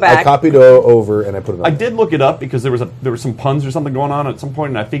 copied it. Go back. I copied over and I put it on. I did look it up because there were some puns or something going on at some point,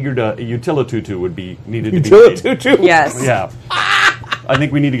 and I figured a utilitutu would be needed to be made. Utilitutu. Yes. Yeah. I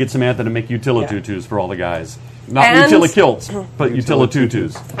think we need to get Samantha to make utilitutus for all the guys. Not And- utilakilts, but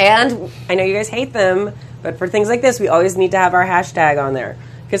utilitutus. And I know you guys hate them, but for things like this, we always need to have our hashtag on there.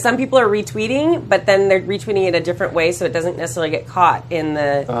 Because some people are retweeting, but then they're retweeting it a different way, so it doesn't necessarily get caught in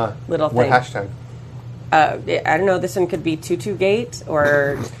the little What thing. hashtag? I don't know. This one could be Tutugate,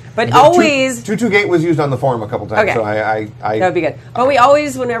 or but always Tutu-gate was used on the forum a couple times, Okay. so I that would be good. But we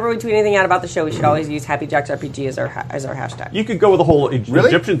always, whenever we tweet anything out about the show, we should always use Happy Jacks RPG as our hashtag. You could go with the whole Really?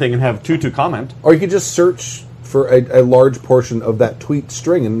 Egyptian thing and have tutu comment. Or you could just search for a large portion of that tweet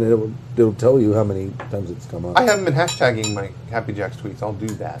string, and it'll tell you how many times it's come up. I haven't been hashtagging my Happy Jacks tweets. I'll do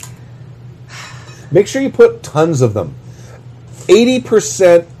that. Make sure you put tons of them.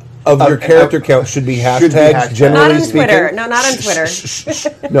 80% of your character count should be hashtags. hashtags. Generally Not on speaking. Twitter. No, not on Twitter.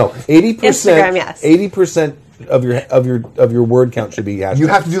 No, 80%. Instagram, yes. 80% of your word count should be hashtags. You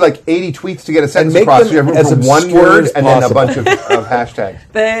have to do like 80 tweets to get a sentence make across. them So you have room as for one obscure word as and then a possible. bunch of hashtags.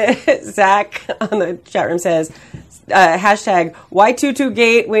 The Zach on the chat room says hashtag why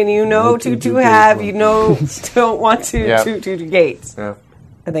Tutugate when you know No Tutu Tutugate, have no. you know don't want to Yeah. Tutugate. Yeah.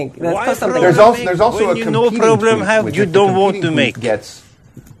 I think that's Why close something. problem? There's also When a you no competing problem tweet, have, which you if the don't want competing to tweet make. gets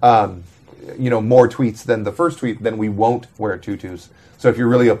more tweets than the first tweet, then we won't wear tutus. So if you're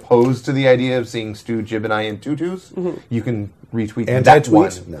really opposed to the idea of seeing Stu, Jib, and I in tutus, you can retweet that Anti-tweet?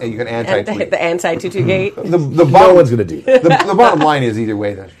 one. No. And you can And anti-tweet. the anti-Tutugate. the No bottom, one's going to do that. the bottom line is either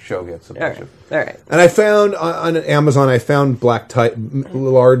way the show gets a All bunch right. of. All right. And I found on Amazon, I found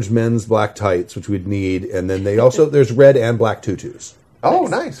large men's black tights, which we'd need, and then there's red and black tutus. Oh,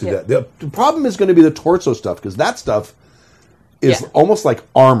 nice. Yeah. The problem is going to be the torso stuff, because that stuff is Yeah. almost like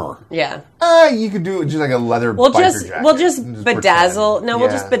armor. Yeah. You could do just like a leather We'll biker just jacket. we'll just And put bedazzle. that. No, we'll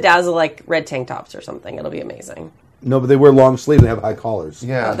Yeah. just bedazzle like red tank tops or something. It'll be amazing. No, but they wear long sleeves and have high collars.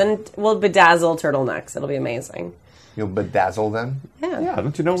 Yeah. Then we'll bedazzle turtlenecks. It'll be amazing. You'll bedazzle them. Yeah,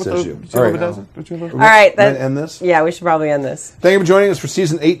 don't you know what Says the... you. don't you All know right. what does it? Don't you know? All right. Can I end this? Yeah, we should probably end this. Thank you for joining us for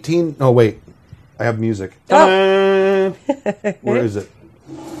season 18. Oh, wait. I have music. Oh, Where is it?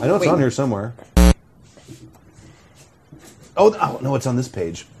 I know it's on here somewhere. Oh, no, it's on this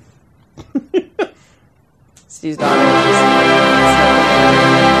page. Stu's daughter.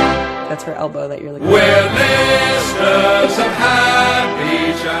 That's her elbow that you're looking at. We're listeners of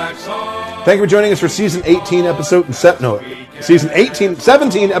Happy Jacks on. Thank you for joining us for season 18, season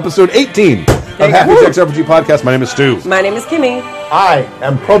 17, episode 18 of Happy Jacks RPG Podcast. My name is Stu. My name is Kimmy. I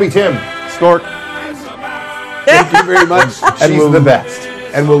am Proby Tim. Stork. Thank you very much. She's the best.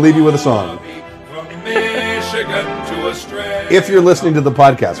 And we'll leave you with a song. From Michigan to Australia. If you're listening to the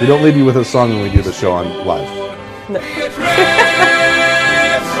podcast, we don't leave you with a song when we do the show on live. It's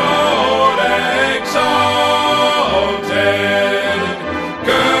red, sold, exalted.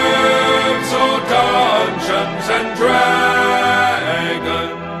 Girls, so Dungeons and Dragons.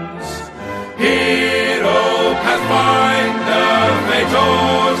 Hero, Pathfinder,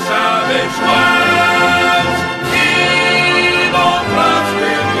 fatal, savage worlds. Evil plots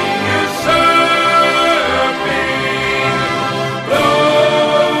will be usurping.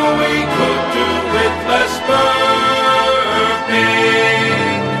 Though we could do with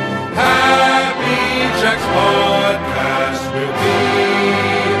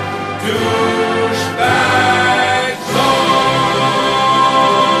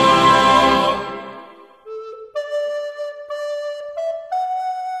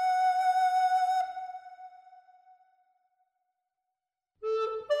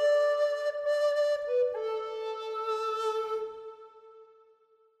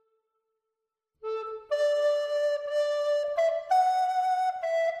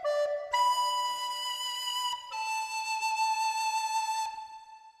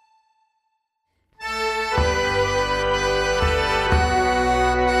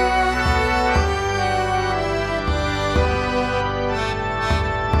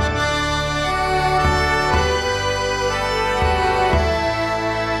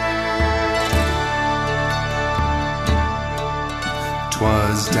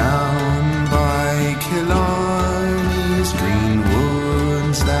down by Killarney's green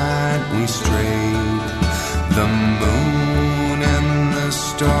woods that we strayed. The moon and the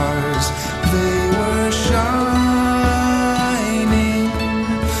stars, they were shining.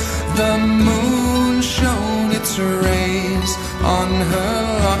 The moon shone its rays on her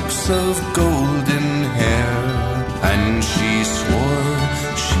locks of golden hair, and she swore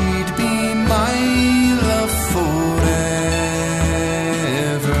she'd be my love forever.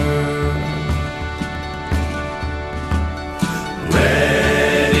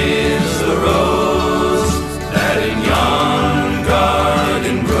 Red is the rose that in yon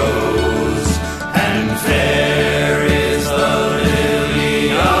garden grows, and fair is the lily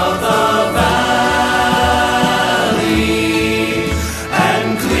of the valley, and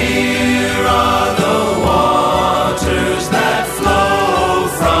clear are the waters that flow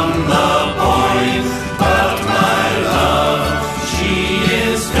from the point. But my love, she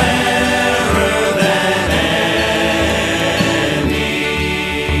is fairer than any.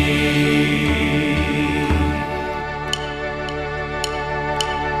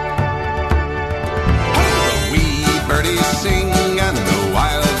 Wee birdies sing and the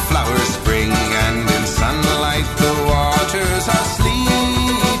wildflowers spring, and in sunlight the waters are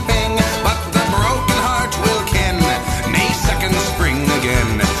sleeping. But the broken heart will ken nay second spring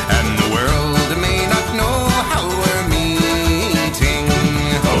again, and the world may not know how we're meeting.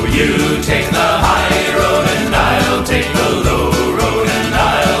 Oh, you take the high road and I'll take the low road, and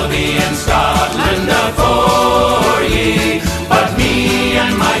I'll be in Scotland afore ye. But me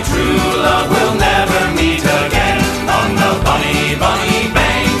and my true love will never meet again on the bonny, bonny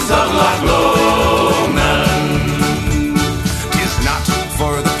banks of Loch Lomond. 'Tis not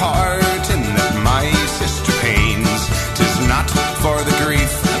for the parting that my sister pains, 'tis not for the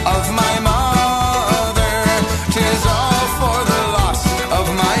grief of my mother, 'tis all for the loss of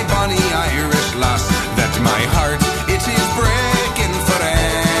my bonny Irish lass, that my heart it is breaking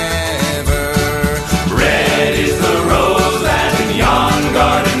forever. Red is the rose that in yon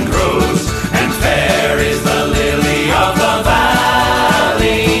garden grows, and fair is the lily of the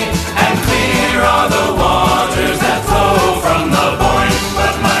valley, and clear are the waters that flow from the point.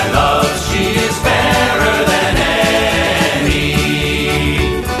 But my love, she is fairer than any.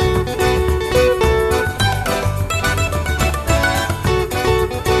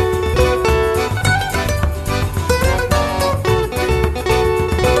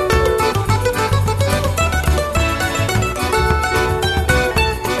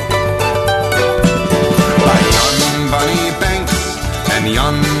 By yon bonny banks and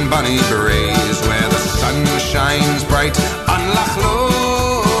yon bonny braes, where the sun shines bright on Loch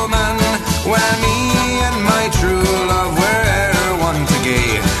Lomond, where me and my true love were e'er one to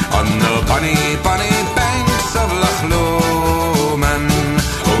gay, on the bonny, bonny banks of Loch Lomond.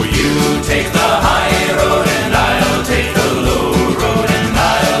 Oh, you take the high road and I'll take the low road, and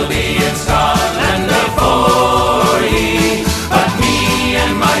I'll be in Scotland afore ye. But me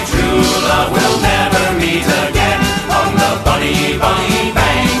and my true love will never meet again on the bonny, bonny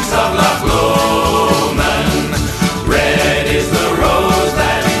banks of Loch Lomond. Red is the rose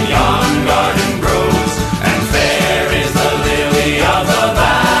that in yon garden grows, and fair is the lily of the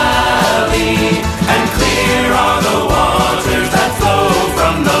valley, and clear are the waters that flow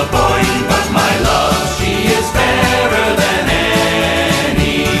from the point. But my love, she is fairer than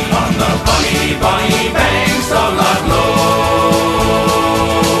any on the bonny, bonny banks of Loch Lomond.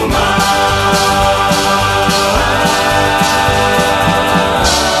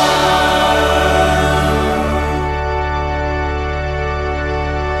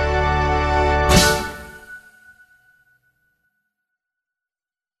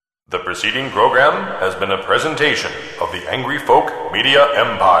 The preceding program has been a presentation of the Angry Folk Media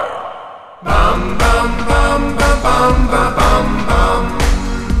Empire. Bum, bum,